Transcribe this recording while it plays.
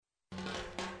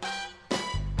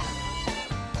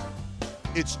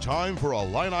It's time for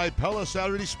Illini Pella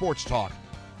Saturday Sports Talk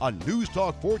on News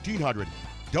Talk 1400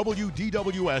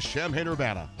 WDWS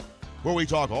Champaign-Urbana, where we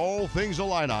talk all things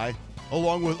Illini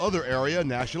along with other area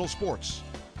national sports.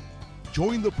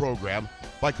 Join the program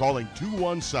by calling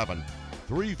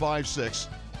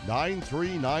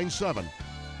 217-356-9397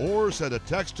 or send a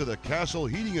text to the Castle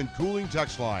Heating and Cooling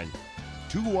text line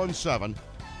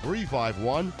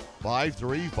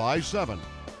 217-351-5357.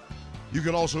 You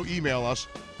can also email us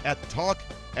at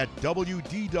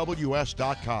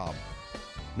talk@wdws.com.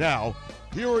 Now,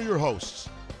 here are your hosts,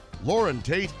 Loren,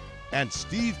 Tate, and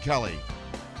Steve Kelly.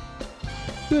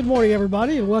 Good morning,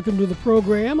 everybody, and welcome to the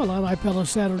program. Illini Pella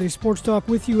Saturday Sports Talk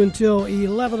with you until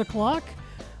 11 o'clock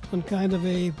on kind of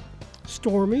a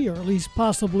stormy, or at least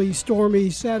possibly stormy,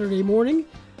 Saturday morning.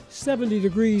 70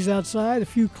 degrees outside, a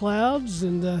few clouds,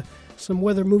 and some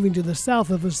weather moving to the south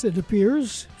of us, it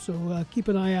appears. So keep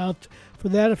an eye out for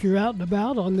that if you're out and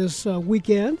about on this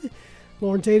weekend.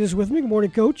 Loren Tate is with me. Good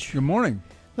morning, Coach. Good morning.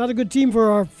 Not a good team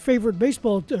for our favorite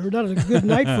baseball, or not a good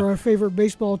night for our favorite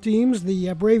baseball teams.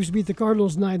 The Braves beat the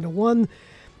Cardinals 9-1.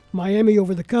 Miami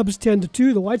over the Cubs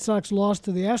 10-2. The White Sox lost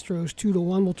to the Astros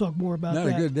 2-1. We'll talk more about that.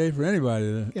 Not a good day for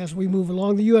anybody, then. As we move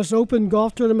along, the U.S. Open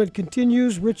golf tournament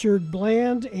continues. Richard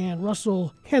Bland and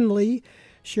Russell Henley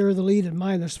share the lead at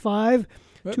 -5.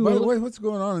 By the way, what's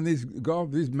going on in these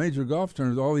major golf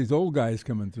tournaments? All these old guys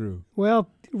coming through. Well,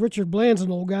 Richard Bland's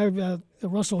an old guy.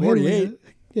 Russell 48. Henley.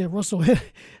 Yeah, Russell.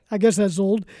 I guess that's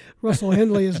old. Russell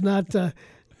Henley is not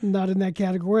in that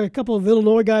category. A couple of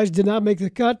Illinois guys did not make the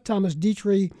cut. Thomas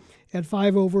Dietrich at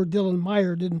 5 over. Dylan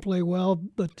Meyer didn't play well,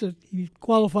 but he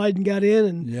qualified and got in.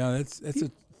 And yeah,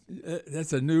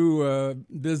 that's a new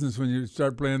business when you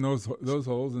start playing those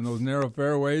holes and those narrow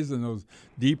fairways and those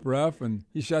deep rough. And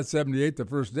he shot 78 the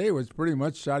first day, which pretty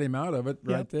much shot him out of it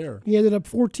right there. He ended up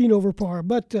 14 over par,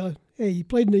 but hey, he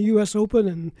played in the U.S. Open,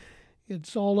 and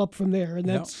it's all up from there, and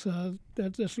that's a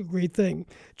great thing.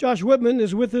 Josh Whitman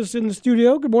is with us in the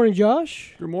studio. Good morning,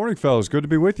 Josh. Good morning, fellas. Good to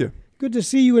be with you. Good to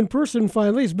see you in person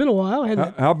finally. It's been a while, hasn't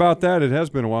it? How about that? It has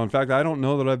been a while. In fact, I don't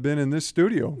know that I've been in this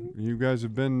studio. You guys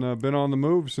have been on the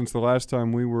move since the last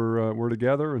time we were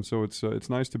together, and so it's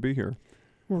nice to be here.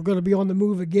 We're going to be on the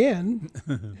move again.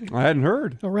 I hadn't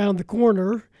heard. Around the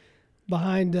corner,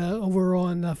 behind over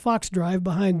on Fox Drive,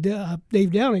 behind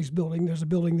Dave Downey's building. There's a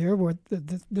building there where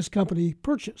this company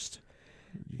purchased.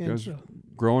 You guys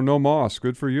growing no moss.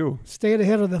 Good for you. Staying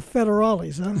ahead of the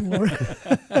federales, huh, Loren?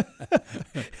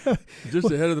 Just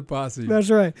ahead of the posse. That's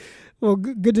right. Well,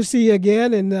 good to see you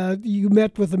again. And you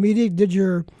met with the media, did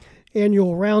your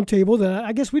annual roundtable.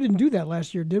 I guess we didn't do that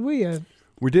last year, did we?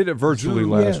 We did it virtually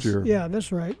last year. Yeah,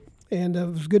 that's right. And it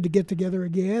was good to get together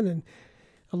again. And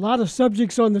a lot of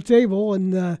subjects on the table,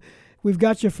 and we've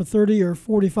got you for 30 or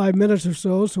 45 minutes or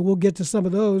so we'll get to some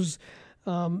of those.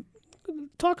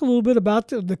 Talk a little bit about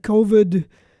the COVID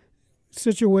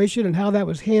situation and how that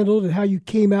was handled and how you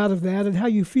came out of that and how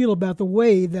you feel about the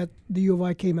way that the U of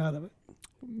I came out of it.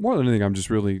 More than anything, I'm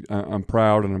just really I'm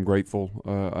proud and I'm grateful.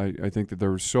 I think that there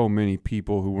were so many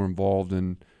people who were involved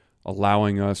in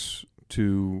allowing us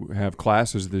to have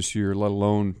classes this year, let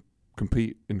alone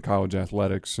compete in college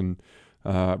athletics, and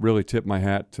really tip my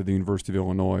hat to the University of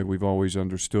Illinois. We've always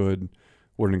understood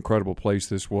what an incredible place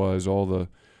this was, all the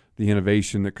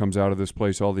innovation that comes out of this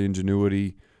place, all the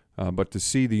ingenuity, but to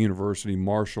see the university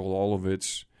marshal all of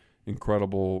its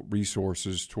incredible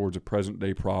resources towards a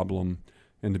present-day problem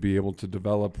and to be able to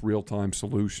develop real-time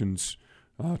solutions,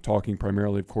 talking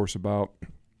primarily, of course, about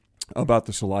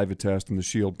the saliva test and the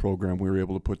SHIELD program we were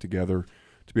able to put together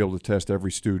to be able to test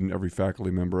every student, every faculty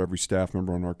member, every staff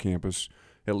member on our campus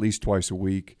at least twice a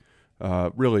week,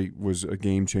 really was a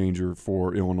game changer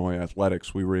for Illinois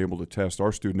athletics. We were able to test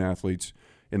our student athletes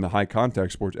in the high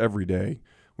contact sports every day.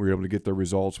 We were able to get their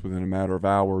results within a matter of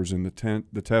hours, and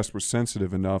the test was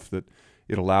sensitive enough that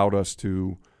it allowed us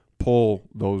to pull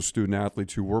those student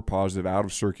athletes who were positive out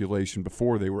of circulation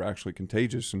before they were actually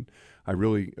contagious. And I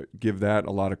really give that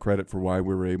a lot of credit for why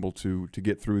we were able to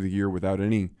get through the year without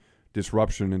any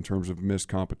disruption in terms of missed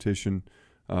competition.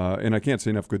 And I can't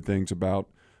say enough good things about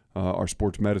our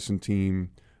sports medicine team,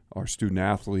 our student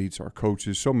athletes, our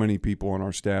coaches, so many people on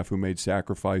our staff who made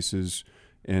sacrifices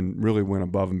and really went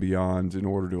above and beyond in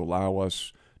order to allow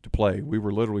us to play. We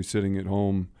were literally sitting at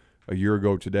home a year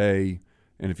ago today,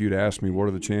 and if you'd asked me what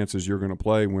are the chances you're going to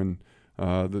play when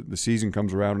the season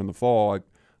comes around in the fall,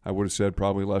 I would have said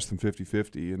probably less than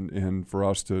 50-50. And for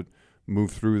us to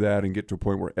move through that and get to a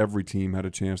point where every team had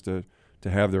a chance to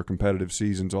have their competitive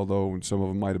seasons, although some of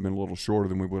them might have been a little shorter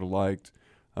than we would have liked,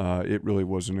 it really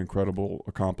was an incredible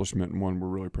accomplishment and one we're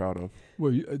really proud of.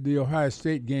 Well, the Ohio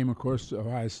State game, of course,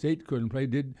 Ohio State couldn't play.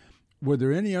 were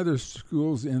there any other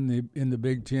schools in the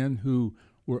Big Ten who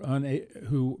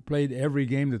played every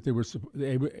game that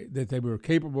they were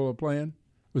capable of playing?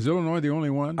 Was Illinois the only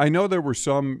one? I know there were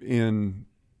some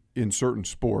in certain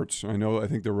sports. I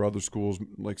think there were other schools,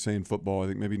 like say in football. I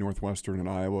think maybe Northwestern and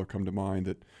Iowa come to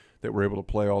mind that were able to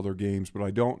play all their games. But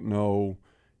I don't know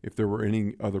if there were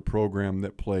any other program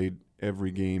that played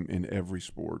every game in every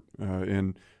sport.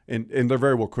 And there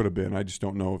very well could have been. I just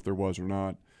don't know if there was or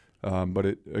not.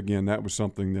 But again, that was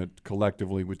something that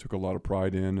collectively we took a lot of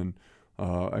pride in. And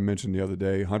I mentioned the other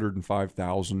day,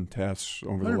 105,000 tests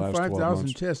over the last 12 months.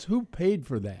 105,000 tests. Who paid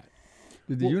for that?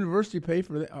 Did the university pay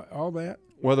for all that?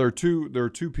 Well, there are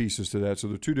two pieces to that. So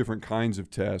there are two different kinds of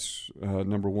tests.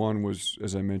 Number one was,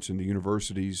 as I mentioned, the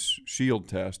university's Shield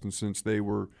test. And since they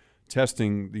were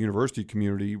testing the university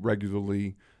community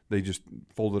regularly, they just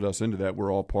folded us into that.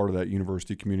 We're all part of that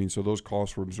university community. And so those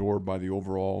costs were absorbed by the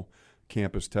overall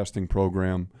campus testing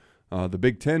program. The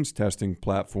Big Ten's testing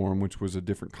platform, which was a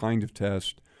different kind of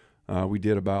test, we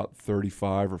did about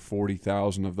 35 or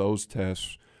 40,000 of those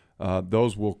tests.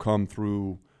 Those will come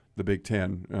through the Big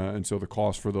Ten, and so the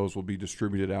cost for those will be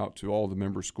distributed out to all the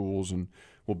member schools and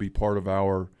will be part of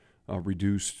our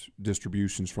reduced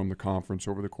distributions from the conference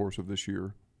over the course of this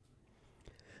year.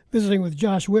 Visiting with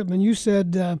Josh Whitman, you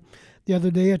said the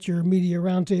other day at your media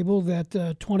roundtable that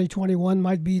 2021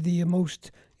 might be the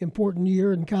most important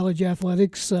year in college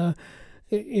athletics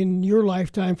in your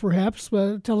lifetime, perhaps.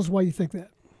 Tell us why you think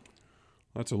that.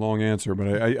 That's a long answer, but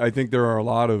I think there are a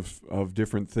lot of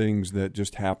different things that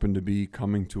just happen to be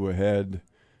coming to a head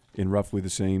in roughly the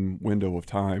same window of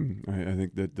time. I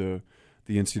think that the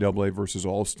NCAA versus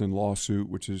Alston lawsuit,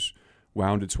 which has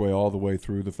wound its way all the way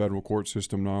through the federal court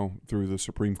system now, through the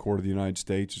Supreme Court of the United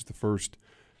States, is the first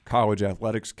college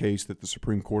athletics case that the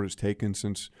Supreme Court has taken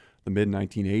since the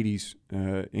mid-1980s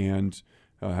and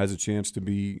has a chance to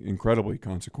be incredibly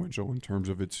consequential in terms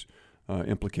of its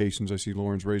implications. I see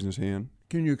Loren's raising his hand.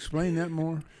 Can you explain that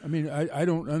more? I mean, I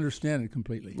don't understand it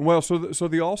completely. Well, so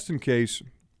the Alston case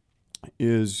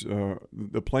is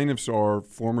the plaintiffs are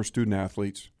former student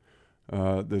athletes.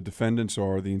 The defendants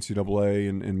are the NCAA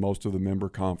and most of the member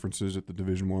conferences at the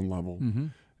Division I level. Mm-hmm.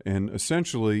 And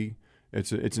essentially,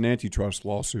 it's an antitrust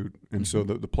lawsuit. And so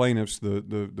the plaintiffs,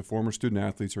 the former student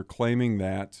athletes, are claiming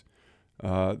that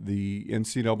the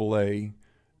NCAA,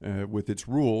 with its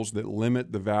rules that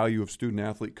limit the value of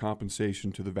student-athlete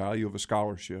compensation to the value of a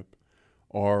scholarship,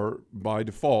 are by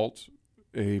default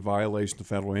a violation of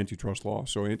federal antitrust law.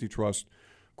 So antitrust,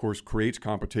 of course, creates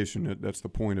competition. That's the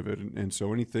point of it. And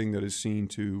so anything that is seen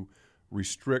to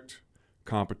restrict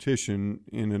competition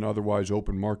in an otherwise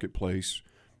open marketplace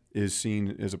is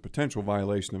seen as a potential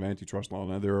violation of antitrust law.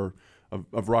 Now, there are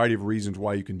a variety of reasons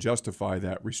why you can justify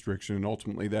that restriction, and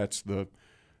ultimately that's the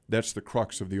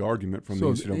crux of the argument from the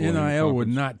NCAA. So NIL would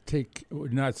not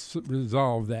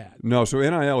resolve that. No, so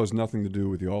NIL has nothing to do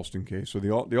with the Alston case. So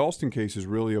the Alston case is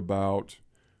really about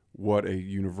what a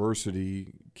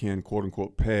university can, quote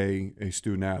unquote, pay a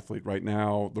student athlete. Right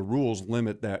now, the rules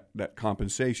limit that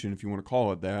compensation, if you want to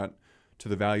call it that, to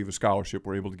the value of a scholarship.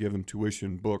 We're able to give them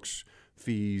tuition, books,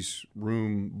 fees,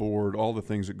 room, board, all the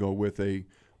things that go with a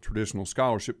traditional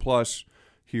scholarship. Plus,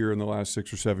 here in the last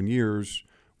 6 or 7 years,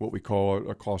 what we call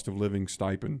a cost of living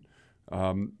stipend.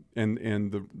 And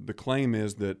the claim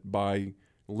is that by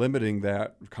limiting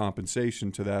that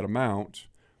compensation to that amount,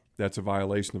 that's a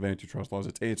violation of antitrust laws.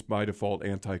 It's by default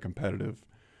anti-competitive.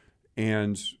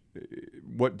 And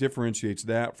what differentiates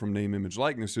that from name, image,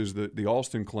 likeness is that the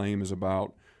Alston claim is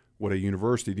about what the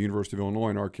University of Illinois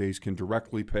in our case, can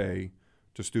directly pay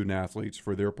to student athletes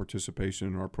for their participation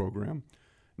in our program.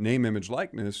 Name, image,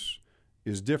 likeness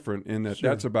is different in that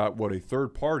that's about what a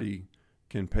third party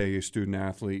can pay a student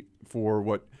athlete for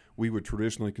what we would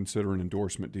traditionally consider an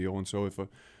endorsement deal. And so if a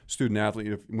student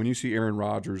athlete, when you see Aaron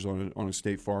Rodgers on a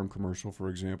State Farm commercial, for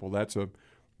example, that's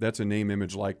a name,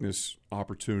 image, likeness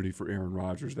opportunity for Aaron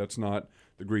Rodgers. That's not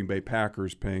the Green Bay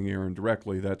Packers paying Aaron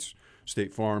directly. That's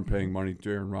State Farm paying money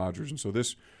to Aaron Rodgers. And so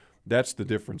that's the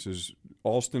difference. Is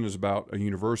Alston is about a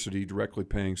university directly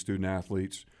paying student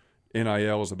athletes.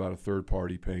 NIL is about a third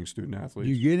party paying student athletes.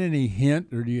 Do you get any hint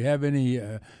or do you have any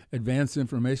advanced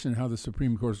information how the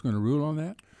Supreme Court is going to rule on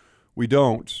that? We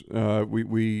don't.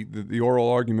 The oral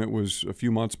argument was a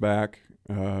few months back,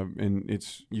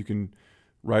 and you can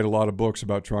write a lot of books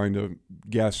about trying to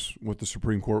guess what the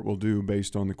Supreme Court will do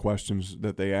based on the questions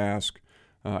that they ask.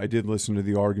 I did listen to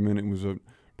the argument. It was a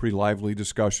pretty lively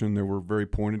discussion. There were very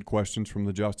pointed questions from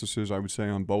the justices, I would say,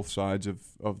 on both sides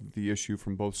of the issue,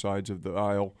 from both sides of the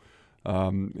aisle.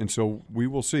 And so we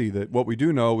will see. That what we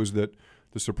do know is that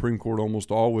the Supreme Court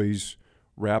almost always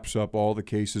wraps up all the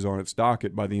cases on its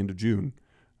docket by the end of June.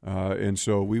 And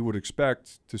so we would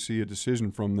expect to see a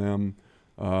decision from them,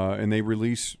 and they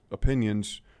release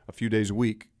opinions a few days a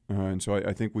week. And so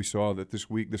I think we saw that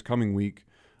this coming week,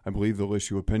 I believe they'll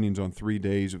issue opinions on 3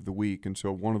 days of the week. And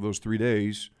so one of those 3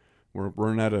 days, we're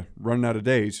running out of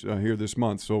days here this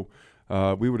month. So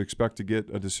we would expect to get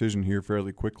a decision here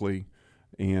fairly quickly.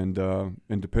 And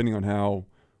depending on how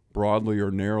broadly or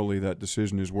narrowly that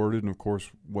decision is worded, and of course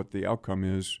what the outcome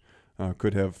is,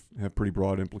 could have pretty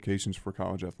broad implications for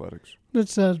college athletics.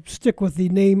 Let's stick with the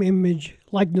name, image,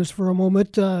 likeness for a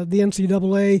moment. The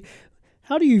NCAA,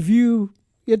 how do you view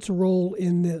its role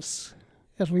in this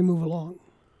as we move along?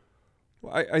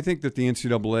 Well, I think that the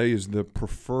NCAA is the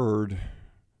preferred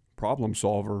problem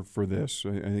solver for this.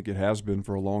 I think it has been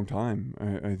for a long time.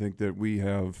 I think that we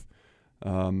have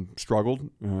struggled,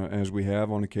 as we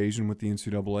have on occasion with the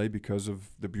NCAA, because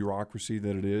of the bureaucracy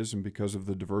that it is and because of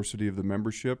the diversity of the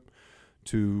membership,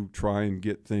 to try and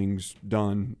get things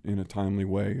done in a timely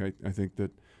way. I think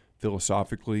that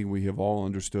philosophically we have all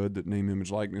understood that name,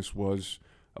 image, likeness was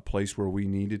a place where we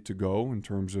needed to go in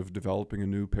terms of developing a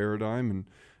new paradigm and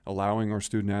allowing our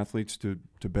student athletes to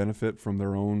benefit from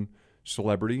their own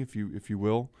celebrity, if you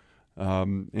will.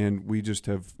 And we just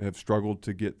have struggled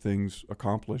to get things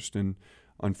accomplished. And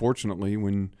unfortunately,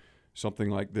 when something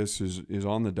like this is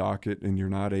on the docket and you're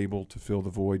not able to fill the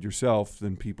void yourself,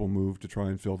 then people move to try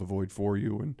and fill the void for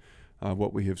you. And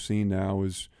what we have seen now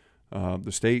is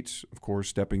the states, of course,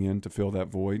 stepping in to fill that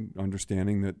void,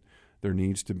 understanding that there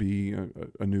needs to be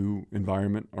a new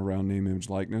environment around name, image,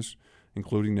 likeness,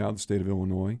 including now the state of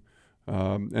Illinois.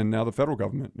 And now the federal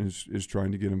government is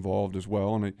trying to get involved as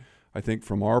well. And I think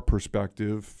from our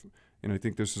perspective, and I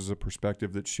think this is a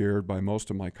perspective that's shared by most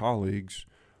of my colleagues,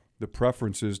 the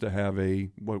preference is to have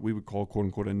what we would call, quote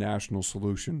unquote, a national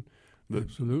solution.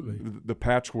 Absolutely. The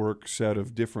patchwork set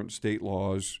of different state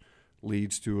laws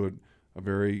leads to a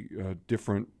very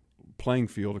different playing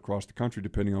field across the country,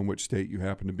 depending on which state you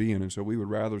happen to be in. And so we would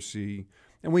rather see,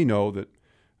 and we know that,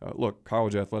 look,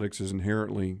 college athletics is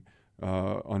inherently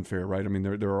unfair, right? I mean,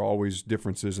 there are always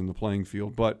differences in the playing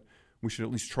field, but we should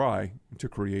at least try to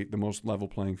create the most level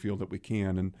playing field that we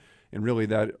can. And really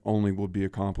that only will be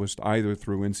accomplished either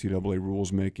through NCAA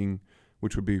rules making,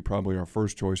 which would be probably our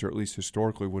first choice, or at least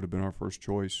historically would have been our first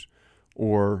choice,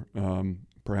 or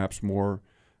perhaps more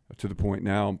to the point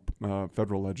now,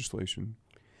 federal legislation.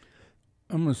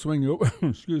 I'm going to swing you over.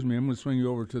 Excuse me. I'm going to swing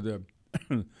you over to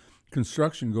the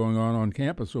construction going on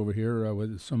campus over here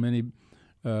with so many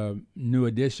new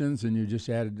additions, and you just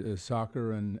added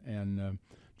soccer and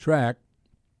track.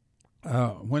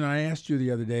 When I asked you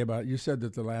the other day about, you said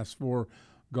that the last four,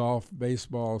 golf,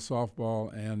 baseball,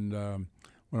 softball, and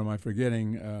what am I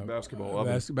forgetting? Basketball,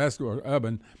 basketball,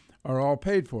 urban, are all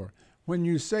paid for. When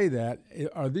you say that,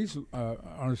 are these?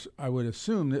 I would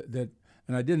assume that,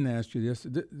 and I didn't ask you this.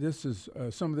 This is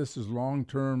some of this is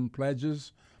long-term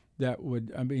pledges that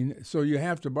would. I mean, so you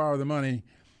have to borrow the money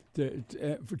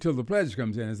till the pledge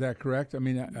comes in. Is that correct? I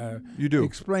mean, you do.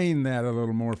 Explain that a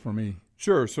little more for me.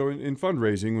 Sure. So in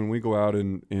fundraising, when we go out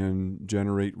and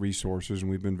generate resources, and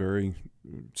we've been very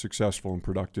successful and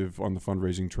productive on the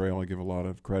fundraising trail, I give a lot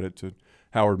of credit to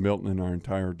Howard Milton and our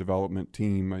entire development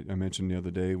team. I mentioned the other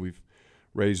day we've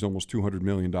raised almost $200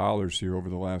 million here over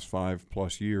the last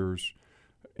 5+ years.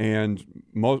 And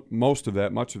much of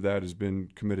that has been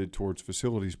committed towards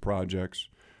facilities projects.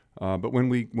 But when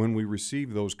we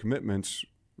receive those commitments,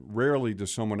 rarely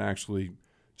does someone actually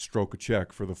stroke a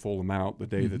check for the full amount the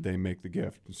day that they make the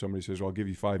gift. And somebody says, well, I'll give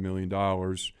you $5 million.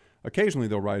 Occasionally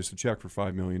they'll write us the check for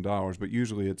 $5 million, but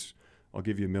usually it's, I'll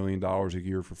give you $1 million a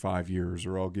year for 5 years,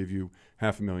 or I'll give you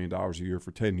 $500,000 a year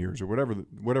for 10 years, or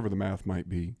whatever the math might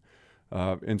be.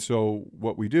 And so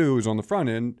what we do is on the front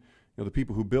end, the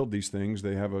people who build these things,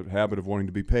 they have a habit of wanting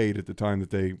to be paid at the time that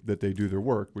they do their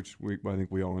work, which I think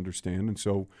we all understand. And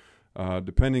so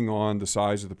depending on the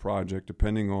size of the project,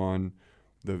 depending on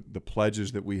the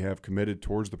pledges that we have committed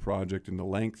towards the project and the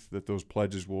length that those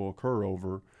pledges will occur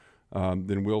over,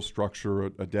 then we'll structure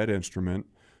a debt instrument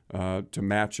to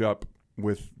match up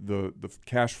with the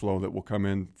cash flow that will come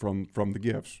in from the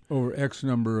gifts. Over X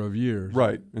number of years.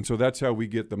 Right. And so that's how we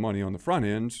get the money on the front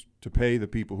end to pay the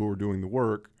people who are doing the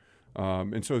work.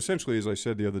 And so essentially, as I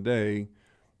said the other day,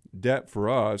 debt for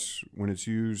us, when it's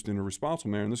used in a responsible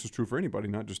manner, and this is true for anybody,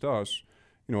 not just us,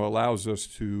 allows us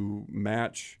to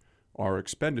match our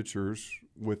expenditures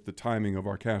with the timing of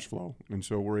our cash flow. And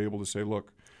so we're able to say,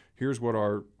 look, here's what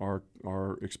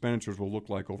our expenditures will look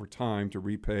like over time to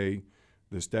repay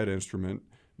this debt instrument.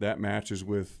 That matches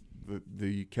with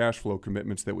the cash flow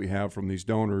commitments that we have from these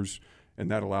donors, and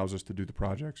that allows us to do the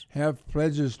projects. Have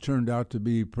pledges turned out to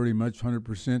be pretty much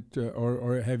 100%,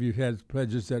 or have you had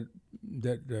pledges that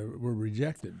were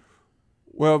rejected?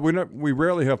 Well, we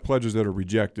rarely have pledges that are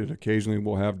rejected. Occasionally,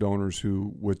 we'll have donors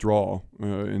who withdraw,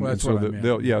 That's what I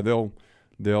meant.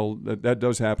 That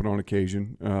does happen on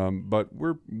occasion. But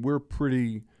we're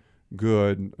pretty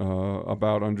good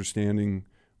about understanding.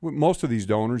 Most of these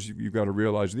donors, you've got to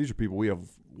realize these are people we have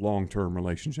long-term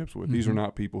relationships with. Mm-hmm. These are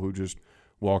not people who just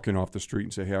walk in off the street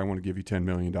and say, "Hey, I want to give you $10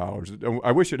 million."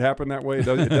 I wish it happened that way. It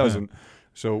doesn't.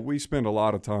 So we spend a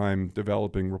lot of time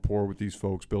developing rapport with these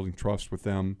folks, building trust with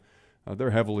them.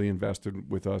 They're heavily invested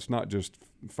with us, not just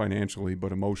financially,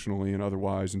 but emotionally and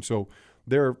otherwise. And so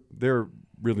they're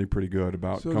really pretty good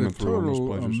about coming through on those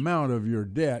pledges. So the total amount of your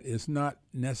debt is not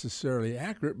necessarily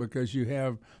accurate because you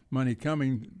have money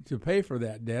coming to pay for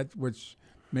that debt, which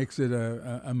makes it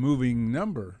a moving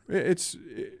number.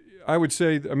 I would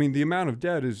say, the amount of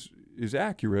debt is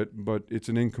accurate, but it's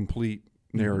an incomplete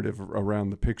narrative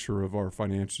around the picture of our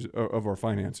finances.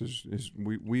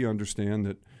 We understand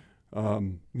that.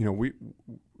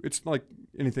 It's like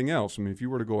anything else. If you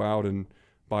were to go out and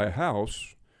buy a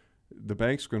house, the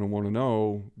bank's going to want to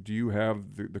know, do you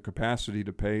have the capacity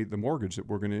to pay the mortgage that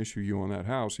we're going to issue you on that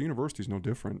house? The university's no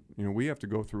different. We have to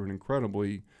go through an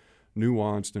incredibly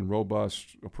nuanced and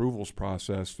robust approvals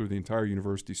process through the entire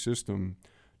university system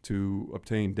to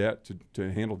obtain debt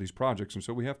to handle these projects. And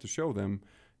so we have to show them,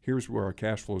 here's where our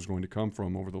cash flow is going to come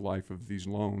from over the life of these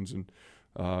loans.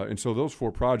 And so those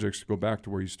 4 projects, go back to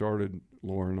where you started,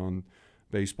 Loren, on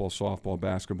baseball, softball,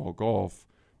 basketball, golf.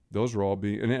 Those are all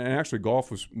being, and actually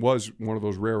golf was one of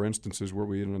those rare instances where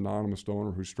we had an anonymous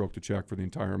donor who stroked a check for the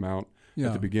entire amount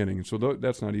at the beginning. And so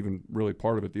that's not even really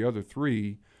part of it. The other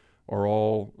 3 are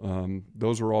all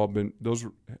those are all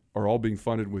being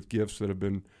funded with gifts that have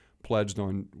been pledged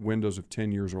on windows of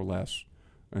 10 years or less.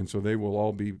 And so they will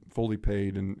all be fully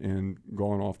paid and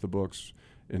gone off the books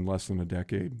in less than a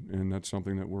decade, and that's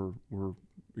something that we're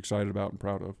excited about and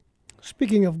proud of.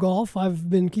 Speaking of golf, I've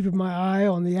been keeping my eye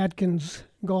on the Atkins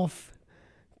golf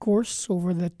course over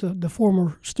at the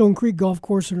former Stone Creek golf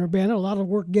course in Urbana. A lot of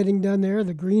work getting done there.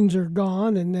 The greens are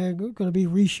gone, and they're going to be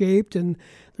reshaped, and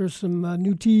there's some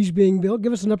new tees being built.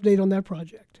 Give us an update on that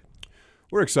project.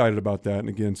 We're excited about that, and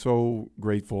again, so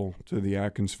grateful to the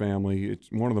Atkins family.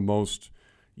 It's one of the most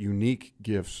unique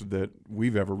gifts that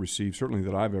we've ever received, certainly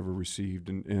that I've ever received,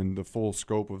 and the full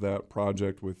scope of that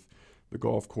project with the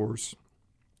golf course,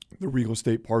 the real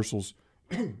estate parcels,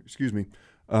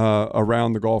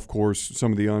 around the golf course,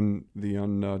 some of the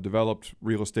undeveloped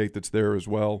real estate that's there as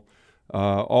well.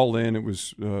 All in, it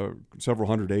was several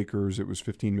hundred acres. It was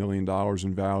 $15 million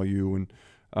in value,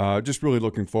 and just really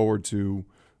looking forward to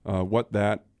what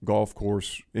that golf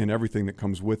course and everything that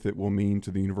comes with it will mean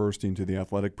to the university and to the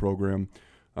athletic program.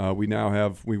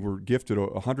 We were gifted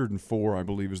 104, I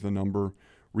believe is the number,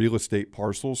 real estate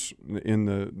parcels in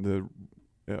the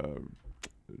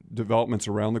developments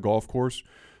around the golf course.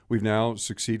 We've now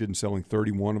succeeded in selling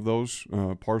 31 of those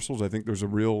parcels. I think there's a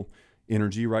real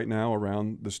energy right now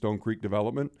around the Stone Creek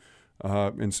development.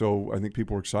 And so I think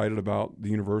people are excited about the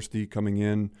university coming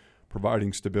in,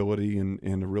 providing stability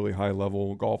and a really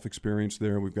high-level golf experience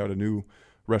there. We've got a new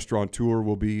restaurateur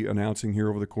we'll be announcing here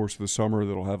over the course of the summer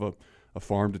that'll have a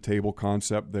farm-to-table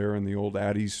concept there in the old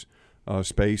Addie's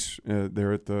space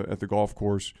there at the golf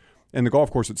course. And the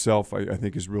golf course itself, I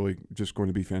think, is really just going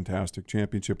to be fantastic,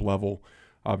 championship level.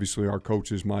 Obviously, our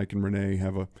coaches, Mike and Renee,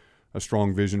 have a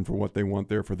strong vision for what they want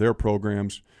there for their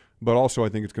programs. But also, I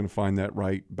think it's going to find that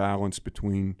right balance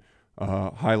between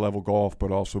high-level golf,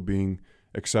 but also being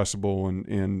accessible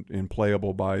and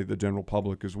playable by the general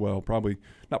public as well. It'll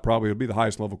be the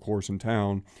highest level course in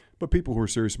town, but people who are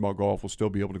serious about golf will still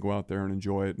be able to go out there and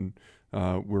enjoy it, and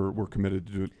we're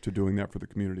committed to doing that for the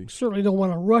community. Certainly don't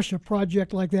want to rush a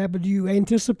project like that, but do you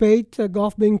anticipate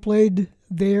golf being played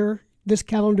there this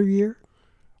calendar year?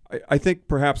 I think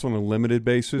perhaps on a limited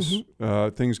basis.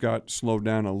 Things got slowed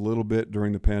down a little bit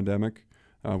during the pandemic.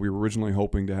 We were originally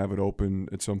hoping to have it open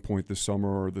at some point this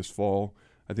summer or this fall.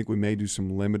 I think we may do some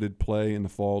limited play in the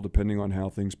fall, depending on how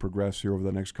things progress here over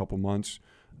the next couple months.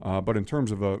 But in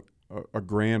terms of a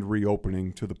grand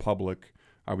reopening to the public,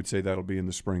 I would say that'll be in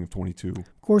the spring of 22.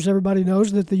 Of course, everybody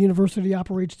knows that the university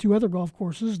operates 2 other golf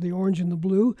courses, the Orange and the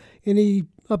Blue. Any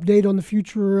update on the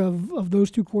future of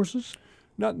those 2 courses?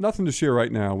 Nothing to share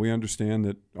right now. We understand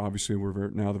that obviously we're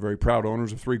now the very proud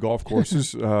owners of 3 golf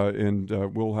courses, and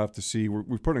we'll have to see.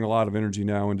 We're putting a lot of energy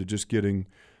now into just getting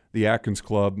the Atkins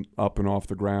Club up and off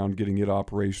the ground, getting it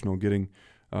operational, getting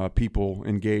people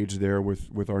engaged there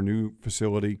with our new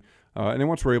facility. And then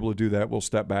once we're able to do that, we'll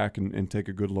step back and take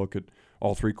a good look at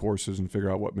all three courses and figure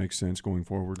out what makes sense going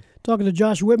forward. Talking to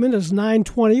Josh Whitman, it's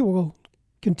 9:20. We'll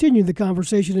continue the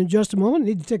conversation in just a moment.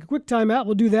 Need to take a quick time out.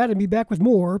 We'll do that and be back with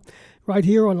more right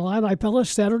here on Illini Pella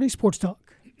Saturday Sports Talk.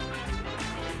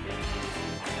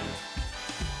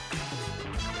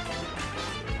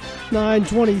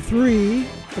 9:23,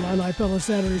 Illini Pella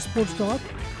Saturday Sports Talk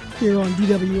here on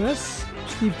DWS.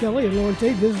 Steve Kelly and Loren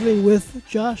Tate visiting with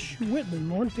Josh Whitman.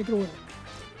 Loren, take it away.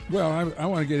 Well, I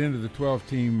want to get into the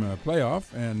 12-team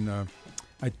playoff, and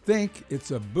I think it's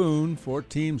a boon for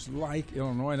teams like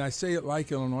Illinois. And I say it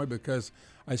like Illinois because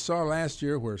I saw last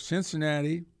year where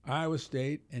Cincinnati, Iowa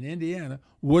State, and Indiana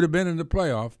would have been in the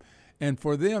playoff. And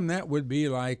for them, that would be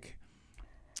like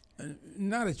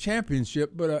not a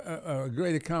championship, but a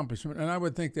great accomplishment. And I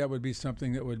would think that would be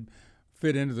something that would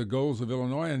fit into the goals of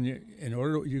Illinois. And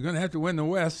you're going to have to win the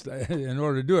West in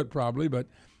order to do it probably. But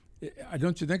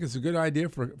don't you think it's a good idea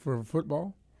for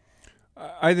football?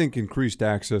 I think increased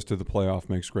access to the playoff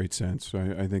makes great sense.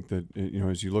 I think that,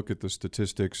 as you look at the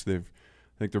statistics, I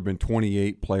think there have been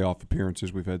 28 playoff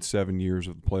appearances. We've had 7 years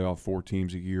of the playoff, 4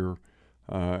 teams a year.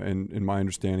 And in my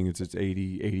understanding, it's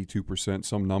 80, 82%,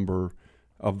 some number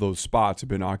of those spots have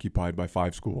been occupied by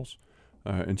 5 schools.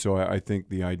 And so I think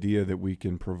the idea that we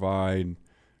can provide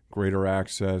greater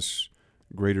access,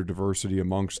 greater diversity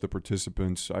amongst the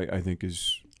participants, I think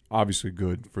is obviously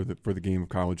good for the game of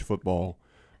college football.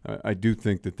 I do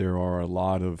think that there are a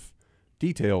lot of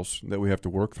details that we have to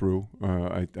work through.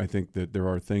 I think that there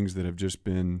are things that have just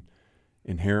been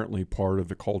inherently part of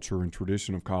the culture and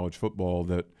tradition of college football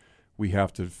that we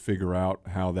have to figure out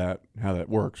how that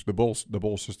works. The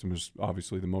bowl system is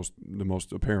obviously the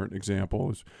most apparent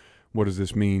example. Is what does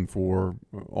this mean for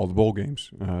all the bowl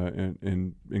games,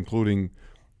 and including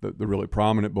the really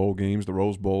prominent bowl games, the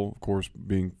Rose Bowl, of course,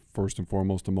 being first and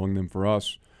foremost among them for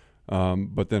us.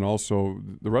 But then also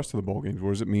the rest of the bowl games. What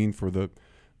does it mean for the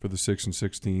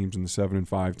 6-6 teams and the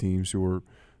 7-5 teams who are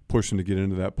pushing to get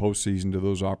into that postseason? Do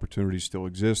those opportunities still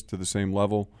exist to the same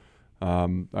level?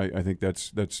 I think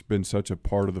that's been such a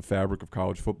part of the fabric of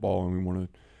college football, and we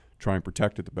want to try and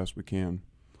protect it the best we can.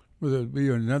 Well, there'll be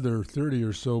another 30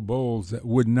 or so bowls that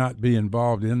would not be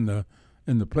involved in the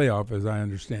playoff, as I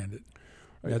understand it.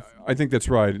 I think that's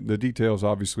right. The details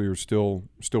obviously are still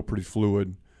pretty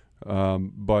fluid.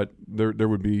 But there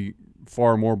would be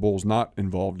far more bowls not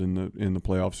involved in the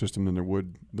playoff system than there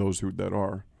would those that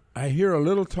are. I hear a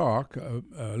little talk,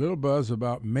 a little buzz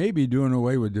about maybe doing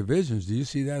away with divisions. Do you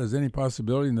see that as any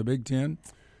possibility in the Big Ten?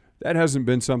 That hasn't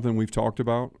been something we've talked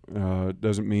about. It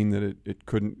doesn't mean that it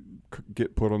couldn't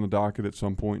get put on the docket at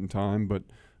some point in time. But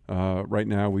right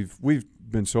now we've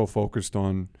been so focused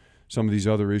on some of these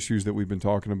other issues that we've been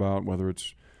talking about, whether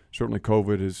it's certainly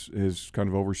COVID has kind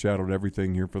of overshadowed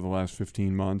everything here for the last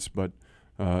 15 months, but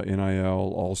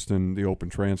NIL, Alston, the open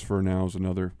transfer now is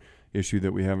another issue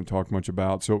that we haven't talked much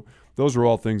about. So those are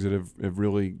all things that have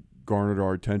really garnered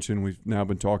our attention. We've now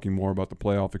been talking more about the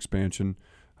playoff expansion,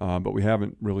 but we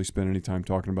haven't really spent any time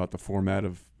talking about the format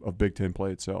of Big Ten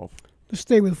play itself. To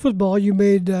stay with football, you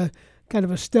made kind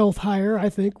of a stealth hire, I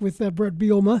think, with Brett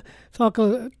Bielema. Talk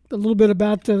a little bit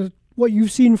about what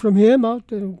you've seen from him.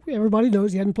 Everybody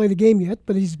knows he hadn't played a game yet,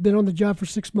 but he's been on the job for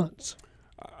 6 months.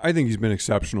 I think he's been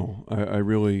exceptional. I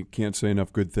really can't say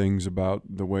enough good things about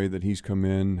the way that he's come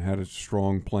in, had a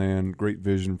strong plan, great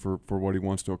vision for what he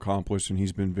wants to accomplish, and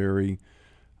he's been very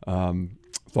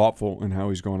thoughtful in how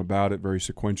he's gone about it, very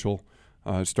sequential.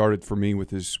 It started for me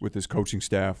with his coaching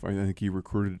staff. I think he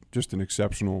recruited just an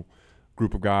exceptional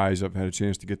group of guys. I've had a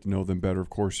chance to get to know them better, of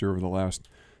course, here over the last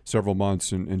several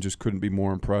months, and just couldn't be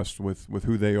more impressed with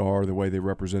who they are, the way they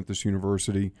represent this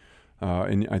university.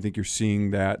 And I think you're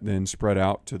seeing that then spread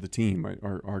out to the team.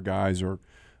 Our guys are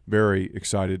very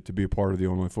excited to be a part of the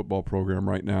Illinois football program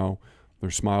right now.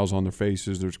 There's smiles on their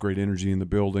faces. There's great energy in the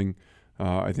building.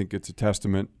 I think it's a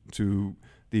testament to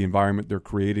the environment they're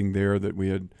creating there, that we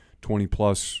had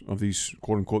 20-plus of these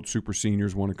quote-unquote super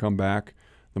seniors want to come back,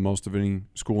 the most of any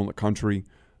school in the country.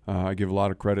 I give a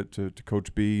lot of credit to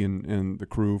Coach B and the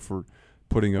crew for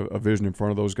putting a vision in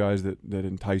front of those guys that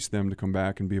enticed them to come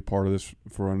back and be a part of this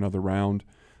for another round.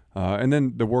 And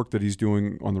then the work that he's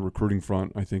doing on the recruiting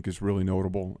front, I think, is really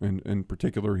notable, and in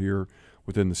particular here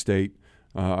within the state.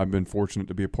 I've been fortunate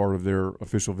to be a part of their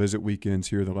official visit weekends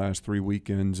here the last 3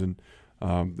 weekends, and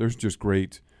there's just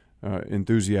great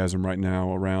enthusiasm right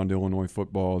now around Illinois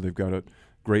football. They've got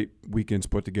great weekends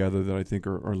put together that I think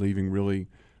are leaving really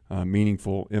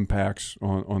meaningful impacts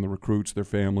on the recruits, their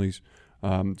families.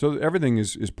 So everything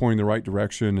is pointing the right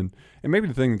direction. And maybe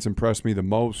the thing that's impressed me the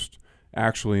most,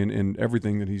 actually, and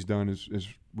everything that he's done is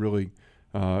really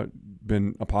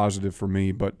been a positive for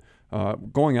me. But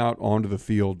going out onto the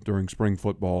field during spring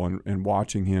football and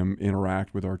watching him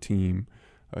interact with our team,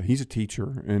 he's a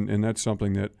teacher, and that's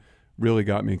something that really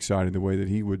got me excited, the way that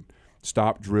he would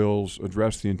stop drills,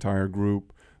 address the entire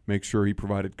group, make sure he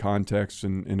provided context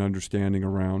and understanding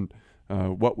around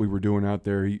what we were doing out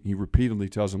there. He repeatedly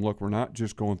tells them, look, we're not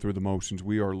just going through the motions.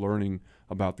 We are learning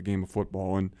about the game of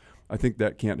football. And I think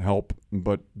that can't help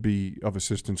but be of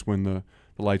assistance when the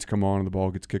lights come on and the ball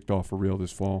gets kicked off for real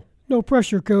this fall. No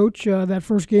pressure, Coach. That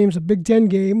first game's a Big Ten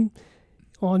game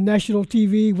on national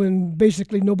TV when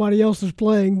basically nobody else is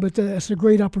playing, but it's a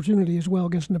great opportunity as well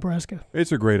against Nebraska.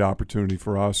 It's a great opportunity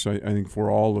for us. I think for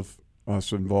all of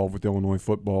us involved with Illinois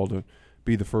football to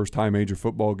be the first high major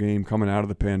football game coming out of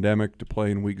the pandemic, to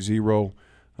play in week 0,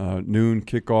 noon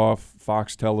kickoff,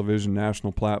 Fox Television,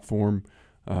 national platform,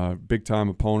 big-time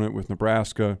opponent with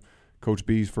Nebraska, Coach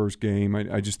B's first game.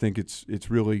 I just think it's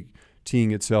really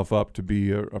teeing itself up to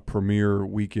be a premier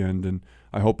weekend, and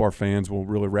I hope our fans will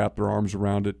really wrap their arms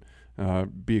around it,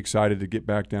 be excited to get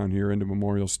back down here into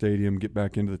Memorial Stadium, get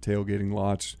back into the tailgating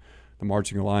lots, the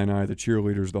marching Illini, the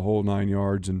cheerleaders, the whole 9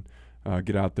 yards, and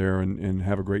get out there and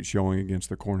have a great showing against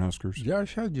the Cornhuskers.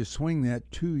 Josh, how'd you swing that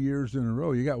 2 years in a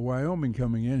row? You got Wyoming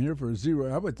coming in here for a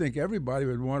 0. I would think everybody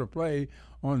would want to play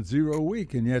on 0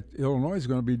 week, and yet Illinois is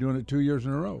going to be doing it 2 years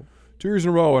in a row. 2 years in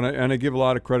a row, and I give a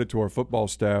lot of credit to our football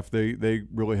staff. They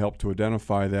really helped to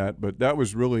identify that. But that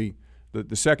was really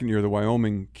the second year, the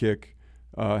Wyoming kick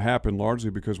happened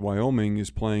largely because Wyoming is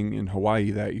playing in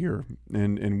Hawaii that year.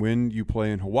 And when you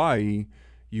play in Hawaii,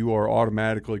 you are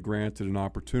automatically granted an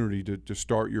opportunity to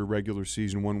start your regular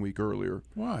season 1 week earlier.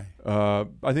 Why?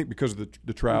 I think because of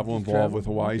the travel involved with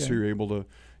Hawaii, okay. So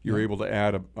you're able to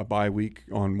add a bye week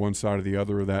on one side or the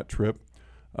other of that trip.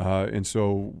 And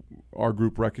so our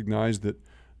group recognized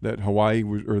that Hawaii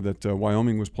was, or that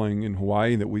Wyoming was playing in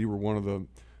Hawaii, and that we were one of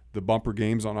the bumper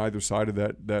games on either side of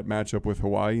that matchup with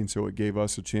Hawaii, and so it gave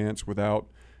us a chance without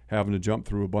having to jump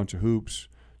through a bunch of hoops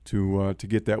to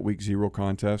get that week 0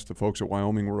 contest. The folks at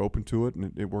Wyoming were open to it,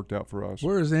 and it worked out for us.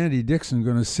 Where is Andy Dixon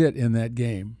going to sit in that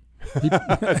game?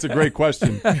 That's a great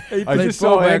question. I just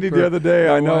saw Andy the other day.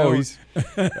 I know he's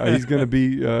going to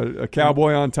be a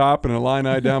Cowboy on top and a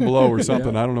Illini down below or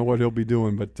something. Yeah. I don't know what he'll be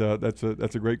doing, but that's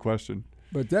a great question.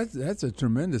 But that's a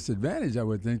tremendous advantage, I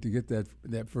would think, to get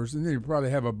that first. And then you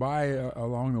probably have a bye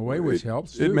along the way, which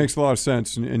helps too. It makes a lot of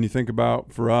sense. And you think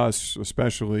about, for us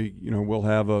especially, we'll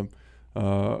have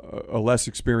a less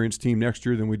experienced team next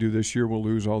year than we do this year. We'll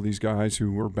lose all these guys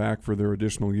who were back for their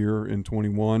additional year in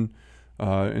 21.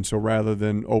 And so rather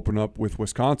than open up with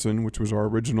Wisconsin, which was our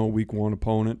original week 1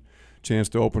 opponent, chance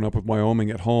to open up with Wyoming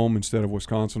at home instead of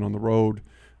Wisconsin on the road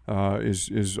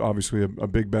is obviously a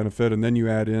big benefit. And then you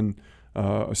add in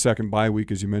a second bye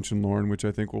week, as you mentioned, Loren, which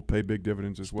I think will pay big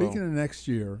dividends as well. Speaking of next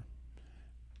year,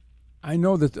 I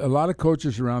know that a lot of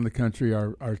coaches around the country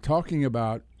are talking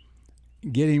about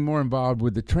getting more involved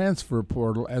with the transfer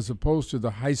portal as opposed to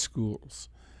the high schools.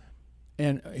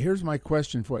 And here's my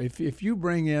question for you. If you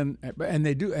bring in, and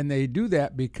they do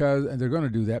that because, and they're going to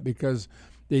do that because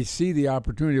they see the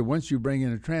opportunity. Once you bring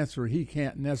in a transfer, he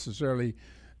can't necessarily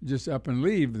just up and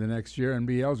leave the next year and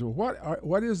be eligible.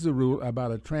 What is the rule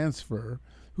about a transfer?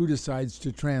 Who decides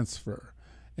to transfer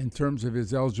in terms of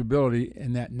his eligibility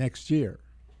in that next year?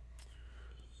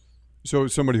 So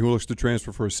somebody who looks to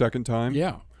transfer for a second time?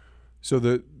 Yeah. So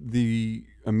the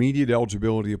immediate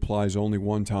eligibility applies only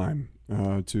one time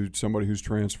to somebody who's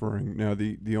transferring. Now,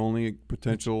 the only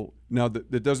potential – now,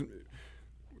 that doesn't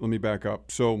 – let me back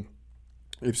up. So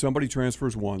if somebody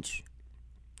transfers once,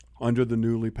 under the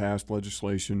newly passed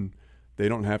legislation, they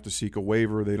don't have to seek a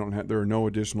waiver. There are no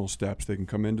additional steps. They can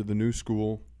come into the new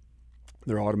school.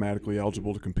 They're automatically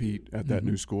eligible to compete at that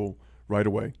new school right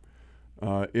away.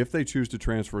 If they choose to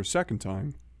transfer a second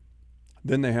time,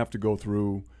 then they have to go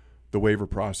through the waiver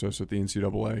process at the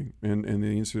NCAA. And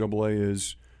the NCAA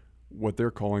is what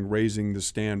they're calling raising the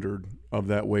standard of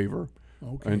that waiver.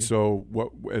 Okay. And so,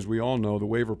 as we all know, the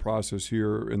waiver process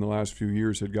here in the last few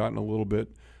years had gotten a little bit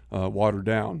watered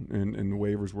down, and the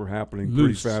waivers were happening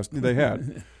pretty fast. They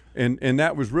had. And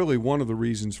that was really one of the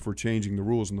reasons for changing the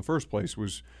rules in the first place,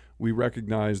 was we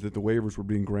recognized that the waivers were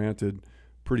being granted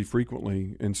pretty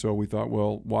frequently. And so we thought,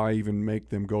 well, why even make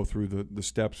them go through the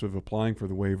steps of applying for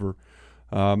the waiver?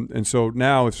 And so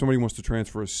now if somebody wants to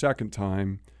transfer a second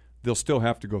time, they'll still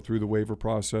have to go through the waiver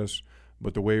process,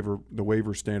 but the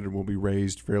waiver standard will be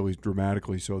raised fairly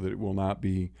dramatically so that it will not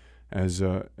be as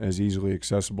easily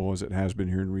accessible as it has been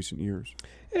here in recent years.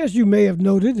 As you may have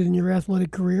noted in your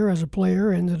athletic career as a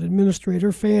player and an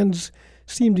administrator, fans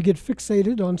seem to get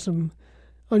fixated on some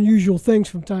unusual things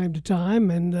from time to time,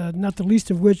 and not the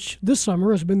least of which this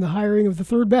summer has been the hiring of the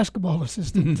third basketball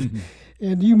assistant.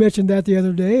 And you mentioned that the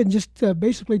other day, and just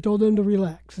basically told them to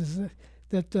relax,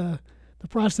 that the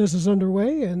process is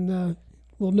underway, and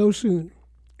we'll know soon.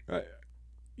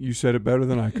 You said it better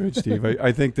than I could, Steve.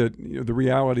 I think that the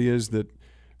reality is that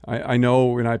I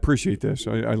know, and I appreciate this.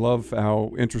 I love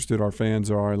how interested our fans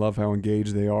are. I love how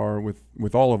engaged they are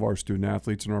with all of our student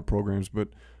athletes in our programs, but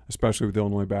especially with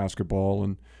Illinois basketball.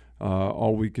 And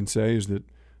all we can say is that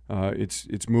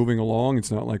it's moving along.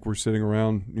 It's not like we're sitting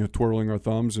around twirling our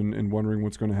thumbs and wondering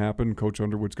what's going to happen. Coach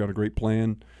Underwood's got a great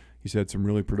plan. He's had some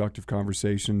really productive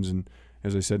conversations, and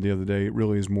as I said the other day, it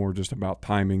really is more just about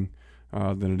timing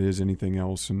than it is anything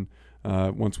else. And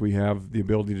once we have the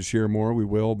ability to share more, we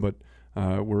will. But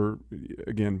we're,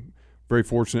 again, very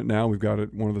fortunate now. We've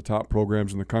got one of the top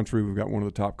programs in the country. We've got one of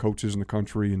the top coaches in the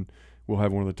country, and we'll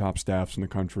have one of the top staffs in the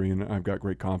country. And I've got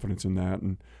great confidence in that.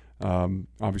 And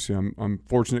obviously, I'm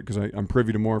fortunate because I'm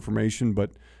privy to more information,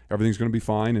 but everything's going to be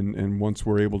fine. And once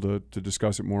we're able to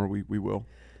discuss it more, we will.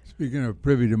 Speaking of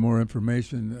privy to more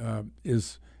information,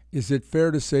 is it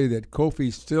fair to say that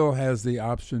Kofi still has the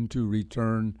option to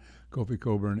return Kofi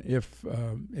Coburn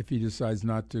if he decides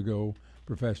not to go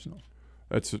professional?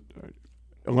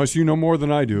 Unless you know more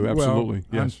than I do, absolutely.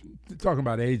 Well, yes. I'm talking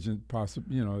about agent,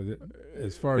 possibly.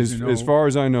 As far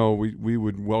as I know, we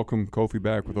would welcome Kofi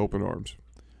back with open arms.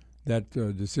 That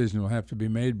decision will have to be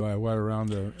made by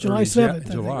around July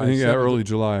 7th. I think early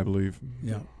July, I believe.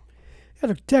 Yeah. I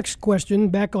had a text question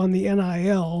back on the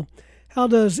NIL. How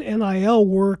does NIL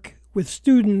work with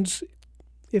students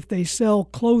if they sell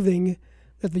clothing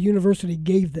that the university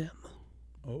gave them?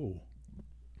 Oh.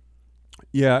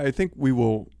 Yeah, I think we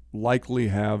will likely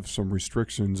have some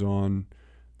restrictions on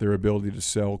their ability to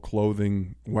sell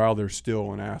clothing while they're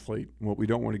still an athlete. What we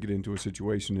don't want to get into a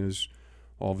situation is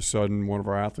all of a sudden one of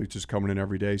our athletes is coming in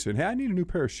every day saying, "Hey, I need a new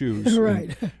pair of shoes."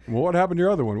 Right. And, well, what happened to your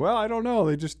other one? Well, I don't know.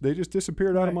 They just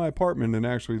disappeared out of my apartment, and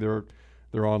actually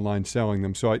they're online selling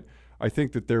them. So I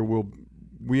think that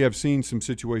we have seen some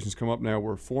situations come up now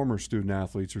where former student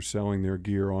athletes are selling their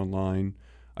gear online.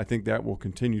 I think that will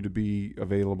continue to be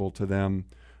available to them.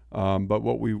 But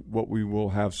what we will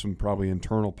have some probably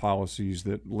internal policies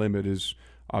that limit is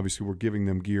obviously we're giving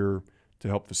them gear to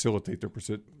help facilitate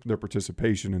their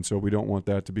participation, and so we don't want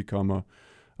that to become a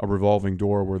revolving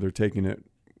door where they're taking it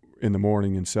in the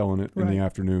morning and selling it in the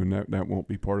afternoon. That won't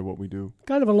be part of what we do.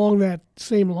 Kind of along that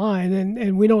same line,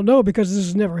 and we don't know because this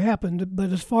has never happened,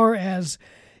 but as far as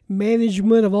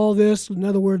management of all this, in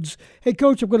other words, hey,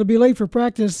 Coach, I'm going to be late for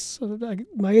practice.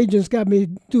 My agent's got me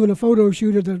doing a photo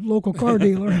shoot at the local car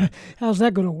dealer. How's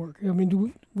that going to work? I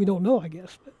mean, we don't know, I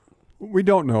guess. We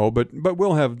don't know, but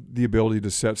we'll have the ability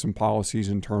to set some policies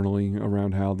internally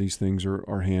around how these things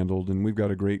are handled. And we've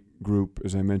got a great group,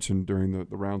 as I mentioned during the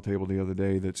roundtable the other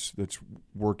day, that's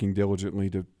working diligently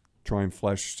to try and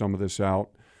flesh some of this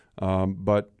out.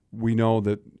 But we know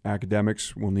that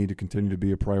academics will need to continue to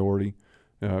be a priority.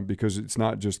 Because it's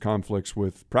not just conflicts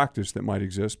with practice that might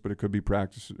exist, but it could be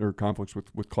practice or conflicts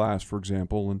with class, for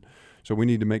example. And so we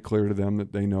need to make clear to them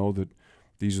that they know that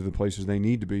these are the places they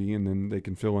need to be, and then they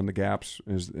can fill in the gaps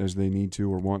as they need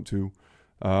to or want to.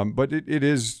 But it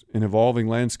is an evolving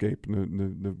landscape.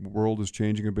 The world is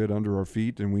changing a bit under our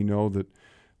feet, and we know that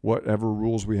whatever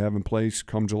rules we have in place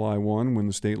come July 1, when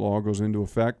the state law goes into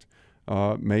effect,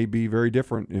 may be very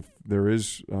different if there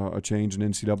is a change in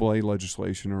NCAA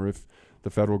legislation, or if the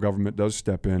federal government does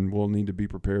step in. We'll need to be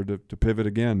prepared to pivot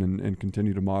again and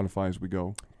continue to modify as we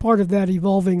go. Part of that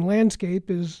evolving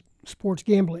landscape is sports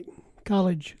gambling,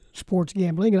 college sports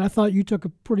gambling, and I thought you took a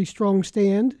pretty strong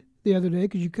stand the other day.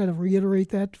 Could you kind of reiterate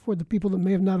that for the people that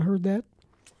may have not heard that?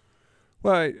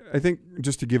 Well, I think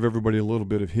just to give everybody a little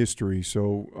bit of history,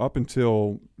 so up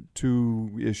until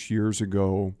 2-ish years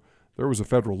ago, there was a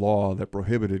federal law that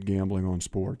prohibited gambling on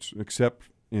sports, except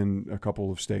in a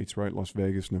couple of states, right? Las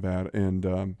Vegas, Nevada,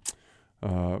 and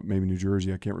maybe New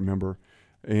Jersey. I can't remember.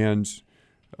 And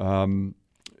then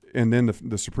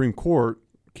the Supreme Court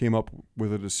came up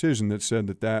with a decision that said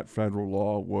that federal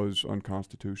law was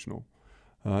unconstitutional.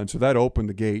 And so that opened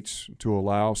the gates to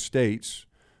allow states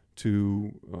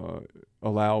to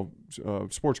allow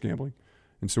sports gambling.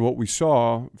 And so what we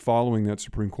saw following that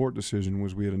Supreme Court decision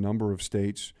was we had a number of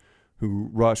states who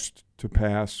rushed to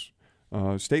pass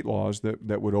state laws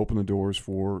that would open the doors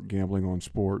for gambling on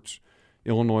sports.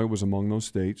 Illinois was among those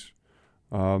states.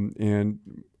 And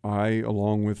I,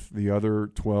 along with the other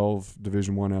 12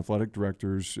 Division I athletic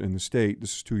directors in the state,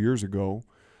 this is 2 years ago,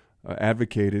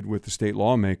 advocated with the state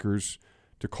lawmakers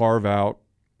to carve out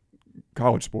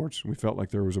college sports. We felt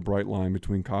like there was a bright line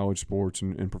between college sports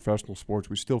and professional sports.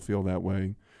 We still feel that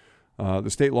way. The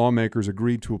state lawmakers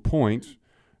agreed to a point,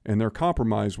 and their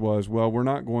compromise was, well, we're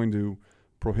not going to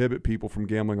prohibit people from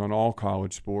gambling on all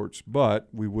college sports, but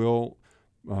we will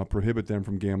prohibit them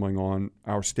from gambling on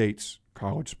our state's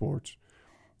college sports.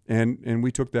 And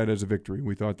we took that as a victory.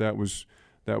 We thought that was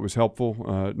helpful.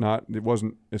 It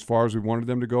wasn't as far as we wanted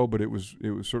them to go, but it was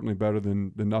certainly better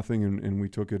than nothing, and we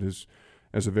took it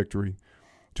as a victory.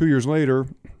 2 years later,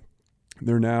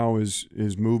 there now is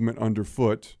movement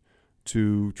underfoot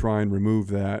to try and remove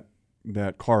that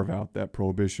carve-out, that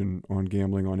prohibition on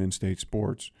gambling on in-state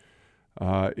sports.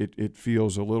 It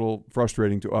feels a little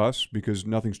frustrating to us because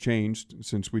nothing's changed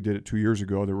since we did it 2 years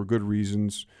ago. There were good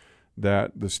reasons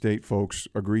that the state folks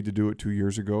agreed to do it 2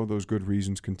 years ago. Those good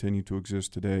reasons continue to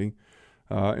exist today.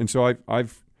 And so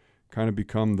I've kind of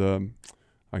become the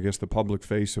public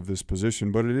face of this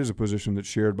position, but it is a position that's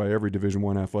shared by every Division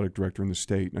I athletic director in the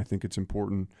state, and I think it's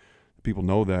important that people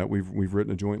know that. We've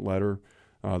written a joint letter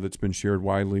that's been shared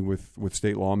widely with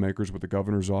state lawmakers, with the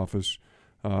governor's office,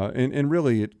 and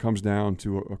really it comes down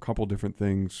to a couple different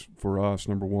things for us.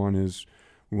 Number one is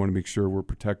we want to make sure we're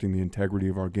protecting the integrity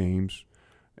of our games,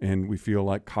 and we feel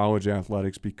like college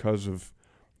athletics, because of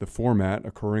the format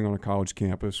occurring on a college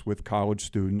campus with college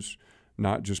students,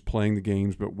 not just playing the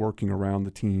games but working around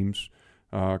the teams,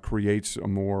 creates a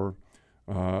more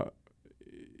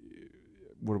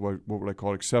what would I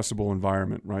call it, accessible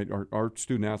environment, right? Our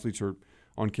student athletes are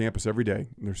on campus every day.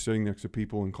 They're sitting next to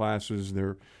people in classes.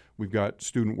 We've got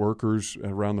student workers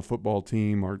around the football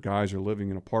team. Our guys are living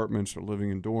in apartments or living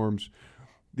in dorms.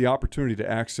 The opportunity to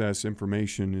access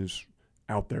information is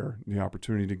out there. The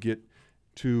opportunity to get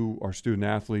to our student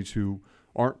athletes who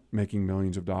aren't making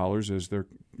millions of dollars as their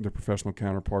professional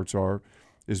counterparts are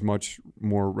is much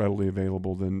more readily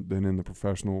available than in the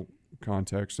professional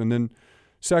context. And then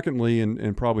secondly,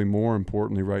 and probably more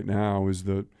importantly right now, is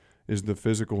the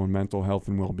physical and mental health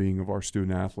and well-being of our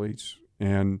student athletes.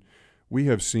 And we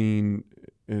have seen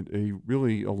a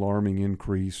really alarming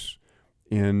increase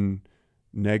in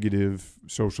negative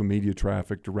social media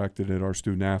traffic directed at our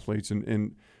student athletes.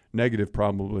 And negative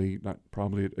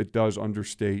it does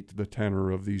understate the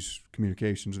tenor of these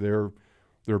communications. They're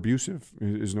abusive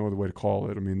is no other way to call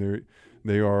it. I mean,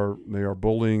 they are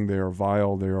bullying, they are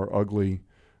vile, they are ugly,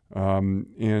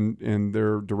 and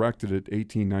they're directed at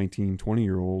 18, 19,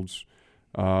 20-year-olds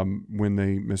when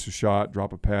they miss a shot,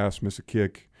 drop a pass, miss a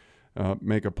kick,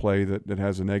 make a play that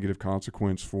has a negative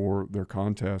consequence for their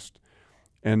contest.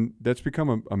 And that's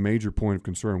become a major point of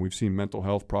concern. We've seen mental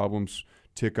health problems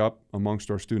tick up amongst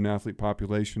our student-athlete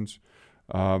populations.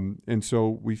 And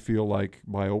so we feel like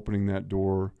by opening that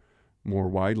door more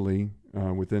widely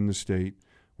within the state,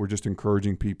 we're just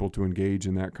encouraging people to engage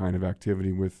in that kind of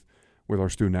activity with our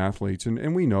student-athletes.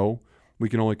 And we know we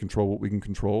can only control what we can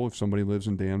control. If somebody lives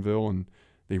in Danville and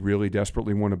they really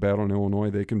desperately want to bet on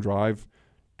Illinois, they can drive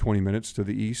 20 minutes to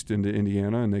the east into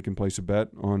Indiana and they can place a bet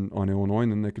on Illinois,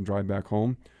 and then they can drive back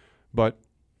home. But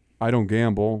I don't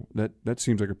gamble. That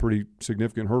seems like a pretty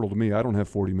significant hurdle to me. I don't have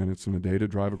 40 minutes in a day to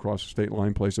drive across the state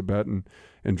line, place a bet, and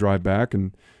drive back.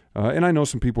 And I know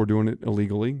some people are doing it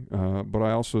illegally, but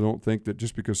I also don't think that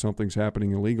just because something's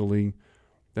happening illegally,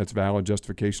 that's valid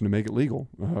justification to make it legal.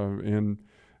 And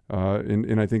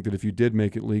I think that if you did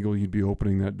make it legal, you'd be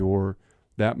opening that door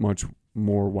that much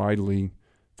more widely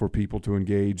for people to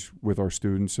engage with our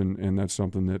students, and that's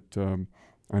something that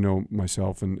I know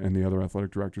myself and the other athletic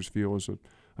directors feel is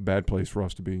a bad place for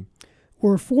us to be.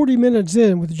 We're 40 minutes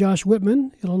in with Josh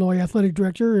Whitman, Illinois athletic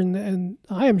director, and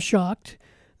I am shocked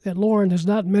that Loren has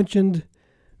not mentioned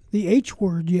the H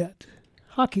word yet,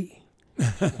 hockey.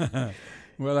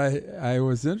 Well, I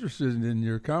was interested in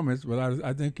your comments, but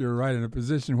I think you're right in a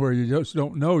position where you just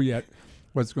don't know yet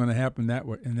what's going to happen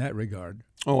in that regard.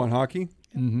 Oh, on hockey?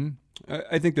 Mm-hmm.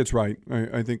 I think that's right.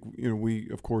 I think we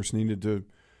of course needed to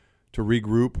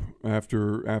regroup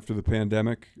after the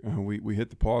pandemic. We hit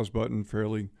the pause button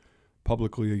fairly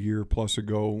publicly a year plus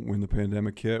ago when the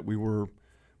pandemic hit. We were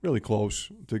really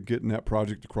close to getting that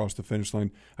project across the finish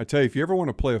line. I tell you, if you ever want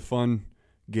to play a fun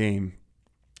game,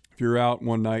 if you're out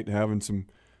one night having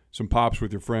some pops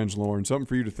with your friends, Loren, something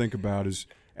for you to think about is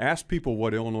ask people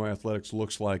what Illinois athletics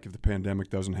looks like if the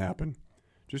pandemic doesn't happen.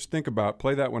 Just think about,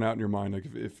 play that one out in your mind. Like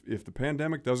if the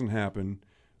pandemic doesn't happen,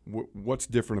 what's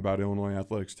different about Illinois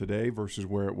athletics today versus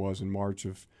where it was in March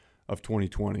of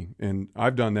 2020? And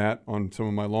I've done that on some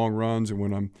of my long runs, and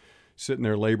when I'm sitting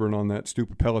there laboring on that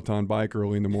stupid Peloton bike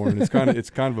early in the morning, it's kind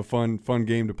of a fun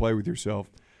game to play with yourself.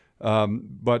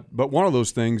 But one of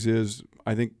those things is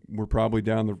I think we're probably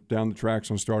down the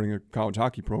tracks on starting a college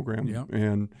hockey program. Yeah.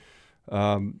 And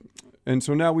And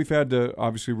so now we've had to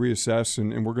obviously reassess,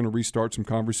 and we're going to restart some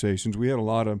conversations. We had a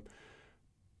lot of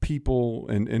people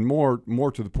and more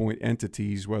to the point,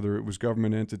 entities, whether it was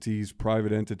government entities,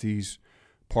 private entities,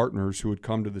 partners who had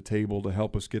come to the table to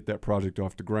help us get that project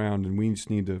off the ground. And we just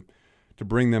need to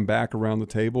bring them back around the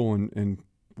table and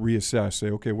reassess, say,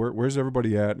 okay, where's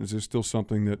everybody at? Is this still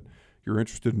something that you're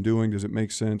interested in doing? Does it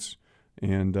make sense?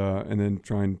 And then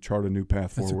try and chart a new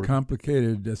path forward. It's a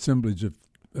complicated assemblage of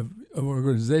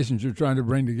organizations you're trying to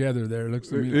bring together there. It looks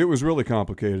to me. It was really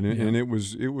complicated, and it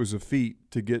was a feat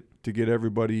to get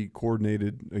everybody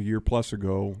coordinated a year plus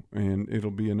ago, and it'll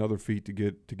be another feat to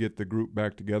get the group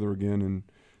back together again.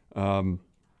 And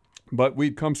but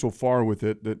we've come so far with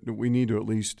it that we need to at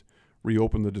least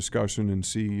reopen the discussion and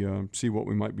see what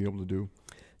we might be able to do.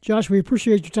 Josh, we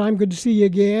appreciate your time. Good to see you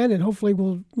again, and hopefully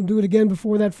we'll do it again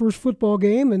before that first football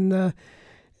game. And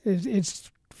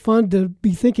it's fun to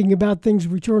be thinking about things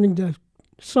returning to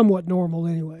somewhat normal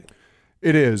anyway.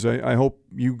 It is. I hope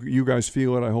you guys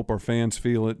feel it. I hope our fans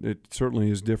feel it. It certainly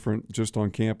is different just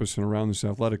on campus and around this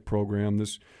athletic program.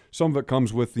 Some of it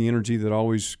comes with the energy that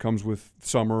always comes with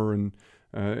summer and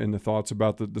the thoughts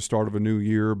about the start of a new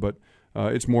year, but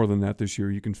it's more than that this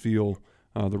year. You can feel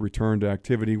the return to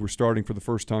activity. We're starting for the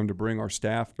first time to bring our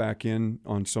staff back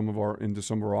into some of our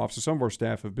offices. Some of our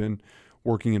staff have been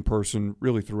working in person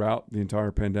really throughout the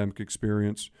entire pandemic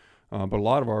experience, but a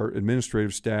lot of our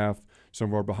administrative staff, some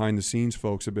of our behind-the-scenes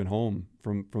folks have been home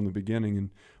from the beginning,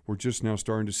 and we're just now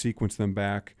starting to sequence them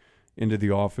back into the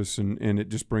office, and it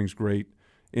just brings great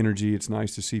energy. It's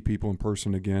nice to see people in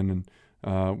person again,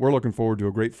 and we're looking forward to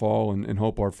a great fall and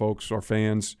hope our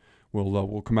fans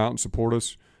will come out and support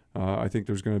us. I think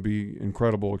there's going to be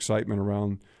incredible excitement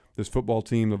around this football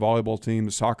team, the volleyball team,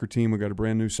 the soccer team. We've got a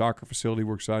brand new soccer facility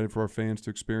we're excited for our fans to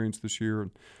experience this year.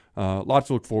 Lots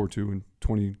to look forward to in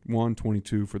 21,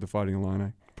 22 for the Fighting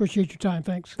Illini. Appreciate your time.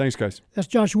 Thanks. Thanks, guys. That's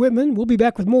Josh Whitman. We'll be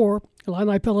back with more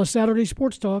Illini Pella Saturday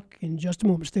Sports Talk in just a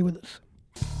moment. Stay with us.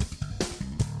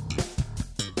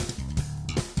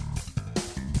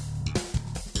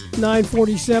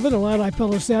 .947 Illini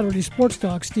Pella Saturday Sports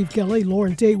Talk. Steve Kelly,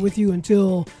 Loren Tate with you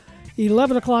until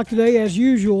 11 o'clock today as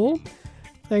usual.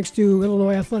 Thanks to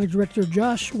Illinois Athletic Director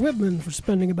Josh Whitman for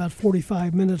spending about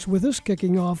 45 minutes with us,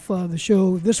 kicking off the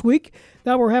show this week.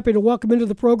 Now we're happy to welcome into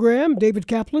the program David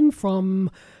Kaplan from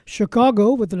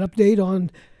Chicago with an update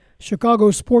on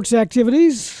Chicago sports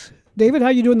activities. David, how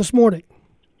you doing this morning?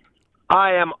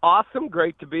 I am awesome.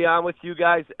 Great to be on with you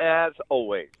guys as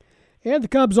always. And the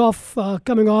Cubs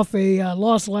coming off a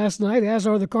loss last night, as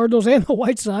are the Cardinals and the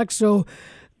White Sox. So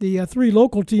the three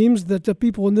local teams that the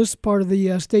people in this part of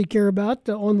the state care about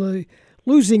on the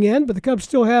losing end. But the Cubs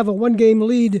still have a one-game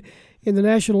lead in the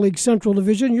National League Central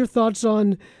Division. Your thoughts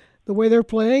on the way they're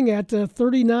playing at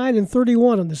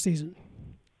 39-31 on the season?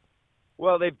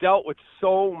 Well, they've dealt with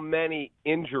so many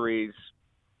injuries.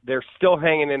 They're still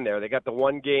hanging in there. They got the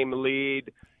one-game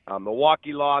lead.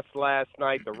 Milwaukee lost last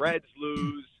night. The Reds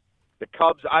lose. The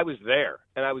Cubs, I was there,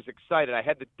 and I was excited. I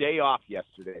had the day off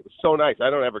yesterday. It was so nice.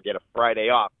 I don't ever get a Friday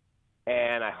off.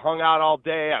 And I hung out all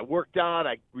day. I worked on.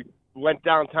 We went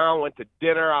downtown, went to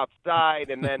dinner outside,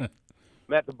 and then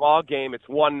met the ball game. It's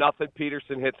 1-0.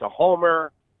 Peterson hits a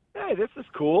homer. Hey, this is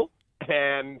cool.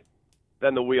 And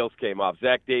then the wheels came off.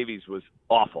 Zach Davies was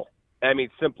awful. I mean,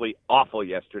 simply awful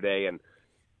yesterday. And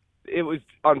it was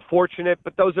unfortunate,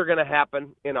 but those are going to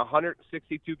happen. In a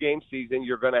 162-game season,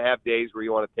 you're going to have days where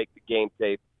you want to take the game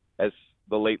tape, as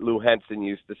the late Lou Henson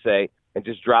used to say, and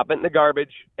just drop it in the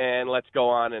garbage and let's go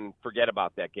on and forget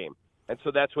about that game. And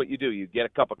so that's what you do. You get a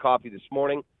cup of coffee this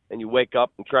morning, and you wake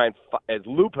up and try and, as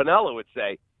Lou Piniella would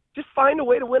say, just find a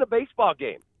way to win a baseball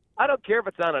game. I don't care if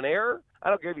it's on an error. I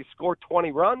don't care if you score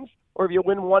 20 runs or if you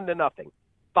win 1-0.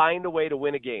 Find a way to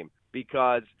win a game,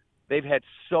 because they've had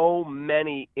so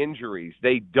many injuries.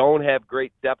 They don't have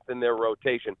great depth in their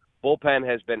rotation. Bullpen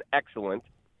has been excellent.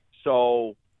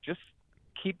 So just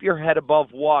keep your head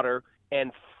above water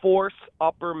and force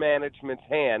upper management's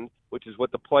hand, which is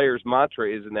what the players'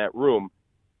 mantra is in that room.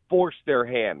 Force their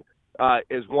hand.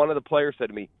 As one of the players said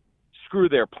to me, screw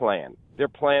their plan. Their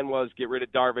plan was get rid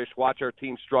of Darvish, watch our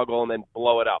team struggle, and then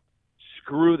blow it up.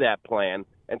 Screw that plan.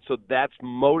 And so that's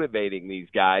motivating these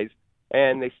guys.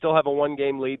 And they still have a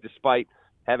one-game lead despite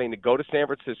having to go to San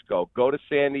Francisco, go to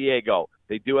San Diego.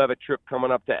 They do have a trip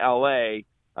coming up to L.A.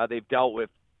 They've dealt with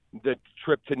the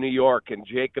trip to New York and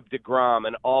Jacob deGrom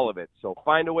and all of it. So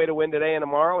find a way to win today and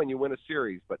tomorrow, and you win a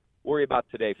series. But worry about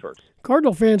today first.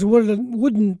 Cardinal fans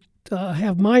wouldn't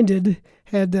have minded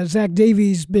had Zach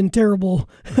Davies been terrible.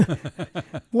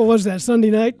 What was that, Sunday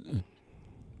night?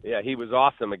 Yeah, he was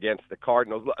awesome against the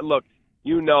Cardinals. Look,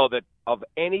 you know that of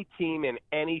any team in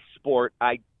any sport,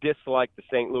 I dislike the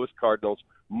St. Louis Cardinals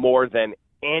more than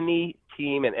any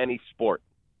team in any sport.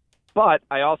 But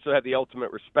I also have the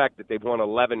ultimate respect that they've won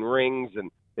 11 rings and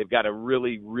they've got a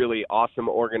really, really awesome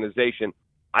organization.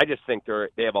 I just think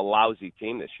they have a lousy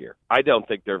team this year. I don't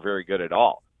think they're very good at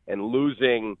all. And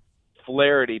losing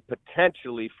Flaherty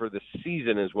potentially for the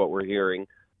season is what we're hearing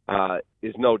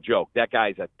is no joke. That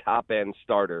guy's a top-end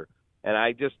starter. And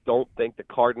I just don't think the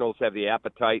Cardinals have the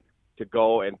appetite to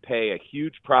go and pay a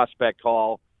huge prospect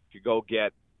haul to go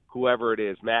get whoever it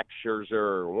is, Max Scherzer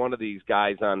or one of these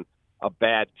guys on a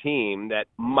bad team that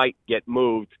might get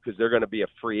moved because they're going to be a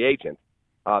free agent.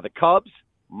 The Cubs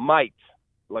might.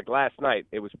 Like last night,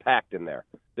 it was packed in there.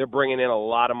 They're bringing in a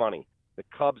lot of money. The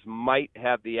Cubs might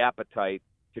have the appetite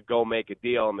to go make a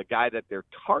deal, and the guy that they're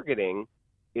targeting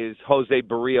is Jose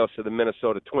Barrios of the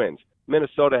Minnesota Twins.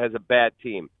 Minnesota has a bad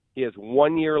team. He has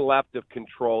 1 year left of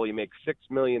control. He makes $6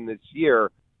 million this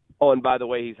year. Oh, and by the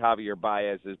way, he's Javier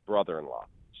Baez's brother-in-law.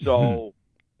 So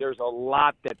there's a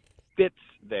lot that fits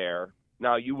there.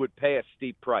 Now, you would pay a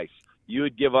steep price. You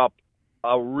would give up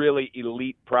a really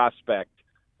elite prospect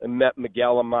and met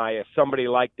Miguel Amaya, somebody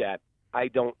like that. I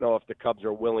don't know if the Cubs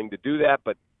are willing to do that,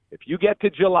 but if you get to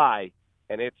July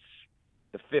and it's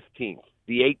the 15th,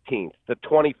 the 18th, the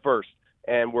 21st,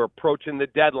 and we're approaching the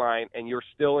deadline and you're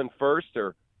still in first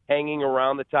or hanging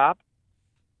around the top,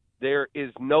 there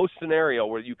is no scenario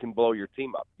where you can blow your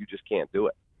team up. You just can't do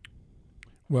it.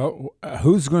 Well,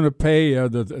 who's going to pay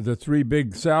the three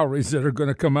big salaries that are going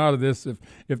to come out of this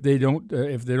if they don't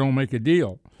make a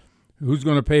deal? Who's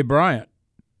going to pay Bryant?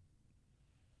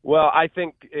 Well, I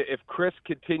think if Chris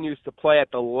continues to play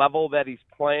at the level that he's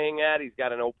playing at, he's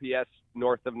got an OPS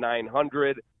north of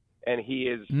 900, and he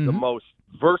is the most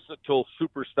versatile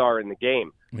superstar in the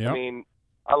game. Yep. I mean,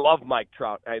 I love Mike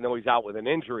Trout. I know he's out with an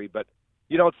injury, but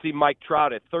you don't see Mike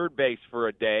Trout at third base for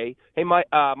a day. Hey, Mike,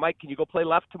 can you go play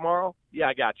left tomorrow? Yeah,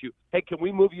 I got you. Hey, can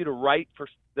we move you to right for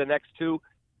the next two?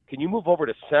 Can you move over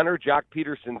to center? Jock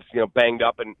Peterson's banged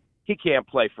up, and he can't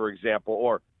play, for example.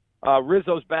 Or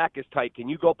Rizzo's back is tight. Can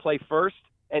you go play first?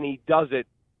 And he does it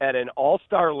at an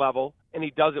all-star level, and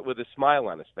he does it with a smile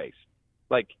on his face.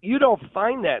 Like, you don't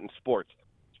find that in sports,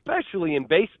 especially in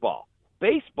baseball.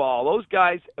 Baseball, those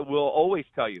guys will always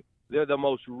tell you they're the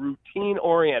most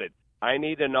routine-oriented. I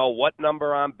need to know what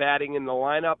number I'm batting in the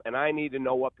lineup, and I need to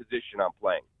know what position I'm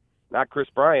playing. Not Chris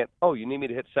Bryant. Oh, you need me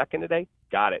to hit second today?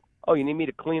 Got it. Oh, you need me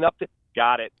to clean up?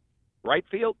 Got it. Right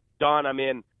field? Done. I'm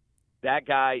in. That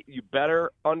guy, you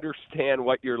better understand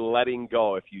what you're letting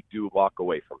go if you do walk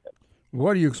away from him.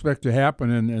 What do you expect to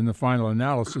happen in the final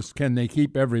analysis? Can they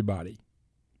keep everybody?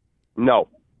 No.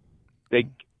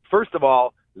 First of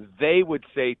all, they would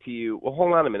say to you, well,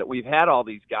 hold on a minute. We've had all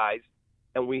these guys,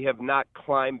 and we have not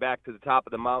climbed back to the top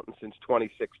of the mountain since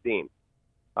 2016.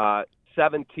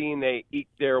 17, they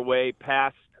eked their way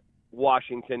past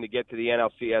Washington to get to the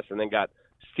NLCS and then got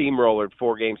steamrollered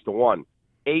 4-1.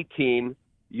 18,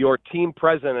 your team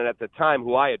president at the time,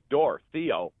 who I adore,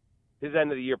 Theo, his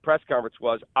end-of-the-year press conference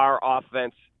was, our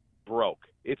offense broke.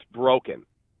 It's broken.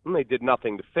 And they did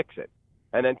nothing to fix it.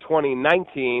 And then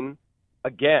 2019,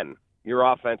 again,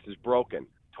 your offense is broken.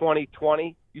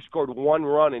 2020, you scored 1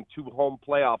 run in 2 home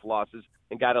playoff losses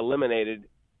and got eliminated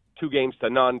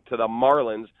 2-0 to the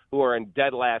Marlins, who are in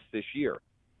dead last this year.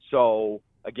 So,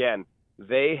 again,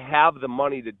 they have the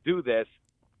money to do this,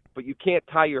 but you can't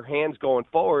tie your hands going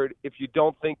forward if you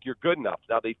don't think you're good enough.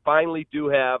 Now, they finally do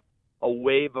have a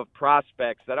wave of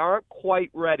prospects that aren't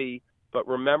quite ready, but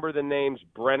remember the names: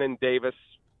 Brennan Davis,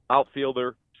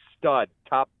 outfielder, stud,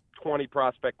 top 20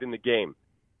 prospect in the game.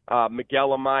 Miguel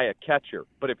Amaya, catcher.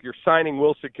 But if you're signing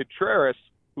Wilson Contreras,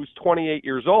 who's 28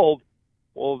 years old,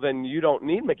 well, then you don't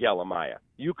need Miguel Amaya.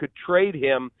 You could trade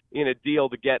him in a deal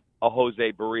to get a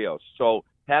Jose Barrios. So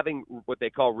having what they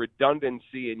call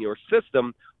redundancy in your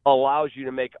system allows you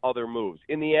to make other moves.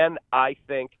 In the end, I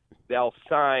think they'll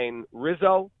sign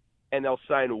Rizzo, and they'll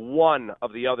sign one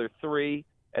of the other 3,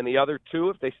 and the other 2,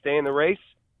 if they stay in the race,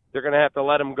 they're going to have to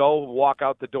let them go, walk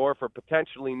out the door for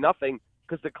potentially nothing,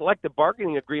 because the collective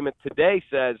bargaining agreement today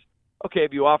says, okay,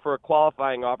 if you offer a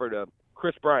qualifying offer to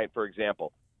Chris Bryant, for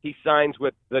example, he signs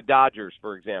with the Dodgers,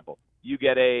 for example, you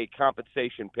get a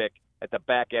compensation pick at the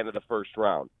back end of the first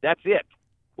round. That's it.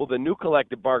 Well, the new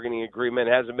collective bargaining agreement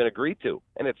hasn't been agreed to,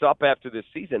 and it's up after this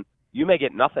season. You may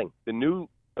get nothing. The new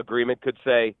agreement could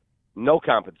say no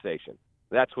compensation.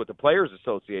 That's what the Players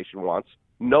Association wants,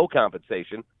 no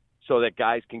compensation, so that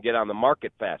guys can get on the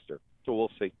market faster. So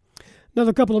we'll see.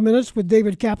 Another couple of minutes with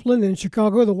David Kaplan in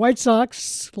Chicago. The White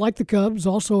Sox, like the Cubs,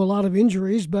 also a lot of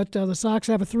injuries, but the Sox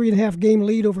have a 3.5-game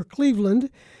lead over Cleveland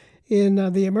in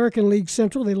the American League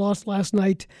Central. They lost last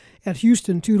night at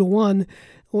Houston 2-1.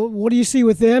 What do you see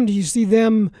with them? Do you see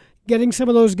them getting some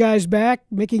of those guys back,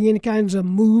 making any kinds of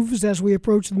moves as we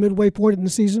approach the midway point in the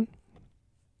season?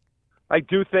 I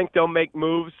do think they'll make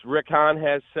moves. Rick Hahn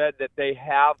has said that they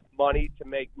have money to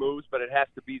make moves, but it has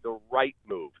to be the right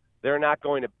move. They're not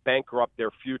going to bankrupt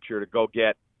their future to go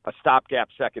get a stopgap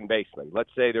second baseman. Let's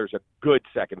say there's a good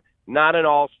second, not an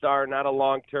all-star, not a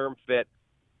long-term fit,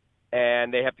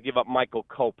 and they have to give up Michael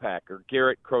Kopech or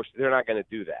Garrett Crochet. They're not going to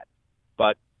do that.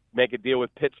 But make a deal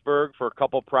with Pittsburgh for a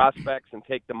couple prospects and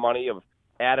take the money of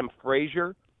Adam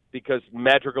Frazier because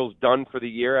Madrigal's done for the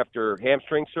year after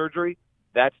hamstring surgery.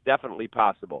 That's definitely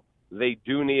possible. They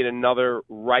do need another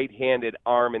right-handed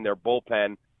arm in their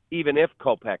bullpen, even if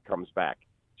Kopech comes back.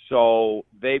 So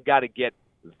they've got to get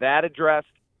that addressed,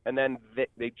 and then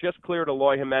they just cleared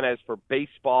Eloy Jimenez for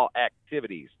baseball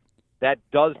activities. That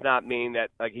does not mean that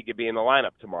he could be in the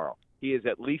lineup tomorrow. He is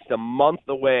at least a month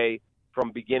away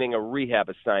from beginning a rehab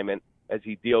assignment as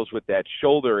he deals with that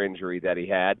shoulder injury that he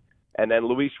had. And then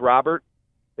Luis Robert,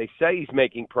 they say he's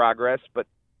making progress, but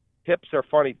hips are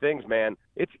funny things, man.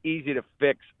 It's easy to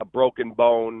fix a broken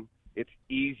bone. It's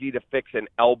easy to fix an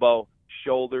elbow,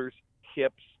 shoulders,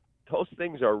 hips. Those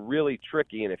things are really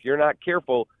tricky, and if you're not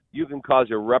careful, you can cause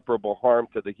irreparable harm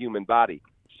to the human body.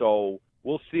 So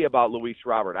we'll see about Luis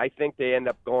Robert. I think they end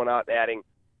up going out and adding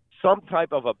some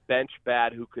type of a bench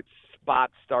bat who could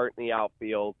spot start in the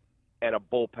outfield and a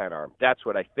bullpen arm. That's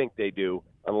what I think they do,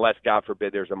 unless, God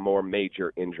forbid, there's a more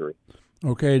major injury.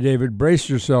 Okay, David, brace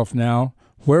yourself now.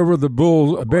 Where will the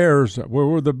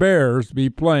Bears be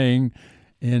playing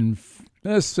in,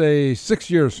 let's say, 6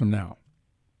 years from now?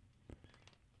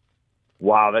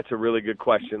 Wow, that's a really good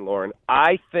question, Loren.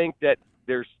 I think that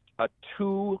there's a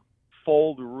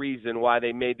twofold reason why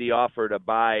they made the offer to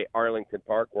buy Arlington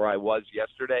Park, where I was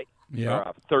yesterday.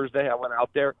 Yeah. Thursday, I went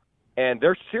out there, and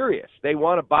they're serious. They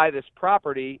want to buy this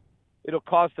property. It'll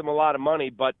cost them a lot of money,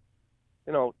 but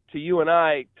to you and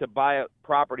I, to buy a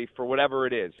property for whatever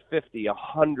it is, 50,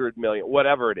 100 million,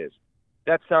 whatever it is,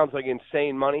 that sounds like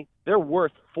insane money. They're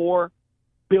worth $4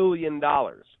 billion.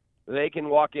 They can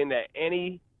walk into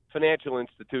any financial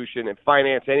institution and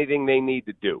finance anything they need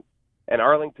to do. And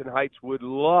Arlington Heights would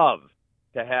love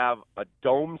to have a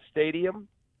dome stadium,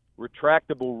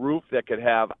 retractable roof that could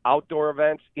have outdoor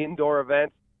events, indoor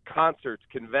events, concerts,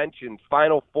 conventions,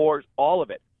 Final Fours, all of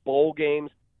it, bowl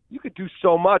games. You could do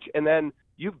so much. And then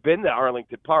you've been to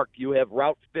Arlington Park. You have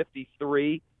Route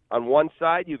 53 on one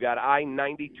side. You got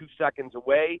I-90 2 seconds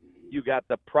away. You got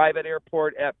the private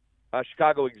airport at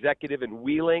Chicago Executive in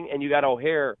Wheeling. And you got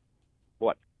O'Hare,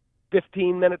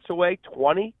 15 minutes away,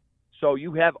 20? So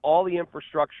you have all the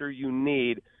infrastructure you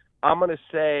need. I'm going to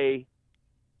say,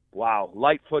 wow,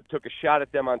 Lightfoot took a shot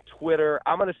at them on Twitter.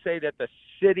 I'm going to say that the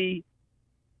city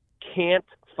can't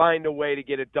find a way to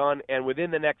get it done, and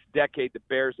within the next decade, the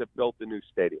Bears have built a new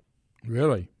stadium.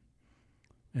 Really?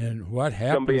 And what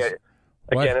happens?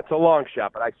 Again, it's a long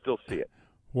shot, but I still see it.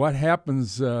 What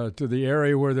happens to the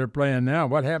area where they're playing now?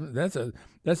 What happens?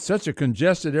 That's such a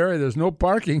congested area. There's no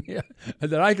parking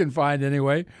that I can find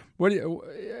anyway. What do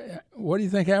you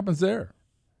think happens there?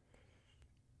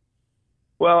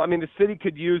 Well, I mean, the city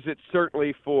could use it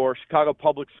certainly for Chicago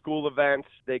public school events.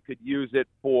 They could use it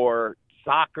for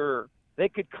soccer. They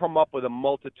could come up with a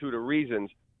multitude of reasons.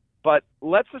 But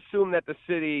let's assume that the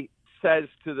city says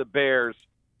to the Bears,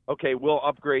 okay, we'll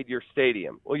upgrade your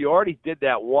stadium. Well, you already did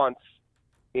that once.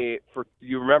 You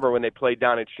remember when they played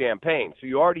down in Champaign. So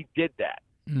you already did that.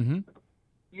 Mm-hmm.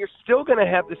 You're still going to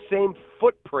have the same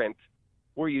footprint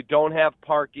where you don't have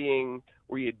parking,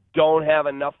 where you don't have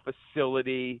enough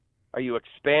facility. Are you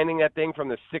expanding that thing from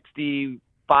the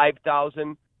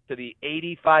 65,000 to the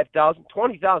 85,000?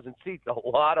 20,000 seats, a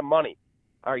lot of money.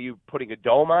 Are you putting a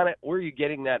dome on it? Where are you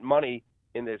getting that money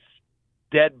in this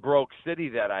dead broke city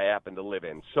that I happen to live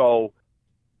in? So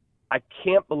I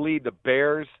can't believe the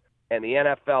Bears and the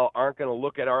NFL aren't going to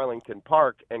look at Arlington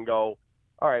Park and go,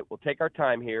 all right, we'll take our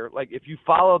time here. Like if you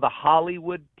follow the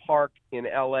Hollywood Park in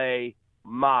L.A.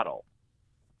 model,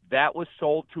 that was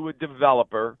sold to a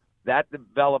developer. That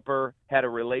developer had a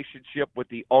relationship with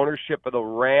the ownership of the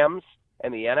Rams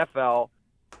and the NFL,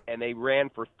 and they ran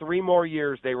for 3 more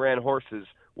years. They ran horses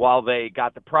while they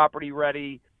got the property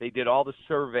ready. They did all the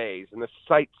surveys and the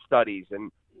site studies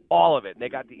and all of it. And they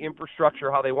got the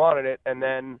infrastructure how they wanted it, and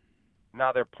then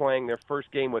now they're playing their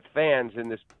first game with fans in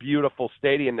this beautiful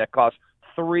stadium that costs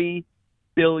 $3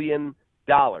 billion.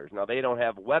 Now, they don't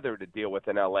have weather to deal with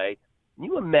in L.A. Can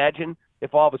you imagine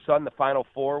if all of a sudden the Final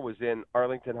Four was in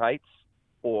Arlington Heights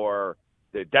or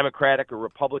the Democratic or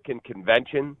Republican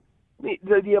convention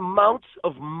The amounts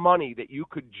of money that you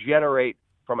could generate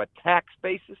from a tax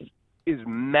basis is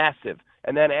massive.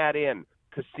 And then add in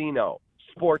casino,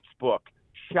 sports book,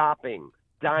 shopping,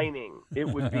 dining. It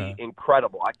would be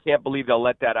incredible. I can't believe they'll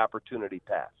let that opportunity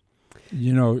pass.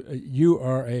 You know, you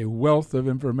are a wealth of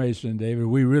information, David.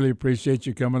 We really appreciate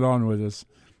you coming on with us.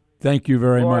 Thank you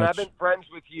very Loren, much. I've been friends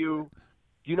with you.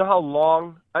 Do you know how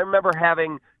long? I remember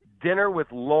having dinner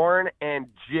with Loren and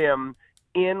Jim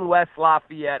in West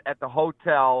Lafayette at the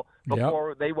hotel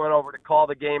before they went over to call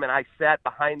the game, and I sat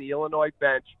behind the Illinois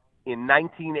bench in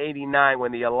 1989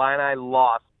 when the Illini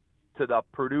lost to the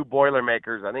Purdue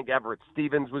Boilermakers. I think Everett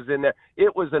Stevens was in there.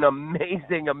 It was an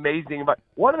amazing, amazing environment.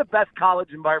 One of the best college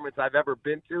environments I've ever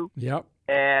been to. Yep.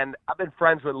 And I've been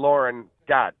friends with Loren,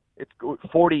 God, it's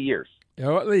 40 years.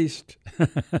 Oh, at least.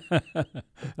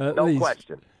 No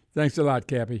question. Thanks a lot,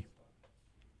 Cappy.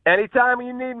 Anytime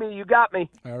you need me, you got me.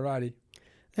 All righty.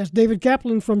 That's David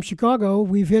Kaplan from Chicago.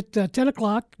 We've hit 10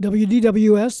 o'clock,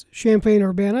 WDWS,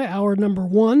 Champaign-Urbana, hour number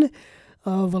 1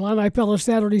 of Illini Pella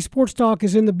Saturday Sports Talk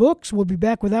is in the books. We'll be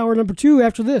back with hour number 2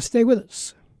 after this. Stay with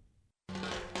us.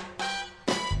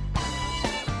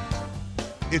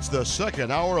 It's the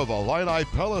second hour of Illini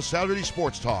Pella Saturday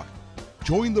Sports Talk.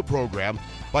 Join the program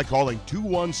by calling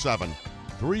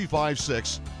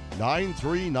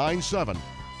 217-356-9397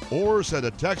 or send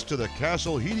a text to the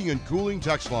Castle Heating and Cooling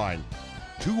text line,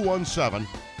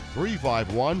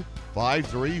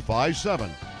 217-351-5357.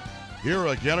 Here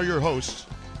again are your hosts,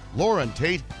 Loren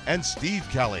Tate and Steve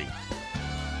Kelly.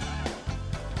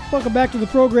 Welcome back to the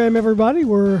program, everybody.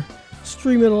 We're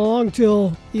streaming along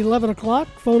till 11 o'clock.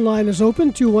 Phone line is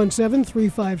open,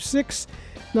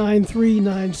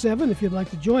 217-356-9397 if you'd like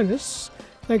to join us.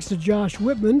 Thanks to Josh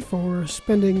Whitman for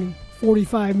spending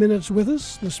 45 minutes with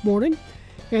us this morning,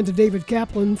 and to David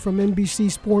Kaplan from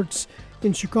NBC Sports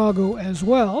in Chicago as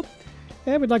well.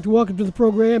 And we'd like to welcome to the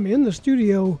program in the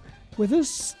studio with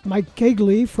us Mike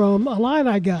Cagley from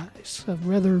Illini Guys, a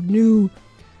rather new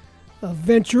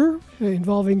venture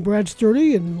involving Brad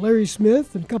Sturdy and Larry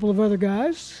Smith and a couple of other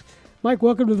guys. Mike,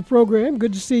 welcome to the program.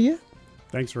 Good to see you.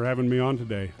 Thanks for having me on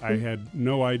today. I had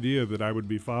no idea that I would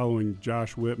be following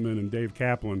Josh Whitman and Dave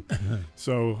Kaplan,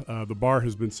 so the bar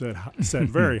has been set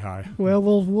very high. Well,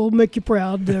 we'll make you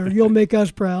proud, or you'll make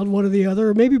us proud, one or the other,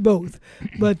 or maybe both.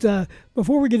 But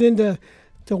before we get into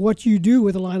what you do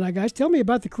with Illini Guys, tell me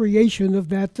about the creation of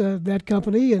that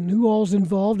company and who all's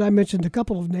involved. I mentioned a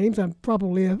couple of names. I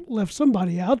probably left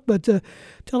somebody out, but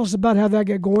tell us about how that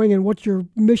got going and what your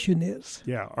mission is.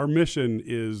 Yeah, our mission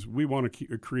is we want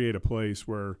to create a place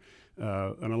where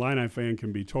an Illini fan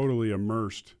can be totally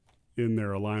immersed in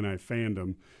their Illini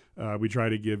fandom. We try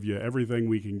to give you everything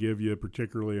we can give you,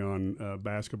 particularly on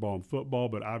basketball and football,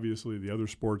 but obviously the other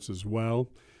sports as well.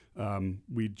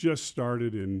 We just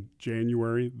started in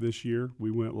January this year.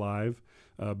 We went live.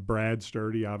 Brad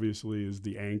Sturdy obviously is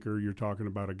the anchor. You're talking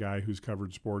about a guy who's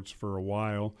covered sports for a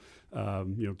while,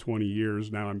 20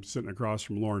 years. Now I'm sitting across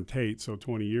from Loren Tate, so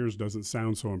 20 years doesn't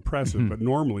sound so impressive, but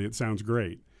normally it sounds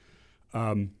great.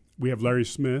 We have Larry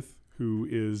Smith, who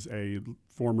is a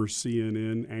former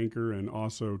CNN anchor and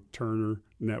also Turner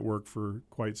Network for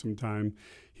quite some time.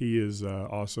 He is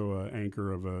also an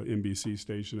anchor of a NBC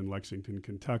station in Lexington,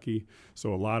 Kentucky,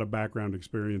 so a lot of background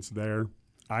experience there.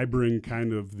 I bring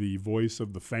kind of the voice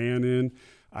of the fan in.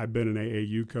 I've been an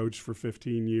AAU coach for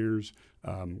 15 years,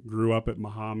 grew up at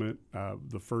Mahomet.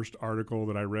 The first article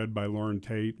that I read by Loren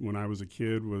Tate when I was a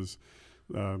kid was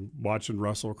watching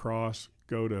Russell Cross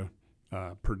go to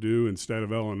Purdue instead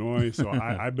of Illinois. So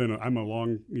I'm a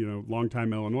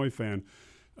long-time Illinois fan.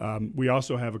 We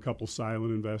also have a couple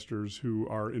silent investors who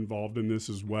are involved in this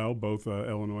as well, both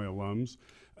Illinois alums,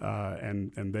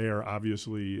 and they are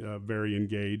obviously very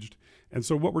engaged. And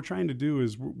so what we're trying to do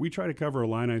is we try to cover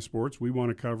Illini sports. We want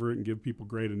to cover it and give people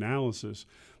great analysis,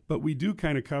 but we do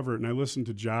kind of cover it. And I listened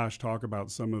to Josh talk about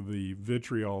some of the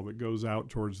vitriol that goes out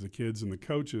towards the kids and the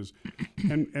coaches.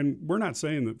 And we're not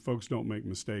saying that folks don't make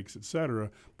mistakes, et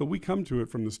cetera, but we come to it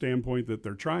from the standpoint that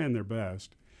they're trying their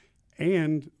best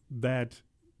and that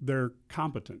they're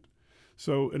competent.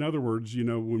 So in other words,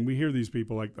 when we hear these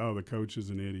people like, oh, the coach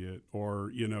is an idiot, or,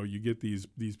 you get these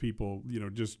people,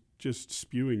 just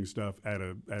spewing stuff at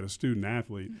a student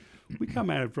athlete, we come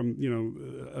at it from,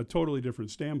 a totally different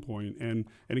standpoint. And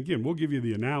again, we'll give you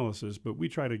the analysis, but we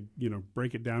try to,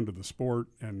 break it down to the sport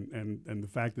and the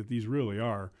fact that these really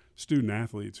are student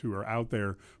athletes who are out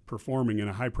there performing in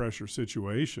a high pressure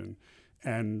situation.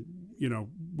 And,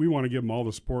 we want to give them all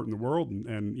the support in the world.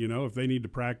 And if they need to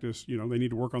practice, they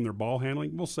need to work on their ball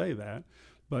handling, we'll say that.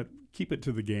 But keep it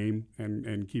to the game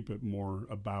and keep it more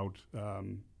about,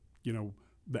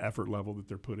 the effort level that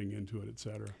they're putting into it, et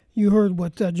cetera. You heard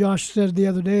what Josh said the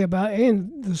other day about,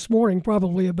 and this morning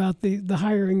probably, about the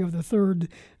hiring of the third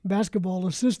basketball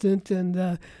assistant,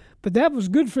 and but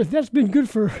that's been good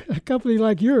for a company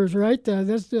like yours, right?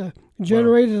 That's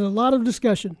generated a lot of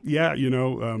discussion. Yeah,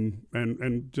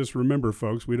 and just remember,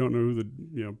 folks, we don't know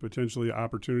who potentially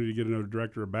opportunity to get another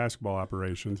director of basketball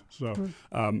operations. So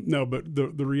no, but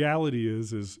the reality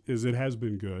is it has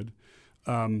been good.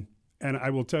 And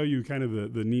I will tell you kind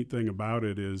of the neat thing about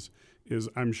it is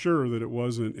I'm sure that it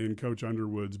wasn't in Coach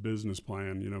Underwood's business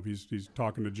plan. He's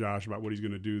talking to Josh about what he's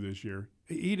going to do this year.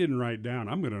 He didn't write down,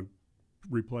 I'm going to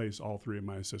replace all three of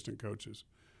my assistant coaches.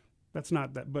 That's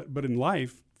not that. But in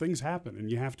life, things happen,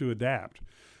 and you have to adapt.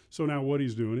 So now what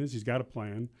he's doing is he's got a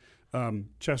plan.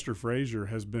 Chester Frazier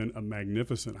has been a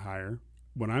magnificent hire.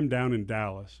 When I'm down in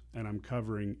Dallas and I'm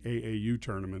covering AAU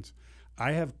tournaments,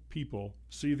 I have people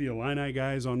see the Illini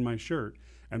guys on my shirt,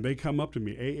 and they come up to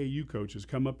me, AAU coaches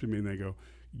come up to me, and they go,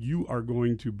 "You are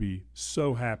going to be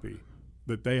so happy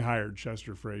that they hired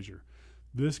Chester Frazier.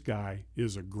 This guy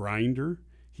is a grinder.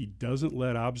 He doesn't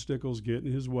let obstacles get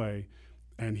in his way,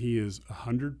 and he is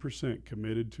 100%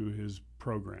 committed to his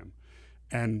program."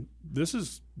 And this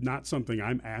is not something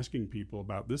I'm asking people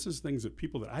about. This is things that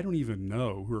people that I don't even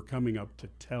know who are coming up to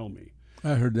tell me.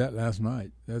 I heard that last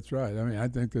night. That's right. I mean, I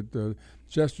think that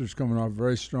Chester's coming off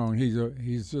very strong.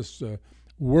 He's just a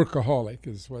workaholic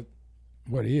is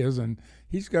what he is, and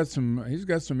he's got some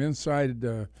inside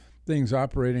things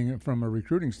operating from a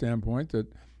recruiting standpoint that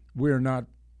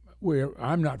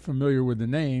I'm not familiar with the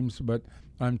names, but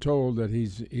I'm told that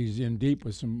he's in deep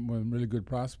with some really good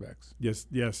prospects. Yes,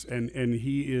 and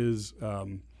he is.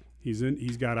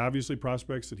 He's got obviously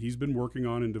prospects that he's been working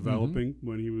on and developing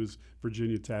when he was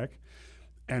Virginia Tech,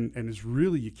 and it's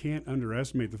really, you can't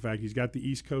underestimate the fact he's got the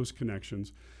East Coast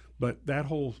connections, but that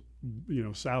whole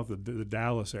south of the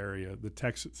Dallas area, the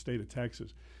state of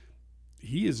Texas,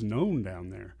 he is known down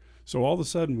there. So all of a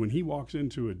sudden, when he walks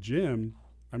into a gym,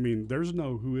 I mean, there's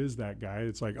no who is that guy.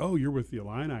 It's like, oh, you're with the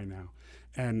Illini now.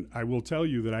 And I will tell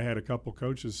you that I had a couple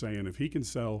coaches saying if he can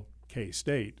sell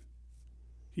K-State,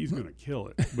 he's going to kill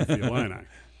it with the Illini.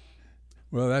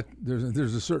 Well,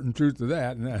 there's a certain truth to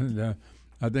that, and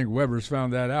I think Weber's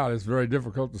found that out. It's very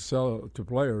difficult to sell to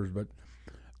players. But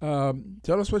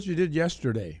tell us what you did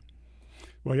yesterday.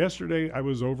 Well, yesterday I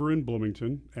was over in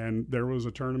Bloomington, and there was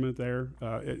a tournament there.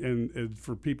 And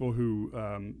for people who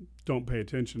don't pay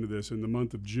attention to this, in the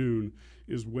month of June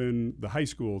is when the high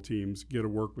school teams get to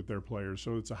work with their players.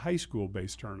 So it's a high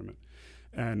school-based tournament.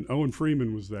 And Owen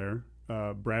Freeman was there,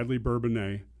 Bradley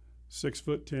Bourbonnais,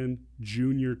 6'10",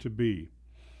 junior to be.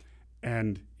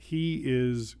 And he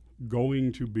is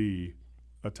going to be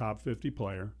a top 50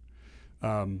 player.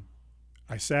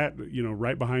 I sat,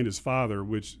 right behind his father,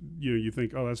 which, you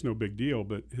think, oh, that's no big deal,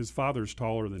 but his father's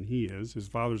taller than he is. His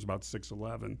father's about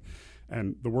 6'11",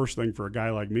 and the worst thing for a guy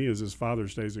like me is his father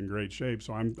stays in great shape,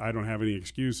 so I don't have any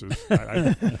excuses.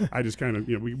 I just kind of,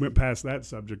 we went past that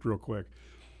subject real quick.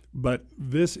 But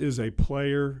this is a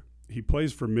player. He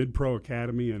plays for Mid-Pro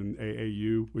Academy in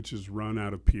AAU, which is run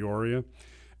out of Peoria,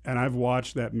 and I've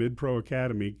watched that Mid-Pro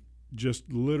Academy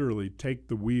just literally take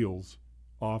the wheels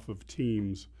off of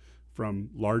teams from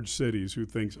large cities who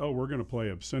thinks, oh, we're going to play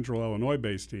a Central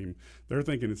Illinois-based team. They're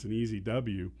thinking it's an easy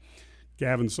W.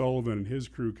 Gavin Sullivan and his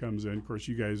crew comes in. Of course,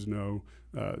 you guys know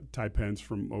Ty Pence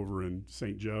from over in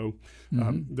St. Joe.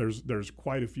 There's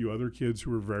quite a few other kids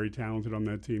who are very talented on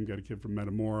that team. Got a kid from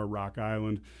Metamora, Rock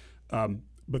Island.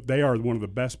 But they are one of the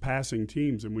best passing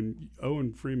teams. And when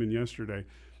Owen Freeman yesterday,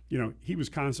 he was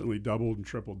constantly doubled and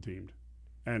tripled teamed.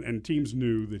 And teams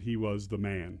knew that he was the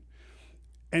man.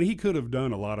 And he could have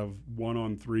done a lot of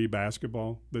 1-on-3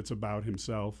 basketball that's about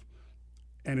himself.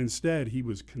 And instead, he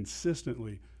was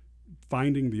consistently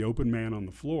finding the open man on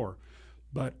the floor.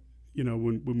 But,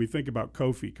 when we think about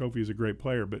Kofi is a great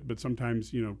player, but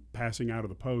sometimes, passing out of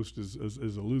the post is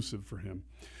elusive for him.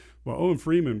 Well, Owen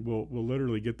Freeman will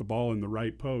literally get the ball in the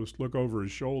right post, look over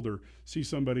his shoulder, see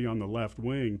somebody on the left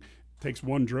wing, takes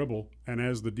one dribble, and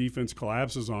as the defense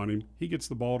collapses on him, he gets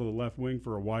the ball to the left wing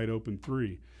for a wide open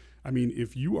three. I mean,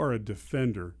 if you are a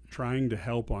defender trying to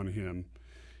help on him,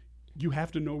 you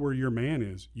have to know where your man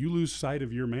is. You lose sight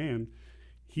of your man,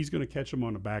 he's going to catch him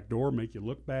on the back door, make you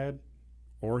look bad,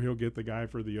 or he'll get the guy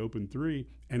for the open three.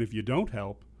 And if you don't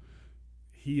help,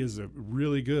 he is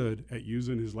really good at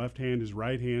using his left hand, his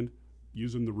right hand,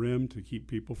 using the rim to keep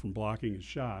people from blocking his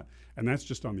shot. And that's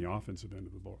just on the offensive end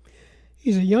of the ball.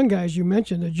 He's a young guy, as you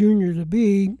mentioned, a junior to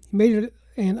be. He made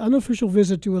an unofficial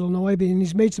visit to Illinois, and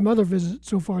he's made some other visits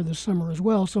so far this summer as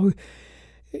well. So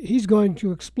he's going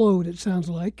to explode, it sounds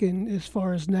like, in as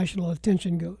far as national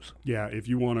attention goes. Yeah, if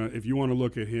you want to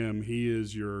look at him, he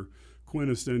is your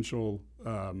quintessential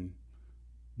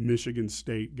Michigan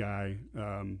State guy,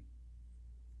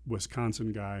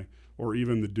 Wisconsin guy, or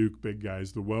even the Duke big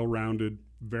guys, the well-rounded,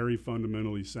 very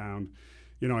fundamentally sound.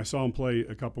 You know, I saw him play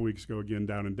a couple weeks ago again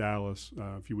down in Dallas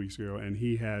a few weeks ago, and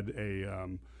he had a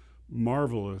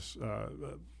marvelous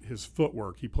his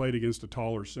footwork. He played against a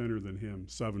taller center than him,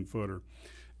 7-footer.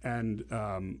 And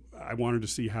I wanted to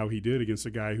see how he did against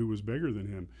a guy who was bigger than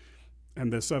him.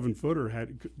 And the 7-footer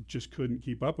just couldn't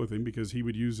keep up with him because he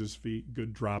would use his feet,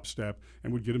 good drop step,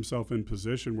 and would get himself in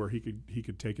position where he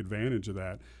could take advantage of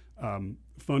that.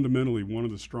 Fundamentally, one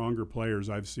of the stronger players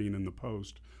I've seen in the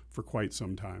post for quite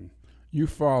some time. You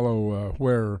follow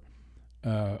where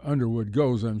Underwood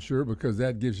goes, I'm sure, because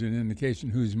that gives you an indication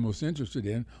who he's most interested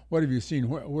in. What have you seen?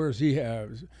 Where is he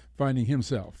finding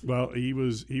himself? Well, he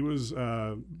was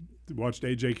watched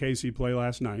A.J. Casey play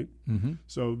last night. Mm-hmm.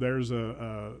 So there's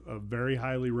a very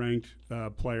highly ranked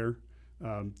player,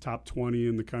 top 20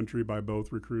 in the country by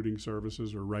both recruiting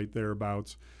services, or right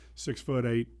thereabouts.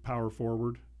 6'8", power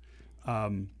forward.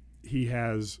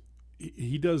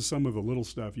 He does some of the little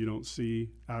stuff you don't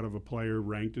see out of a player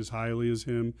ranked as highly as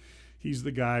him. He's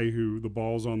the guy who the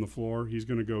ball's on the floor, he's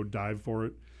going to go dive for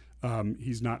it.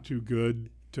 He's not too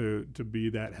good to be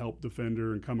that help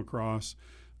defender and come across.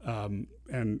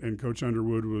 And Coach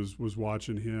Underwood was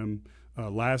watching him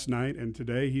last night, and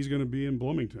today he's going to be in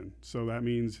Bloomington. So that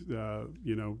means,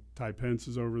 Ty Pence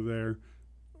is over there,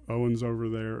 Owen's over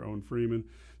there, Owen Freeman.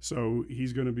 So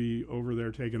he's going to be over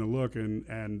there taking a look,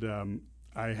 and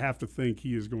I have to think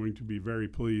he is going to be very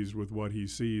pleased with what he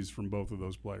sees from both of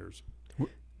those players.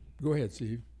 Go ahead,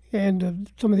 Steve. And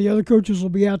some of the other coaches will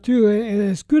be out too, and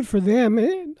it's good for them,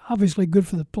 and obviously good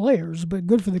for the players, but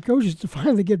good for the coaches to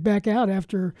finally get back out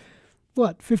after,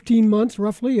 15 months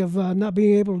roughly of not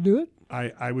being able to do it?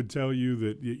 I would tell you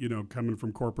that, coming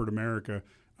from corporate America,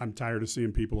 I'm tired of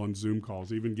seeing people on Zoom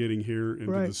calls. Even getting here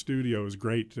into the studio is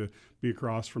great to be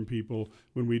across from people.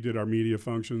 When we did our media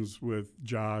functions with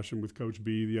Josh and with Coach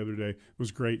B the other day, it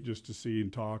was great just to see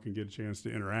and talk and get a chance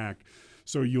to interact.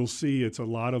 So you'll see it's a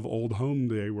lot of old home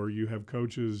day where you have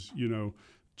coaches,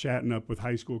 chatting up with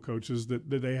high school coaches that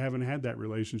they haven't had that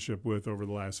relationship with over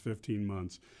the last 15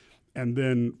 months. And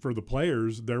then for the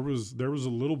players, there was a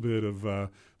little bit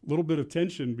of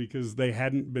tension because they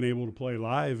hadn't been able to play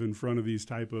live in front of these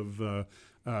type of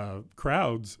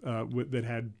crowds that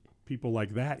had people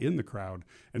like that in the crowd.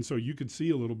 And so you could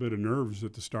see a little bit of nerves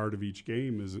at the start of each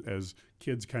game as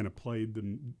kids kind of played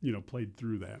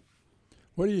through that.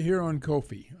 What do you hear on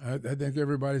Kofi? I think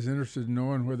everybody's interested in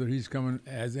knowing whether he's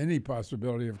has any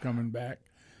possibility of coming back.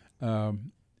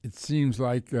 It seems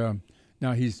like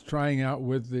now he's trying out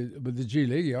with the G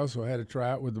League. He also had a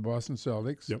tryout with the Boston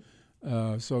Celtics.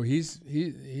 Yep. So he's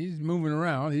moving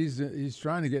around. He's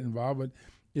trying to get involved. But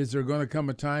is there going to come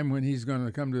a time when he's going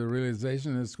to come to the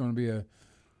realization that it's going to be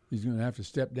he's going to have to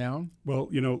step down? Well,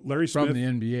 Larry Smith. From the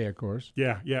NBA, of course.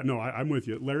 Yeah. No, I'm with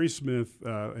you. Larry Smith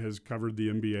has covered the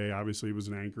NBA. Obviously, he was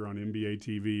an anchor on NBA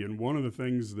TV. And one of the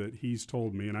things that he's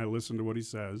told me, and I listen to what he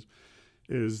says,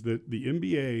 is that the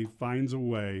NBA finds a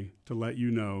way to let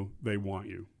you know they want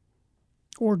you.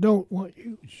 Or don't want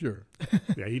you. Sure.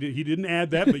 Yeah, he didn't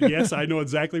add that, but yes, I know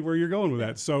exactly where you're going with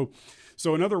that. So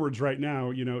in other words, right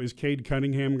now, is Cade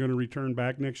Cunningham going to return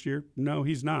back next year? No,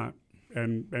 he's not.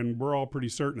 And we're all pretty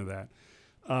certain of that.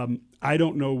 I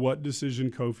don't know what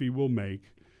decision Kofi will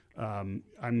make.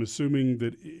 I'm assuming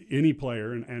that any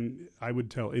player, and I would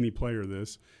tell any player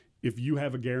this, if you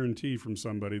have a guarantee from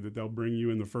somebody that they'll bring you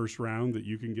in the first round, that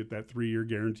you can get that 3-year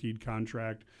guaranteed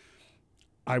contract,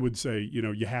 I would say,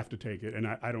 you have to take it. And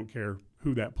I don't care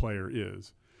who that player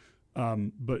is.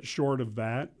 But short of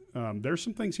that, there's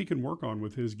some things he can work on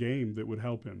with his game that would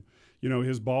help him.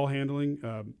 His ball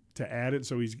handling, to add it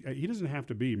so he doesn't have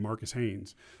to be Marcus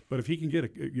Haynes, but if he can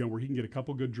get where he can get a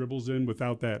couple good dribbles in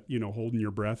without that holding your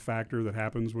breath factor that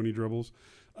happens when he dribbles,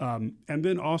 and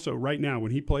then also right now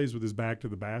when he plays with his back to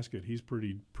the basket, he's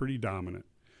pretty dominant.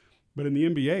 But in the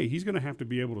NBA, he's going to have to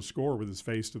be able to score with his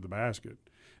face to the basket,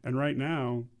 and right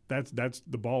now that's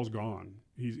the ball's gone.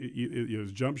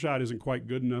 His jump shot isn't quite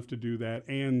good enough to do that,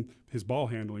 and his ball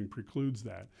handling precludes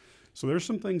that. So there's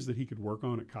some things that he could work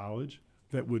on at college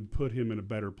that would put him in a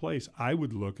better place. I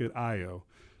would look at Ayo.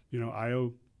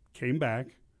 Ayo came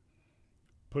back,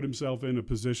 put himself in a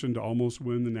position to almost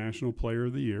win the National Player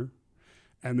of the Year,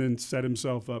 and then set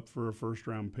himself up for a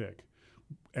first-round pick.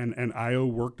 And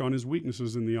Ayo worked on his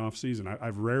weaknesses in the offseason.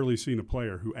 I've rarely seen a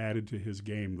player who added to his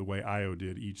game the way Ayo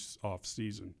did each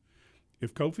offseason.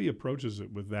 if Kofi approaches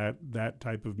it with that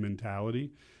type of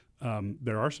mentality,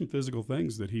 there are some physical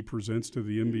things that he presents to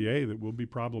the NBA that will be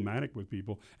problematic with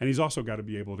people, and he's also got to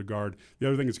be able to guard. The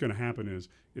other thing that's going to happen is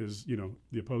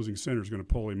the opposing center is going to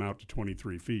pull him out to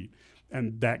 23 feet,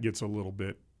 and that gets a little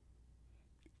bit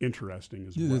interesting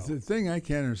as well. The thing I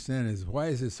can't understand is why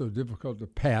is it so difficult to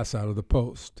pass out of the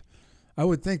post? I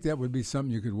would think that would be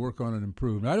something you could work on and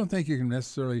improve. I don't think he can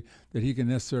necessarily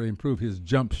improve his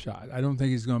jump shot. I don't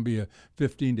think he's going to be a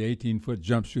 15 to 18-foot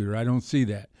jump shooter. I don't see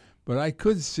that. But I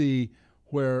could see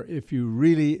where if you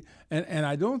really and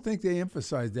I don't think they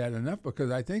emphasized that enough,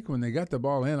 because I think when they got the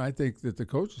ball in, I think that the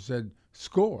coaches said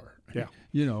score. Yeah.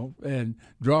 And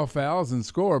draw fouls and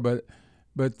score. But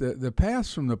the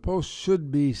pass from the post should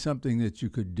be something that you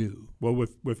could do. Well,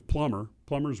 with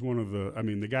Plummer's one of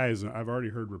the guy is, I've already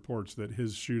heard reports that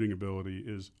his shooting ability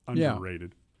is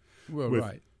underrated. Yeah. Well,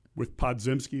 right. With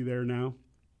Podziemski there now,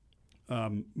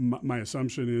 my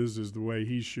assumption is the way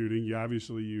he's shooting.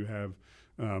 You have,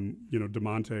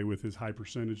 DeMonte with his high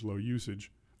percentage, low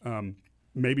usage.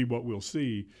 Maybe what we'll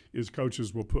see is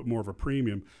coaches will put more of a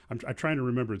premium. I'm trying to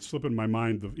remember. It's slipping my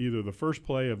mind. Either the first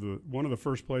play of one of the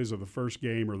first plays of the first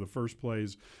game or the first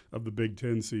plays of the Big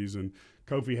Ten season,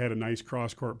 Kofi had a nice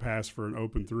cross-court pass for an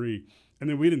open three, and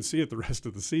then we didn't see it the rest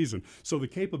of the season. So the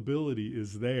capability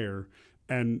is there,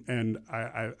 and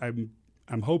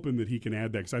I'm hoping that he can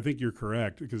add that, because I think you're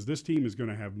correct, because this team is going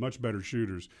to have much better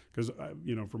shooters, because,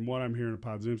 from what I'm hearing of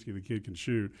Podziemski, the kid can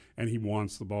shoot, and he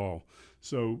wants the ball.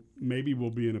 So maybe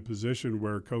we'll be in a position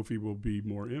where Kofi will be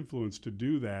more influenced to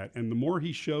do that, and the more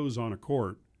he shows on a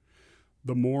court,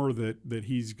 the more that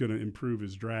he's going to improve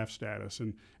his draft status.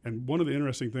 And one of the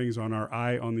interesting things on our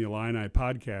Eye on the Illini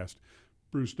podcast,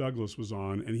 Bruce Douglas was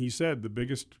on, and he said the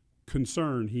biggest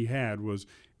concern he had was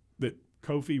that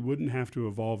Kofi wouldn't have to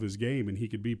evolve his game and he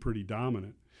could be pretty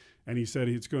dominant. And he said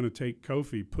it's going to take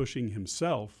Kofi pushing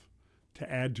himself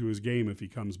to add to his game if he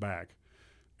comes back.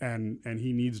 And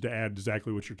he needs to add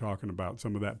exactly what you're talking about,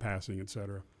 some of that passing, et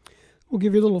cetera. We'll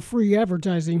give you a little free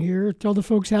advertising here. Tell the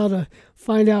folks how to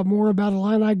find out more about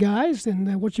Illini Guys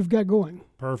and what you've got going.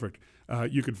 Perfect.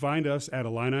 You can find us at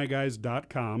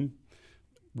IlliniGuys.com.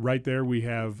 Right there we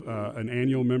have an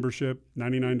annual membership,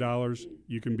 $99.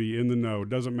 You can be in the know. It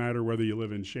doesn't matter whether you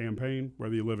live in Champaign,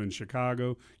 whether you live in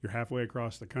Chicago, you're halfway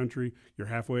across the country, you're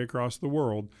halfway across the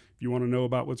world. If you want to know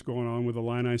about what's going on with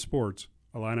Illini sports,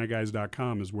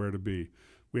 IlliniGuys.com is where to be.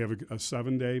 We have a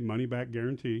 7-day money-back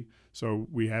guarantee, so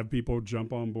we have people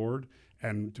jump on board.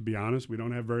 And to be honest, we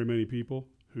don't have very many people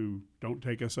who don't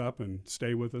take us up and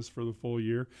stay with us for the full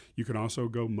year. You can also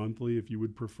go monthly if you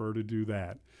would prefer to do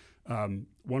that.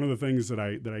 One of the things that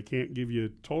I can't give you a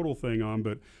total thing on,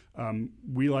 but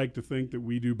we like to think that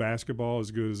we do basketball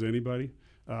as good as anybody.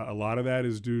 A lot of that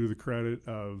is due to the credit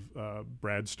of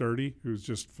Brad Sturdy, who's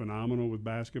just phenomenal with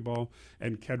basketball,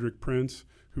 and Kedrick Prince,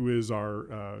 who is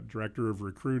our director of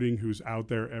recruiting, who's out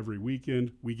there every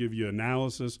weekend. We give you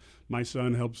analysis. My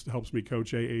son helps me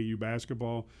coach AAU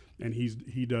basketball, and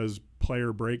he does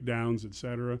player breakdowns, et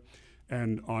cetera.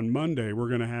 And on Monday, we're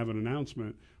going to have an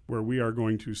announcement where we are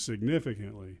going to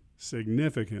significantly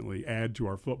add to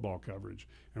our football coverage.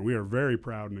 And we are very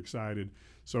proud and excited.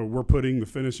 So we're putting the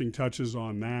finishing touches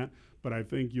on that. But I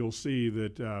think you'll see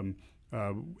that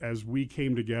as we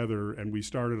came together and we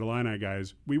started Illini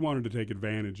Guys, we wanted to take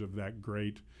advantage of that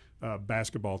great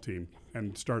basketball team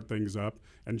and start things up.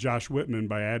 And Josh Whitman,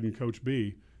 by adding Coach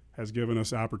B, has given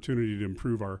us the opportunity to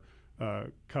improve our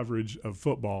coverage of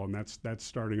football, and that's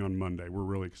starting on Monday. We're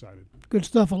really excited. Good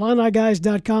stuff.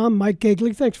 IlliniGuys.com. Mike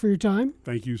Cagley, thanks for your time.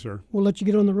 Thank you, sir. We'll let you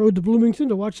get on the road to Bloomington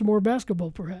to watch some more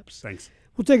basketball, perhaps. Thanks.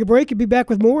 We'll take a break and be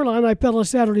back with more Illini Pella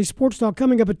Saturday Sports Talk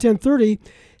coming up at 10:30.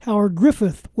 Howard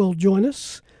Griffith will join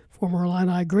us, former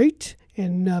Illini great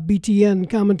and BTN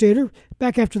commentator.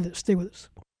 Back after this. Stay with us.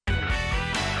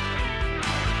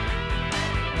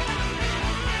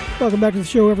 Welcome back to the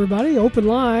show, everybody. Open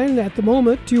line at the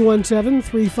moment,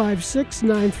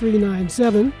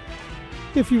 217-356-9397.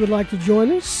 If you would like to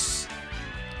join us,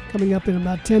 coming up in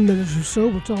about 10 minutes or so,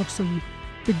 we'll talk some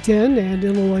Big Ten and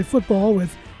Illinois football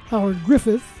with Howard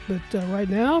Griffith. But right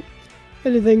now,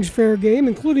 anything's fair game,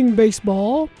 including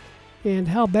baseball, and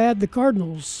how bad the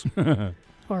Cardinals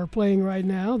are playing right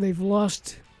now. They've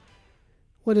lost,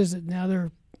 what is it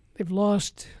now? They've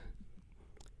lost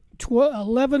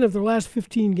 11 of their last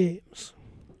 15 games.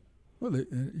 Well,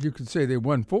 you could say they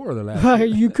won 4 of the last.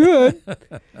 You could.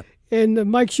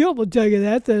 And Mike Schilt will tell you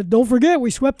that. Don't forget,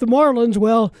 we swept the Marlins.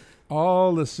 Well,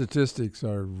 all the statistics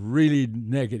are really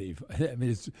negative. I mean,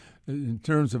 it's in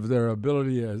terms of their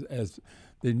ability as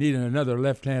they need another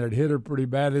left-handed hitter pretty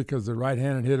badly because the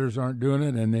right-handed hitters aren't doing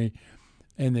it, and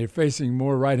and they're facing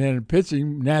more right-handed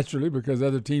pitching naturally because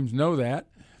other teams know that.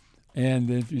 And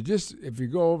if you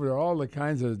go over all the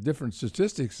kinds of different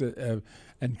statistics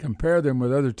and compare them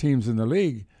with other teams in the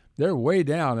league, they're way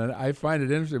down. And I find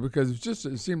it interesting because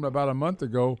it seemed about a month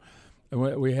ago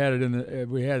we had it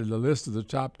we had the list of the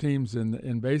top teams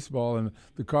in baseball, and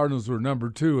the Cardinals were number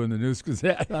 2 in the News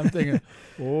Gazette. I'm thinking,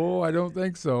 I don't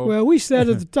think so. Well, we said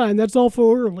at the time that's awful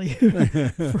early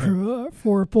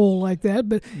for a poll like that.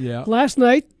 But last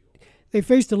night they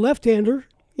faced a left-hander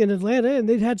in Atlanta, and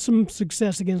they'd had some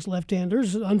success against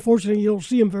left-handers. Unfortunately, you don't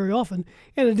see them very often,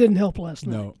 and it didn't help last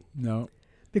night. No.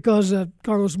 Because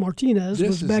Carlos Martinez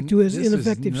was back to his ineffective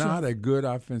self. This is not a good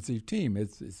offensive team.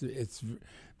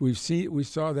 We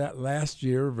saw that last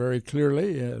year very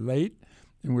clearly late,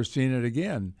 and we're seeing it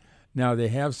again. Now they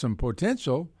have some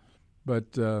potential,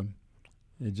 but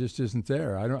it just isn't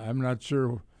there. I'm not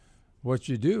sure what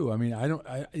you do. I mean, I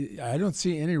don't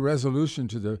see any resolution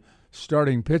to the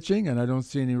starting pitching, and I don't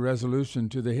see any resolution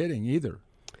to the hitting either.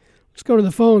 Let's go to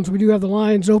the phones. We do have the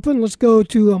lines open. Let's go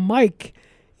to Mike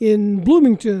in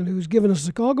Bloomington, who's given us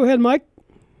a call. Go ahead, Mike.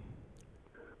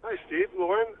 Hi, Steve.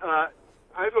 Loren.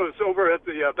 I was over at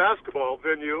the basketball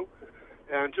venue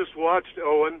and just watched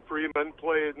Owen Freeman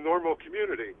play Normal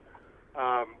Community.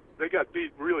 They got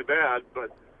beat really bad,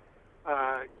 but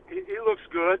he looks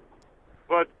good.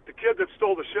 But the kid that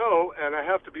stole the show, and I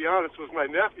have to be honest, was my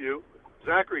nephew,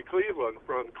 Zachary Cleveland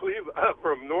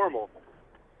from Normal.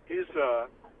 He's 6'6"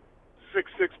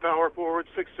 power forward,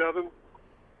 6'7",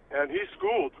 and he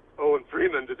schooled Owen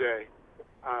Freeman today.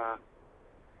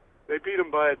 They beat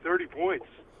him by 30 points.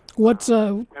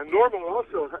 And Normal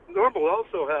also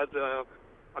had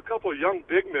a couple of young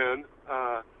big men,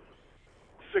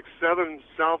 6'9"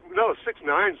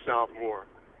 sophomore,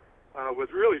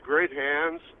 with really great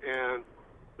hands, and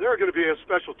they're going to be a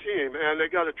special team. And they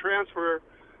got a transfer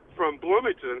from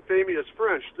Bloomington, Famious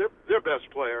French, their best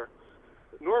player.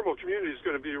 Normal Community is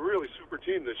going to be a really super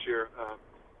team this year.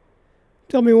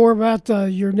 Tell me more about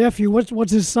your nephew.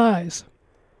 What's his size?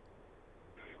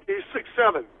 He's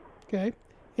 6'7". Okay.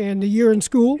 And a year in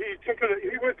school? He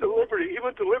went to Liberty. He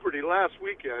went to Liberty last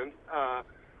weekend,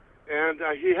 and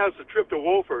he has a trip to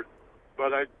Wolford,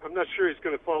 but I'm not sure he's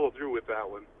going to follow through with that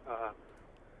one.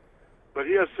 But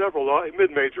he has several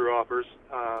mid-major offers.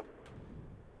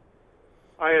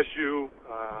 ISU.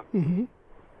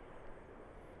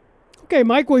 Okay,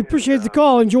 Mike, we appreciate the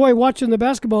call. Enjoy watching the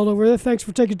basketball over there. Thanks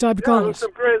for taking time to call us.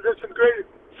 There's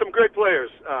some great players.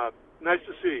 Nice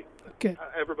to see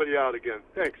everybody out again.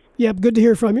 Thanks. Yeah, good to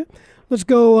hear from you. Let's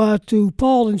go to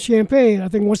Paul in Champaign. I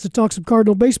think wants to talk some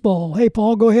Cardinal baseball. Hey,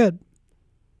 Paul, go ahead.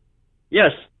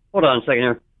 Yes. Hold on a second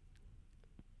here.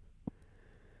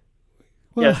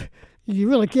 Well, you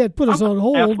really can't put us on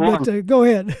hold, but go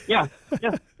ahead. Yeah,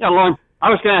 Loren. I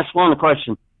was going to ask Loren a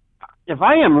question. If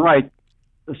I am right,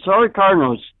 the Surrey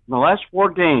Cardinals, in the last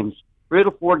 4 games, 3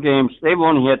 to 4 games, they've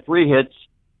only had 3 hits.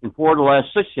 In 4 of the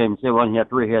last 6 games, they've only had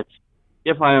 3 hits.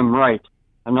 If I am right,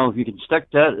 I don't know if you can stick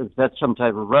that, if that's some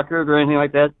type of record or anything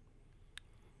like that.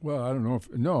 Well, I don't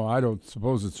know. I don't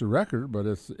suppose it's a record, but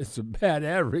it's a bad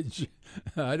average.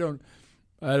 I don't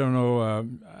know.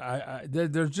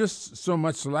 There's just so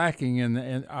much lacking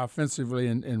in offensively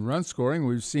in run scoring.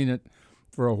 We've seen it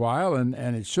for a while, and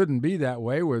it shouldn't be that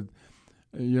way with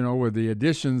the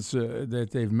additions that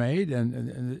they've made,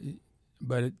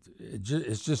 but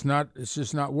it's just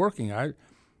not working. I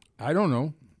don't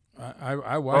know.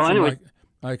 I watch it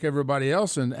like everybody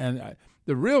else, and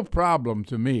the real problem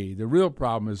to me,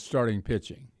 is starting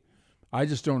pitching. I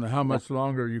just don't know how much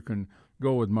longer you can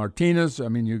go with Martinez. I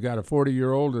mean, you got a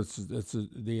 40-year-old that's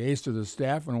the ace of the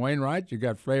staff, and Wainwright. You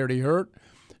got Flaherty hurt.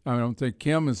 I don't think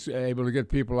Kim is able to get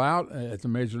people out at the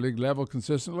major league level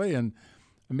consistently, and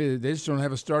I mean they just don't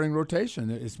have a starting rotation.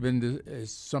 It's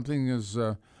something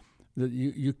that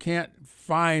you can't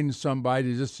find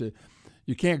somebody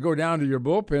you can't go down to your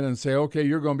bullpen and say, okay,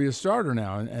 you're going to be a starter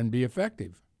now and be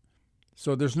effective.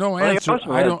 So there's no answer.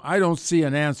 I don't see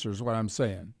an answer is what I'm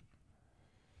saying.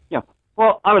 Yeah.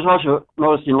 Well, I was also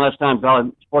noticing last time,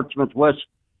 Valley Sportsman's West,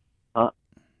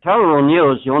 Tyler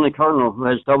O'Neill is the only Cardinal who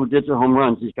has double-digit home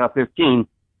runs. He's got 15.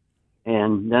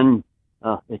 And then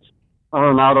it's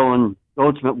Arenado and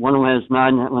Goldschmidt. One has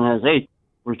 9, one has 8.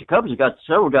 Whereas the Cubs have got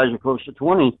several guys who are close to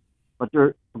 20, but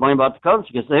they're complaining about the Cubs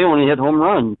because they only hit home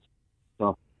runs.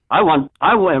 So I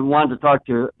wanted to talk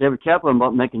to David Kaplan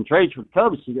about making trades for the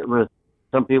Cubs to get rid of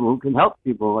some people who can help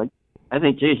people. Like I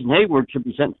think Jason Hayward should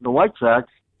be sent to the White Sox.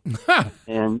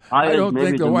 And I don't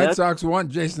think the White Sox want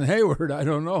Jason Hayward. I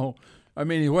don't know. I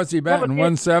mean, what's he batting,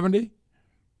 170?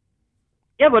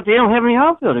 Yeah, but they don't have any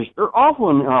outfielders. They're awful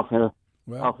in the outfield.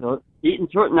 Well,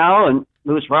 Eaton's hurt now, and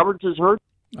Lewis Roberts is hurt.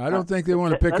 I don't think they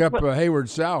want to pick up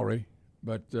Hayward's salary,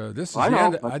 but this is the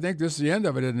end. I think this is the end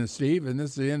of it, isn't it, Steve? And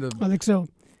this is the end of. I think so.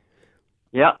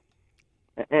 Yeah,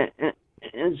 and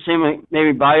same like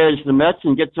maybe Baez to the Mets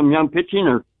and get some young pitching,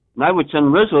 and I would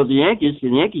send Rizzo to the Yankees. The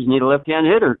Yankees need a left-hand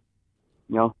hitter,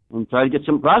 and try to get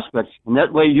some prospects, and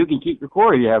that way you can keep your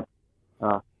core. You have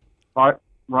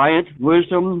Bryant,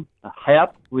 Wisdom,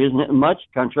 Happ, who isn't hitting much,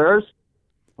 Contreras,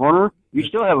 Horner. You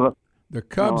still have the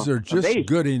Cubs are just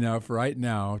good enough right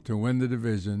now to win the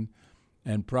division,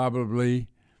 and probably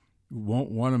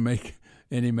won't want to make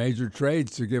any major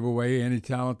trades to give away any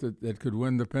talent that could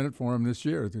win the pennant for them this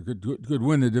year. That could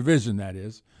win the division, that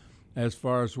is. As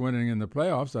far as winning in the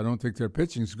playoffs, I don't think their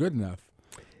pitching's good enough.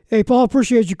 Hey, Paul,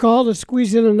 appreciate your call. Let's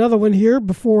squeeze in another one here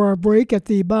before our break at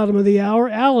the bottom of the hour.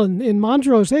 Alan in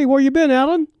Montrose. Hey, where you been,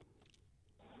 Alan?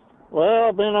 Well,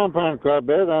 I've been umpiring quite a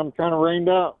bit. I'm kind of rained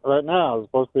out right now. I was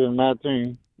supposed to be in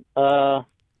Mattoon.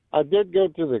 I did go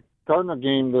to the Cardinal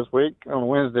game this week on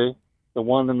Wednesday, the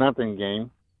 1-0 game.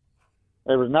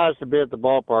 It was nice to be at the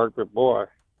ballpark, but boy,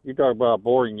 you talk about a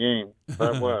boring game.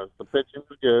 That was. The pitching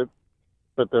was good,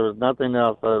 but there was nothing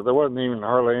else. There wasn't even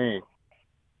hardly any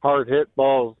hard hit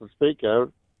balls to speak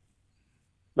of.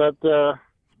 But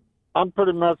I'm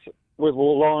pretty much with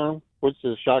Loren, which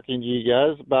is shocking to you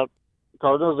guys, about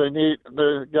Cardinals.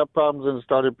 They got problems in the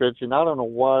starting pitching. I don't know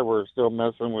why we're still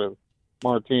messing with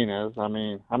Martinez. I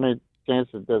mean, how many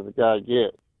chances does the guy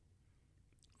get?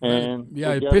 And he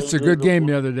pitched a good game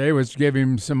the other day, which gave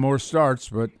him some more starts.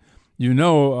 But in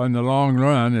the long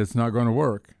run, it's not going to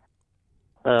work.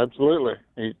 Absolutely,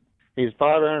 he's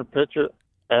 500 pitcher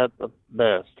at the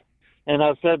best. And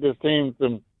I said this team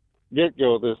from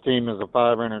get-go, this team is a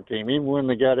 500 team. Even when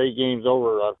they got 8 games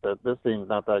over, I said this team's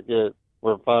not that good.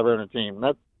 We're a 500 team.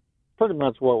 That's pretty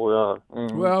much what we are.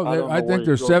 And well, I think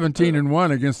they're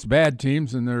 17-1 against bad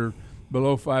teams, and they're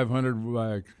below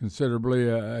 500 considerably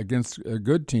against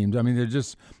good teams. I mean,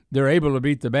 they're able to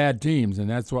beat the bad teams, and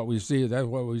that's what we see. That's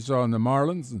what we saw in the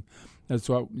Marlins, and that's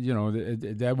what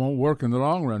that won't work in the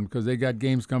long run because they got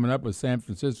games coming up with San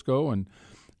Francisco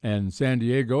and San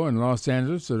Diego and Los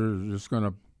Angeles that are just going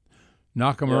to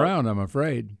knock them around, I'm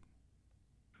afraid.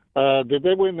 Did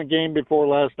they win the game before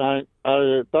last night?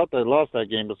 I thought they lost that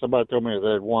game, but somebody told me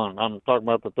they had won. I'm talking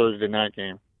about the Thursday night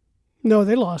game. No,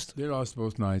 they lost. They lost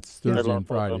both nights, Thursday and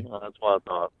Friday. That's what I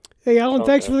thought. Hey, Alan,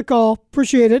 thanks for the call.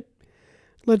 Appreciate it.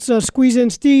 Let's squeeze in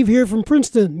Steve here from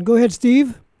Princeton. Go ahead,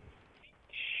 Steve.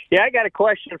 Yeah, I got a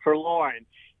question for Loren.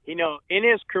 In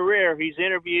his career, he's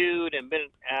interviewed and been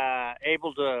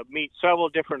able to meet several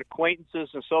different acquaintances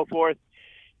and so forth.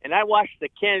 And I watched the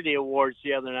Kennedy Awards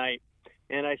the other night,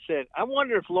 and I said, I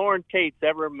wonder if Loren Tate's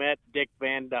ever met Dick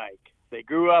Van Dyke. They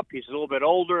grew up. He's a little bit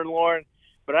older than Loren,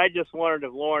 but I just wondered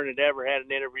if Loren had ever had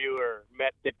an interview or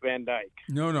met Dick Van Dyke.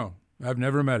 No. I've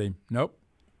never met him. Nope.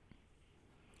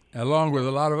 Along with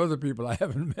a lot of other people I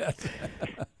haven't met.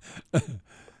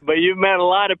 But you've met a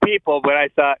lot of people, but I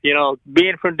thought,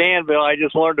 being from Danville, I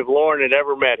just wondered if Loren had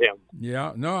ever met him.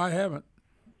 Yeah, no, I haven't.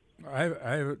 I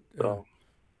haven't.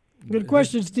 Good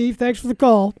question, Steve. Thanks for the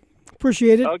call.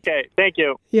 Appreciate it. Okay, thank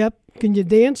you. Yep. Can you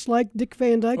dance like Dick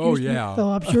Van Dyke? Oh, yeah.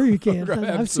 Oh, I'm sure you can.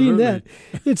 I've seen that.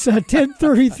 It's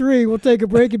 10:33. We'll take a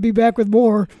break and be back with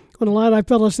more on the Illini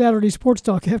Pella Saturday Sports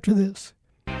Talk after this.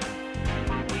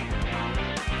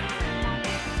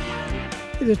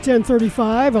 It is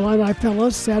 10:35, Illini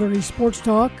Pella Saturday Sports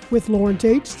Talk with Loren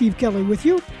Tate. Steve Kelly with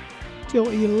you till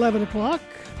 11 o'clock.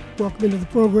 Welcome into the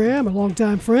program, a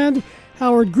longtime friend,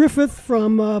 Howard Griffith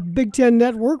from Big Ten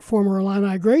Network, former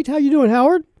Illini great. How you doing,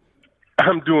 Howard?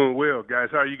 I'm doing well, guys.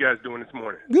 How are you guys doing this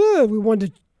morning? Good. We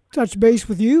wanted to touch base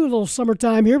with you, a little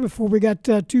summertime here before we got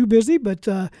too busy, but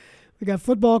we got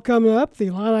football coming up. The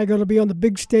Illini are going to be on the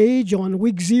big stage on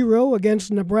week 0 against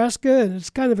Nebraska, and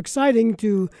it's kind of exciting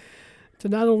to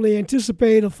not only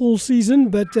anticipate a full season,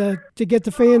 but to get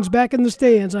the fans back in the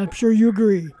stands. I'm sure you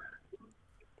agree.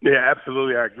 Yeah,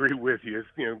 absolutely. I agree with you.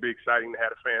 It's be exciting to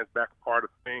have the fans back a part of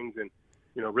things and,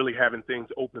 really having things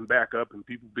open back up and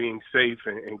people being safe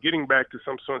and getting back to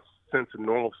some sort of sense of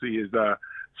normalcy is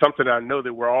something I know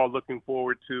that we're all looking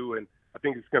forward to. And I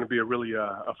think it's going to be a really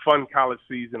a fun college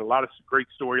season, a lot of great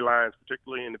storylines,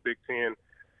 particularly in the Big Ten.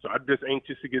 So I'm just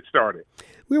anxious to get started.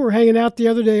 We were hanging out the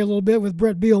other day a little bit with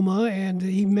Brett Bielema, and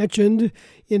he mentioned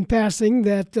in passing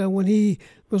that when he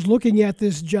was looking at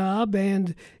this job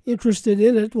and interested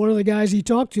in it, one of the guys he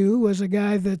talked to was a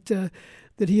guy that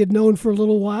he had known for a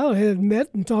little while, had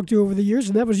met and talked to over the years,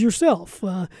 and that was yourself.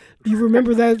 Do you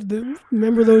remember that?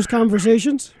 Remember those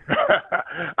conversations?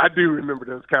 I do remember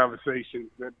those conversations,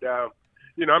 and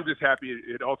I'm just happy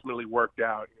it ultimately worked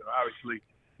out. Obviously,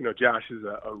 Josh is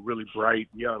a really bright,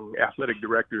 young athletic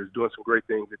director, is doing some great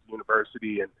things at the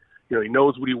university. And, he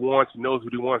knows what he wants, he knows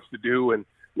what he wants to do. And,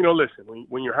 listen,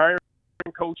 when you're hiring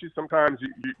coaches, sometimes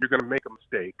you're going to make a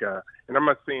mistake. And I'm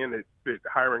not saying that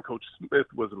hiring Coach Smith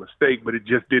was a mistake, but it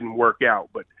just didn't work out.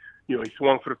 But, he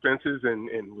swung for the fences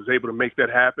and was able to make that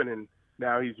happen. And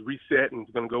now he's reset and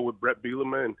he's going to go with Brett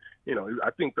Bielema. And,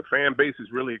 I think the fan base is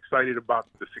really excited about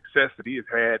the success that he has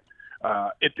had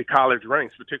at the college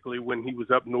ranks, particularly when he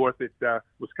was up north at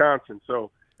Wisconsin.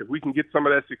 So if we can get some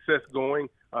of that success going,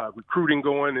 recruiting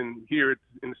going, and here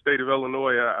in the state of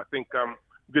Illinois, I think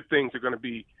good things are going to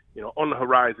be, on the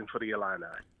horizon for the Illini.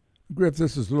 Griff,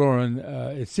 this is Loren.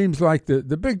 It seems like the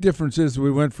big difference is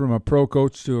we went from a pro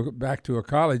coach back to a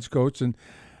college coach. And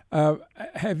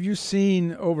have you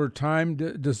seen over time,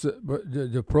 does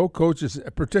the pro coaches,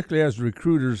 particularly as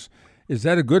recruiters, is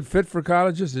that a good fit for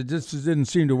colleges? It just didn't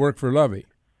seem to work for Lovie.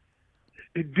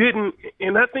 It didn't,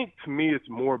 and I think to me it's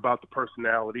more about the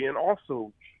personality, and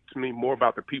also to me more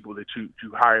about the people that you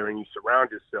hire and you surround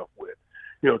yourself with.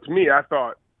 To me, I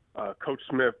thought Coach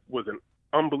Smith was an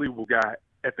unbelievable guy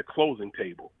at the closing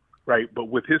table, right? But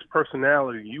with his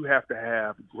personality, you have to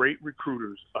have great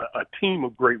recruiters, a team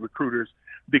of great recruiters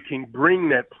that can bring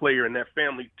that player and that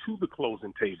family to the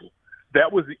closing table.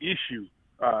 That was the issue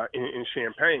in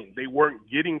Champaign. They weren't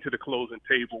getting to the closing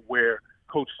table where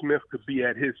Coach Smith could be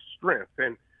at his strength.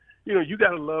 And, you got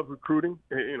to love recruiting.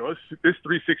 It's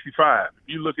 365. If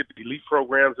you look at the elite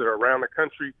programs that are around the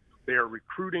country, they are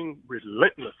recruiting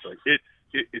relentlessly.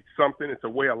 It's something, it's a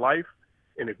way of life.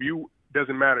 And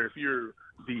doesn't matter if you're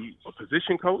the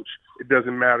position coach, it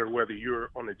doesn't matter whether you're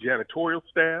on the janitorial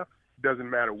staff, it doesn't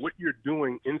matter what you're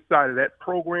doing inside of that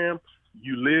program,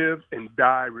 you live and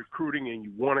die recruiting and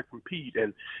you want to compete.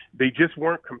 And they just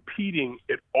weren't competing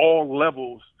at all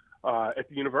levels at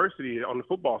the university on the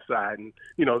football side. And,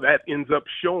 that ends up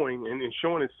showing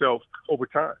showing itself over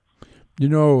time.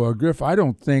 Griff, I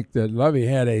don't think that Lovie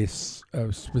had a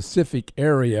specific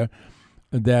area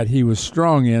that he was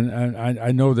strong in. And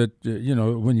I know that,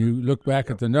 when you look back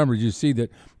at the numbers, you see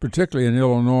that particularly in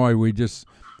Illinois, we just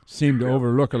seem to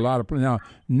overlook a lot of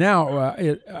now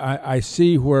I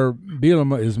see where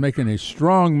Bielema is making a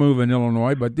strong move in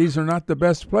Illinois, but these are not the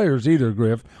best players either,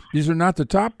 Griff. These are not the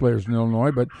top players in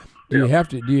Illinois, but do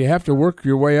you have to work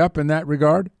your way up in that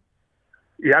regard?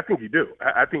 Yeah, I think you do.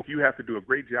 I think you have to do a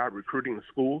great job recruiting the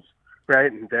schools,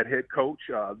 right? And that head coach,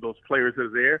 those players that are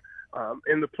there,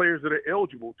 and the players that are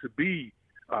eligible to be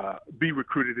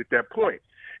recruited at that point.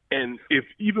 And if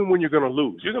even when you're going to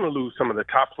lose some of the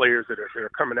top players that are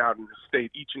coming out in the state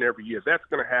each and every year. That's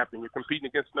going to happen. You're competing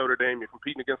against Notre Dame. You're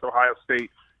competing against Ohio State.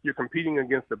 You're competing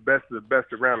against the best of the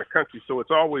best around the country. So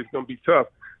it's always going to be tough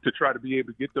to try to be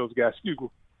able to get those guys. Excuse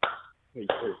me.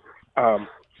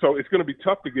 So it's going to be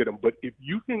tough to get them. But if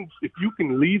you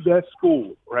can leave that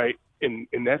school, right, and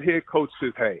that head coach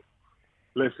says, hey,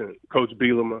 listen, Coach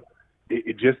Bielema,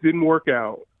 it just didn't work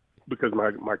out because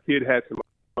my kid had some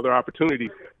other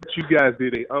opportunities, but you guys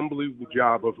did an unbelievable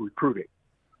job of recruiting.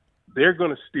 They're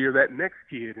going to steer that next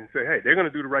kid and say, hey, they're going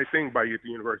to do the right thing by you at the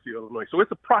University of Illinois. So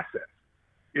it's a process.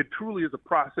 It truly is a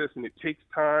process, and it takes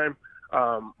time.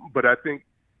 But I think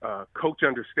Coach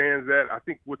understands that. I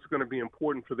think what's going to be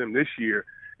important for them this year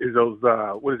is those,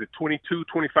 22,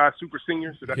 25 super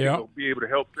seniors that I think will be able to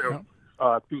help them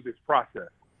through this process.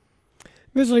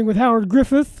 Visiting with Howard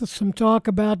Griffith, some talk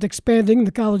about expanding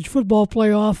the college football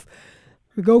playoff.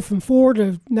 We go from 4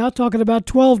 to now talking about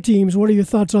 12 teams. What are your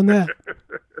thoughts on that?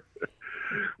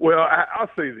 Well, I'll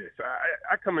say this.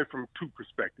 I come in from two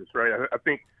perspectives, right? I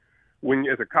think when,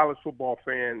 as a college football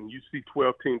fan, you see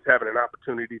 12 teams having an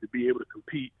opportunity to be able to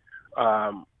compete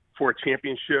for a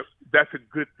championship, that's a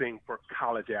good thing for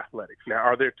college athletics. Now,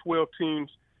 are there 12 teams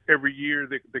every year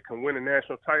that can win a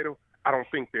national title? I don't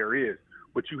think there is.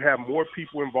 But you have more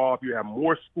people involved. You have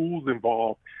more schools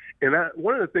involved. And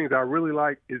one of the things I really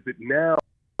like is that now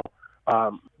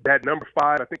that number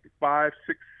 5, I think 5,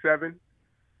 6, 7,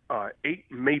 8 are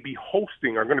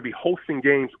going to be hosting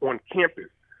games on campus.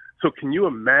 So can you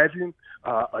imagine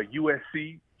a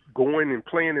USC going and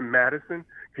playing in Madison?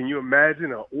 Can you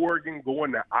imagine an Oregon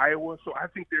going to Iowa? So I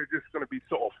think they're just going to be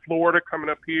Florida coming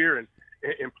up here and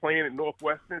playing at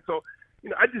Northwestern. So,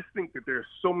 I just think that there's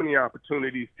so many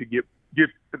opportunities to get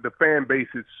the fan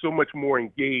bases so much more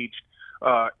engaged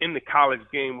in the college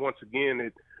game. Once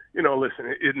again,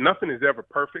 nothing is ever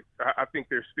perfect. I think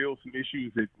there's still some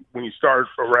issues that when you start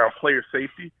around player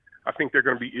safety, I think there are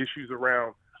going to be issues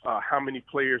around how many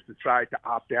players decide to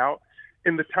opt out.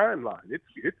 In the timeline,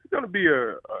 it's going to be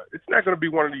it's not going to be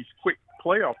one of these quick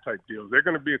playoff type deals. There are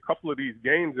going to be a couple of these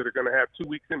games that are going to have 2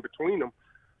 weeks in between them.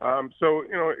 So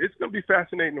it's going to be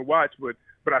fascinating to watch.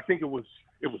 But I think it was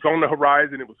on the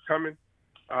horizon. It was coming.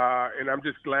 And I'm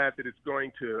just glad that it's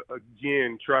going to,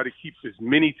 again, try to keep as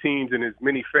many teams and as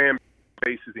many fan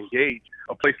bases engaged.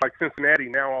 A place like Cincinnati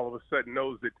now all of a sudden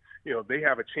knows that, they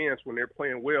have a chance when they're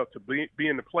playing well to be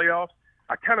in the playoffs.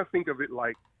 I kind of think of it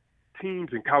like teams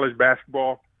in college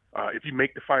basketball. If you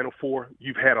make the Final Four,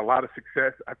 you've had a lot of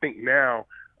success. I think now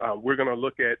we're going to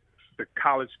look at the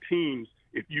college teams.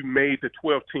 If you made the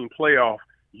 12-team playoff,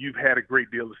 you've had a great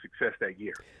deal of success that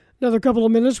year. Another couple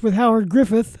of minutes with Howard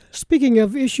Griffith. Speaking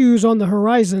of issues on the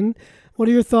horizon, what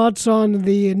are your thoughts on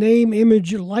the name,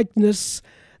 image, likeness,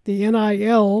 the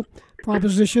NIL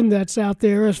proposition that's out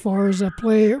there as far as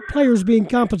players being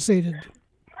compensated?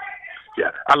 Yeah,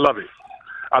 I love it.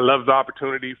 I love the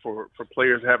opportunity for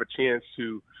players to have a chance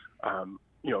to,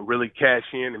 really cash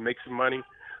in and make some money.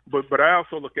 But I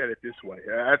also look at it this way.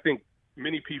 I think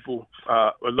many people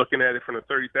are looking at it from a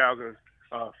 30,000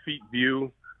 feet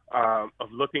view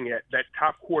of looking at that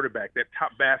top quarterback, that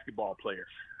top basketball player.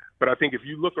 But I think if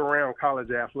you look around college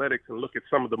athletics and look at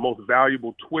some of the most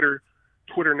valuable Twitter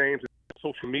names and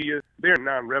social media, they're in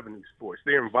non-revenue sports.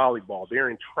 They're in volleyball. They're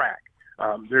in track.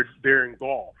 They're in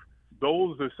golf.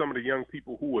 Those are some of the young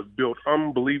people who have built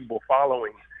unbelievable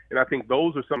followings. And I think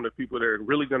those are some of the people that are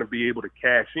really going to be able to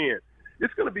cash in.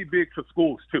 It's going to be big for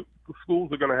schools too.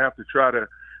 Schools are going to have to try to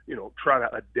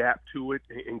adapt to it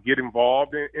and get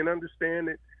involved and understand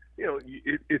that,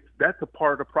 that's a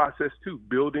part of the process too.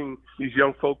 Building these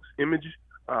young folks' image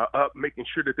up, making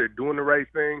sure that they're doing the right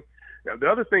thing. Now, the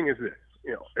other thing is this,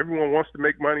 everyone wants to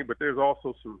make money, but there's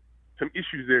also some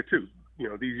issues there too.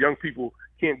 These young people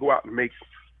can't go out and make,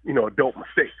 adult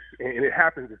mistakes. And it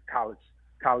happens as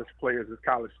college players, as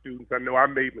college students. I know I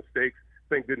made mistakes.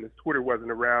 Thank goodness Twitter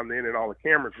wasn't around then and all the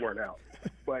cameras weren't out.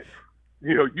 But,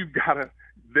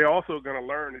 they're also going to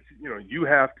learn that, you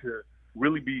have to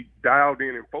really be dialed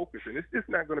in and focused. And it's just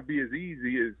not going to be as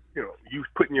easy as, you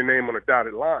putting your name on a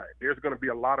dotted line. There's going to be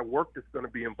a lot of work that's going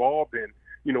to be involved in,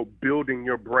 building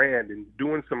your brand and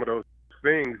doing some of those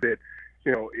things that,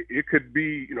 it could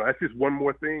be, that's just one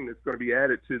more thing that's going to be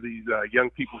added to these young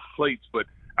people's plates. But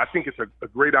I think it's a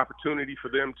great opportunity for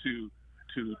them to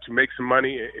make some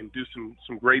money and do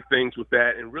some great things with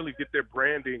that and really get their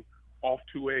branding off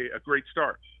to a great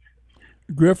start.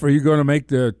 Griff, are you going to make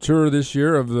the tour this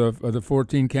year of the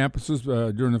 14 campuses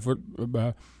during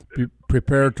the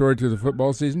preparatory to the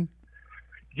football season?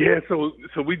 Yeah, so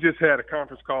we just had a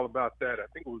conference call about that. I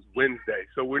think it was Wednesday.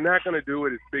 So we're not going to do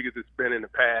it as big as it's been in the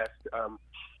past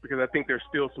because I think there's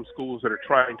still some schools that are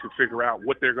trying to figure out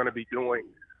what they're going to be doing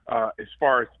as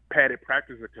far as padded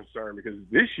practice are concerned. Because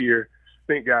this year, I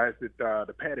think, guys, that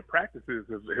the padded practices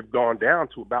have gone down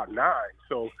to about 9.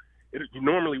 So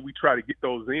normally we try to get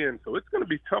those in. So it's going to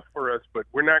be tough for us, but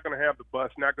we're not going to have the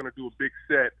bus, not going to do a big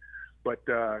set. But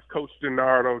Coach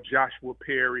DiNardo, Joshua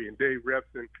Perry, and Dave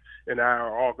Repson and I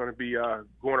are all going to be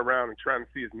going around and trying to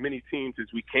see as many teams as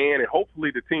we can. And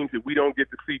hopefully the teams that we don't get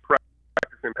to see practice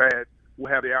in pads,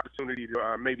 we'll have the opportunity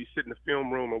to maybe sit in the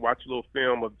film room and watch a little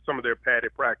film of some of their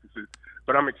padded practices.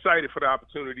 But I'm excited for the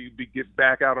opportunity to get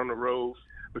back out on the road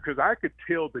because I could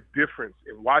tell the difference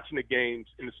in watching the games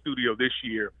in the studio this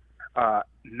year,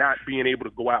 not being able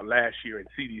to go out last year and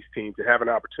see these teams and have an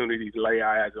opportunity to lay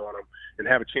eyes on them and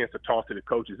have a chance to talk to the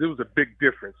coaches. It was a big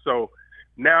difference. So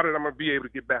now that I'm going to be able to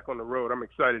get back on the road, I'm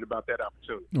excited about that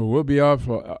opportunity. Well,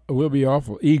 we'll be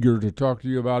awful eager to talk to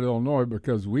you about Illinois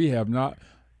because we have not.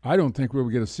 I don't think we'll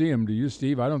get to see them. Do you,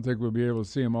 Steve? I don't think we'll be able to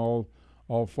see them all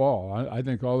fall. I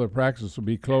think all their practices will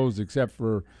be closed except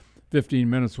for 15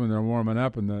 minutes when they're warming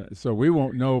up, so we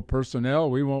won't know personnel.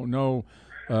 We won't know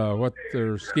what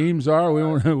their schemes are. We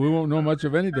won't know much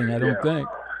of anything, I don't think.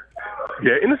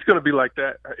 Yeah, and it's going to be like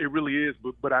that. It really is.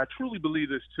 But I truly believe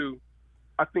this, too.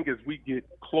 I think as we get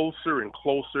closer and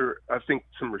closer, I think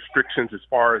some restrictions as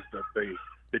far as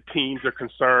the teams are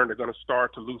concerned are going to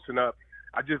start to loosen up.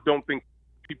 I just don't think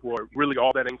people are really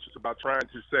all that anxious about trying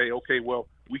to say, okay, well,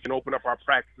 we can open up our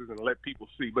practices and let people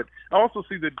see. But I also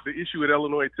see the issue at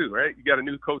Illinois, too, right? You got a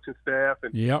new coaching staff,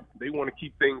 and they want to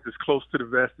keep things as close to the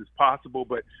vest as possible.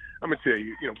 But I'm going to tell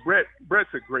you,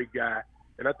 Brett's a great guy,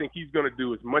 and I think he's going to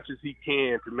do as much as he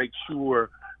can to make sure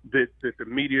that the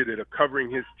media that are covering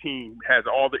his team has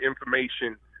all the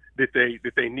information that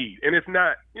they need. And if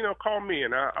not, call me,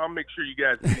 and I'll make sure you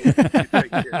guys get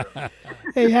taken care of.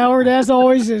 Hey, Howard, as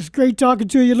always, it's great talking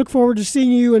to you. Look forward to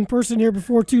seeing you in person here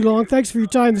before too long. Thanks for your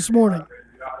time this morning.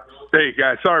 Hey,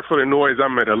 guys, sorry for the noise.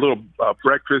 I'm at a little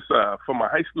breakfast for my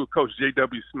high school coach,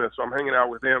 J.W. Smith, so I'm hanging out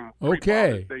with him.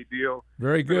 Okay. Deal.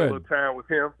 Very good. Spend a little time with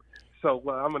him. So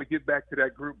I'm going to get back to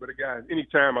that group. But, guys,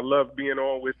 anytime, I love being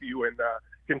on with you. And,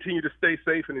 continue to stay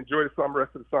safe and enjoy the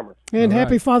rest of the summer. And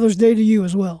happy Father's Day to you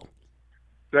as well.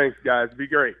 Thanks, guys. Be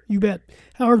great. You bet.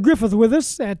 Howard Griffith with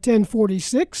us at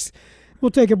 10:46.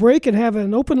 We'll take a break and have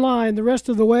an open line the rest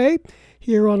of the way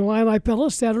here on Illini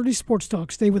Pella Saturday Sports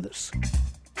Talk. Stay with us.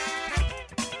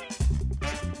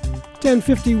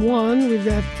 10:51. We've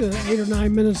got 8 or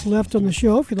 9 minutes left on the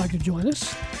show if you'd like to join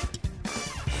us.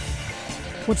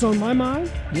 What's on my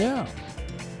mind? Yeah.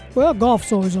 Well,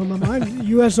 golf's always on my mind.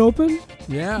 U.S. Open.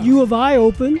 Yeah. U of I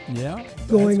Open. Yeah.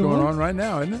 Going on right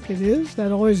now, isn't it? It is.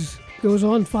 That always goes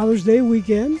on Father's Day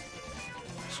weekend.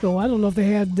 So I don't know if they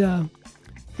had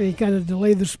any kind of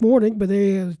delay this morning, but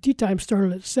tee time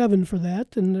started at 7 for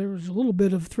that, and there was a little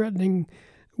bit of threatening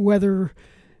weather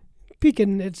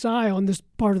peeking its eye on this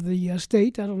part of the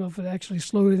state. I don't know if it actually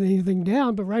slowed anything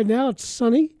down, but right now it's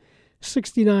sunny,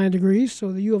 69 degrees.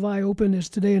 So the U of I Open is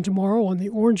today and tomorrow on the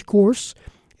Orange Course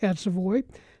at Savoy.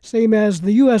 Same as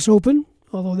the U.S. Open,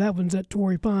 although that one's at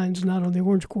Torrey Pines, not on the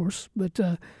Orange Course. But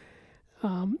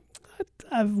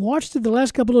I've watched it the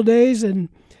last couple of days, and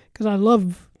because I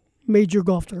love major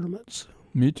golf tournaments.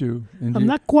 Me too. And I'm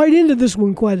not quite into this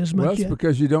one quite as much yet. Well, it's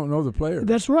because you don't know the players.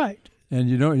 That's right.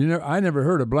 And I never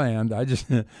heard of Bland. I just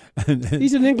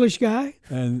he's an English guy,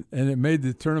 and it made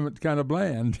the tournament kind of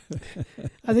bland.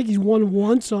 I think he's won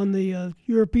once on the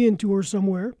European tour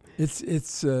somewhere. It's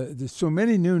there's so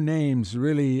many new names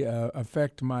really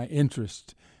affect my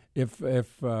interest. If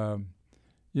Mickelson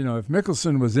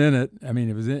was in it, I mean,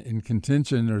 it was in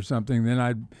contention or something, then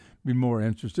I'd be more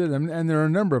interested. And there are a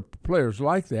number of players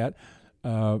like that.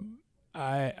 I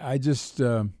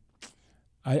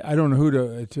don't know who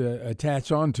to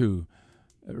attach on to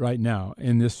right now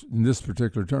in this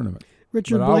particular tournament.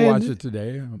 Richard but Bland, I'll watch it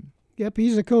today. Yep,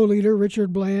 he's a co-leader.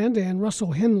 Richard Bland and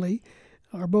Russell Henley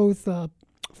are both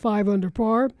 5 under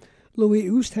par. Louis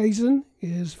Oosthuizen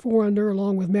is 4 under,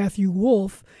 along with Matthew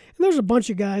Wolff. And there's a bunch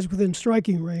of guys within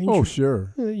striking range. Oh,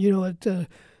 sure. At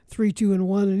 3, 2, and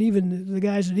 1, and even the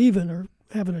guys at even are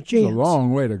having a chance. It's a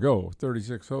long way to go,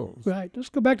 36 holes. Right. Let's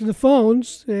go back to the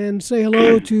phones and say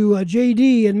hello to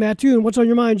J.D. and Mattoon. What's on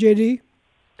your mind, J.D.?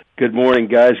 Good morning,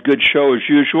 guys. Good show as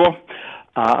usual.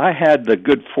 I had the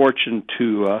good fortune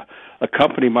to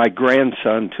accompany my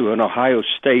grandson to an Ohio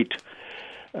State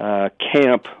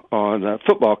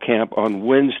football camp on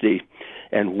Wednesday,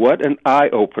 and what an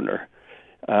eye-opener.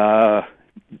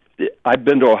 I've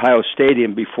been to Ohio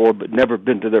Stadium before, but never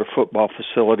been to their football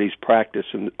facilities, practice,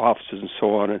 and offices, and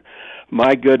so on. And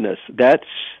my goodness, that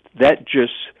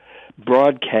just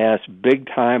broadcasts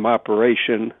big-time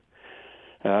operation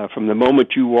from the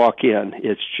moment you walk in.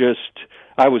 It's just,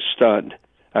 I was stunned.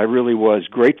 I really was.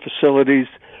 Great facilities,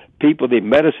 people. They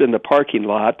met us in the parking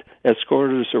lot,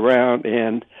 escorted us around,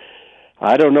 and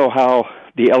I don't know how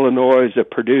the Illinois, the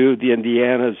Purdue, the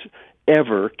Indianas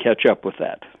ever catch up with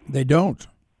that. They don't.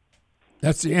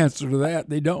 That's the answer to that.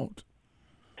 They don't.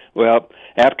 Well,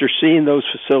 after seeing those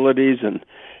facilities and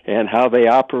how they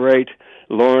operate,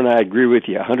 Loren, I agree with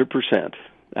you 100%.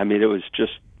 I mean, it was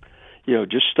just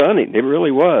stunning. It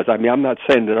really was. I mean, I'm not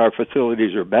saying that our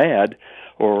facilities are bad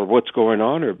or what's going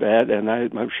on are bad, and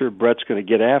I'm sure Brett's going to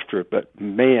get after it, but,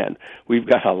 man, we've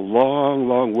got a long,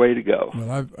 long way to go.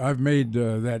 Well, I've made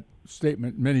that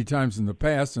statement many times in the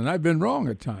past, and I've been wrong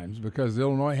at times because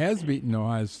Illinois has beaten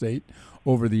Ohio State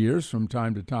over the years from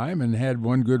time to time and had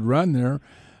one good run there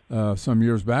some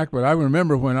years back. But I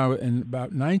remember when I was in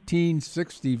about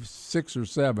 1966 or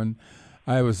 7,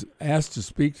 I was asked to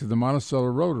speak to the Monticello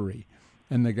Rotary,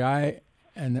 and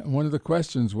one of the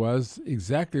questions was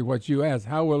exactly what you asked: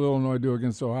 how will Illinois do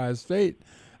against Ohio State?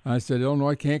 I said,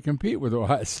 Illinois can't compete with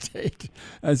Ohio State.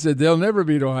 I said, they'll never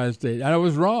beat Ohio State. And I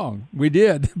was wrong. We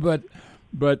did, but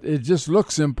it just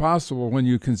looks impossible when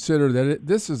you consider that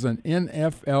this is an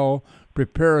NFL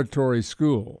preparatory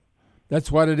school.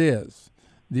 That's what it is.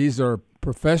 These are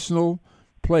professional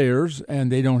players,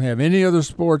 and they don't have any other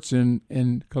sports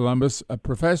in Columbus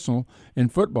professional in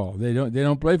football. They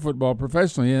don't play football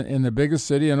professionally in the biggest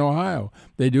city in Ohio.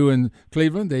 They do in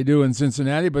Cleveland, they do in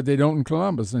Cincinnati, but they don't in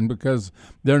Columbus. And because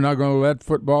they're not going to let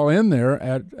football in there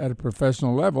at a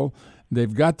professional level,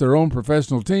 they've got their own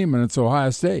professional team, and it's Ohio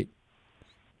State.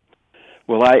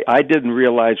 Well, I didn't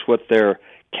realize what their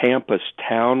campus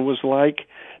town was like.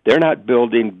 They're not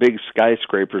building big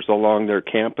skyscrapers along their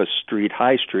campus street,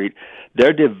 High Street.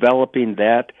 They're developing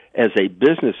that as a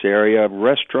business area,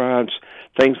 restaurants,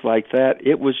 things like that.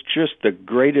 It was just the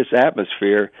greatest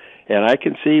atmosphere, and I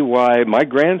can see why my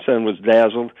grandson was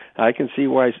dazzled. I can see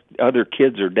why other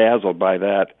kids are dazzled by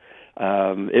that.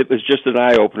 It was just an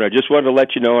eye-opener. I just wanted to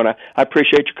let you know, and I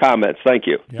appreciate your comments. Thank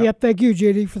you. Yep, thank you,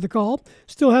 JD, for the call.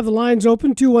 Still have the lines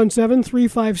open,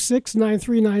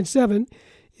 217-356-9397.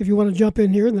 if you want to jump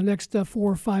in here in the next 4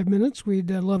 or 5 minutes,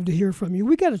 we'd love to hear from you.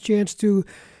 We got a chance to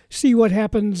see what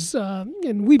happens,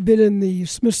 and we've been in the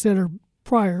Smith Center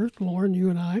prior, Loren, you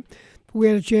and I. We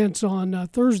had a chance on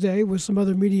Thursday with some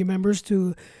other media members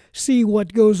to see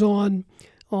what goes on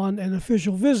an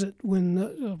official visit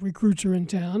when recruits are in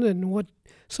town and what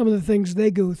some of the things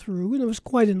they go through. And it was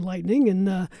quite enlightening,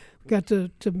 and got to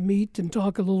meet and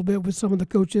talk a little bit with some of the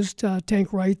coaches.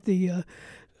 Tank Wright, the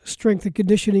strength and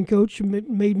conditioning coach, made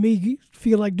me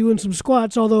feel like doing some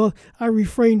squats, although I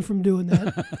refrained from doing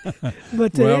that.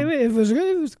 But it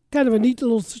was kind of a neat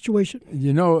little situation.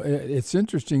 You know, it's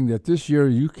interesting that this year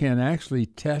you can actually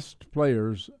test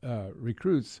players,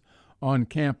 recruits on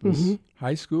campus,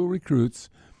 high school recruits.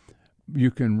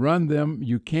 You can run them.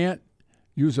 You can't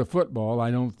use a football, I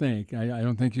don't think. I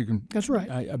don't think you can. That's right.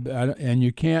 And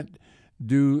you can't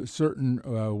do certain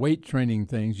weight training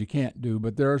things you can't do,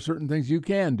 but there are certain things you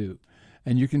can do.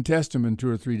 And you can test them in 2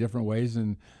 or 3 different ways,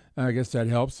 and I guess that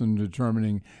helps in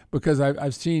determining. Because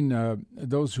I've seen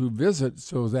those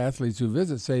athletes who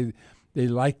visit say they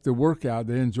liked the workout.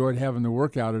 They enjoyed having the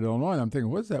workout at Illinois. I'm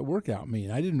thinking, what does that workout mean?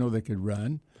 I didn't know they could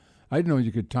run. I didn't know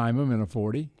you could time them in a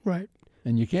 40. Right.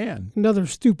 And you can. Another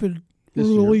stupid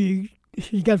rule. You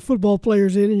got football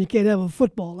players in, and you can't have a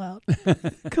football out.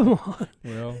 Come on.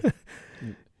 Well,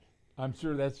 I'm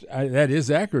sure that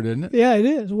is accurate, isn't it? Yeah, it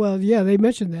is. Well, yeah, they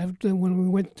mentioned that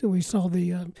when we saw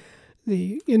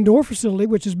the indoor facility,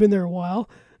 which has been there a while.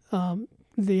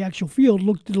 The actual field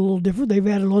looked a little different. They've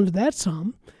added on to that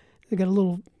some. They got a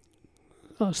little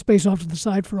space off to the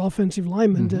side for offensive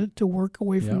linemen to work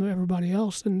away from everybody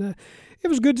else. And it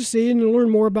was good to see and to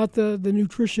learn more about the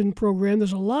nutrition program.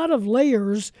 There's a lot of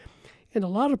layers and a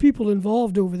lot of people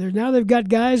involved over there. Now they've got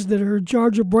guys that are in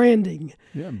charge of branding.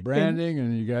 Yeah, branding,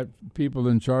 and you got people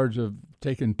in charge of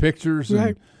taking pictures.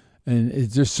 Right. And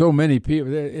it's just so many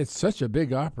people. It's such a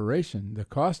big operation. The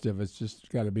cost of it's just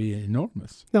got to be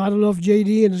enormous. Now, I don't know if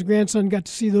J.D. and his grandson got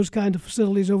to see those kind of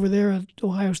facilities over there at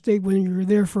Ohio State when you were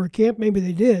there for a camp. Maybe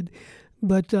they did.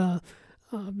 But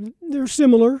they're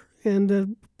similar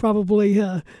and probably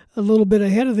a little bit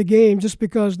ahead of the game just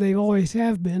because they always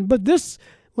have been. But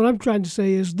what I'm trying to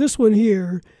say is this one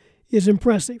here is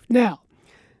impressive. Now,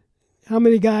 how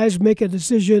many guys make a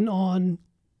decision on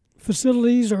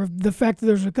facilities or the fact that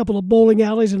there's a couple of bowling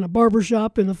alleys and a barber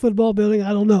shop in the football building?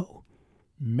 I don't know.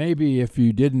 Maybe if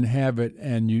you didn't have it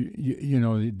and you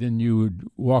know, then you would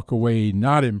walk away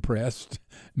not impressed.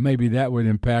 Maybe that would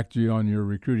impact you on your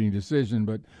recruiting decision.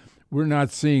 But we're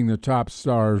not seeing the top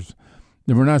stars.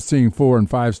 We're not seeing 4 and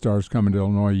 5 stars coming to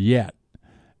Illinois yet.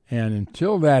 And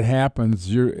until that happens,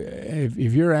 if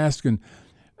you're asking,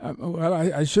 well,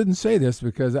 I shouldn't say this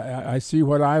because I see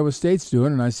what Iowa State's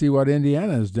doing and I see what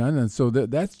Indiana has done, and so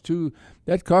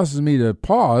that causes me to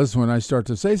pause when I start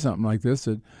to say something like this.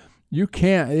 That you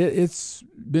can't. It's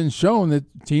been shown that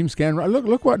teams can.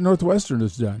 Look what Northwestern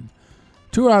has done.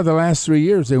 2 out of the last 3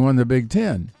 years they won the Big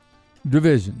Ten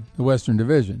division, the Western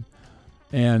Division.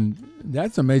 And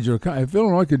that's a major – if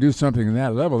Illinois could do something at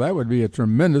that level, that would be a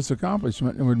tremendous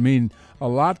accomplishment and would mean a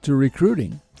lot to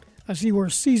recruiting. I see where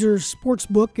Caesars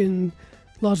Sportsbook in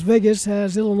Las Vegas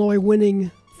has Illinois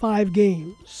winning 5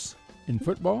 games. In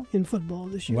football? In football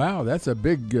this year. Wow, that's a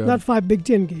big not 5 Big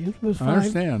Ten games, but I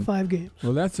understand. 5 games.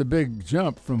 Well, that's a big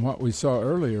jump from what we saw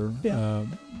earlier. Yeah.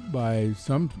 By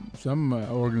some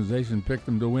organization picked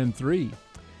them to win 3.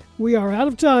 We are out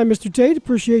of time, Mr. Tate.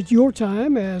 Appreciate your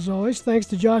time, as always. Thanks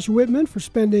to Josh Whitman for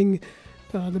spending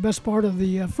the best part of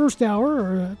the first hour,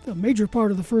 or a major part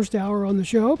of the first hour on the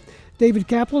show. David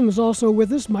Kaplan was also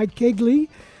with us. Mike Cagley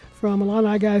from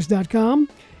IlliniGuys.com,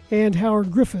 and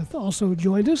Howard Griffith also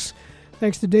joined us.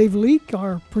 Thanks to Dave Leake,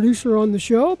 our producer on the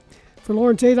show. For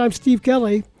Loren Tate, I'm Steve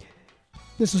Kelly.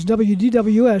 This is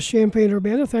WDWS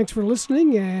Champaign-Urbana. Thanks for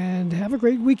listening, and have a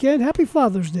great weekend. Happy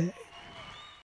Father's Day.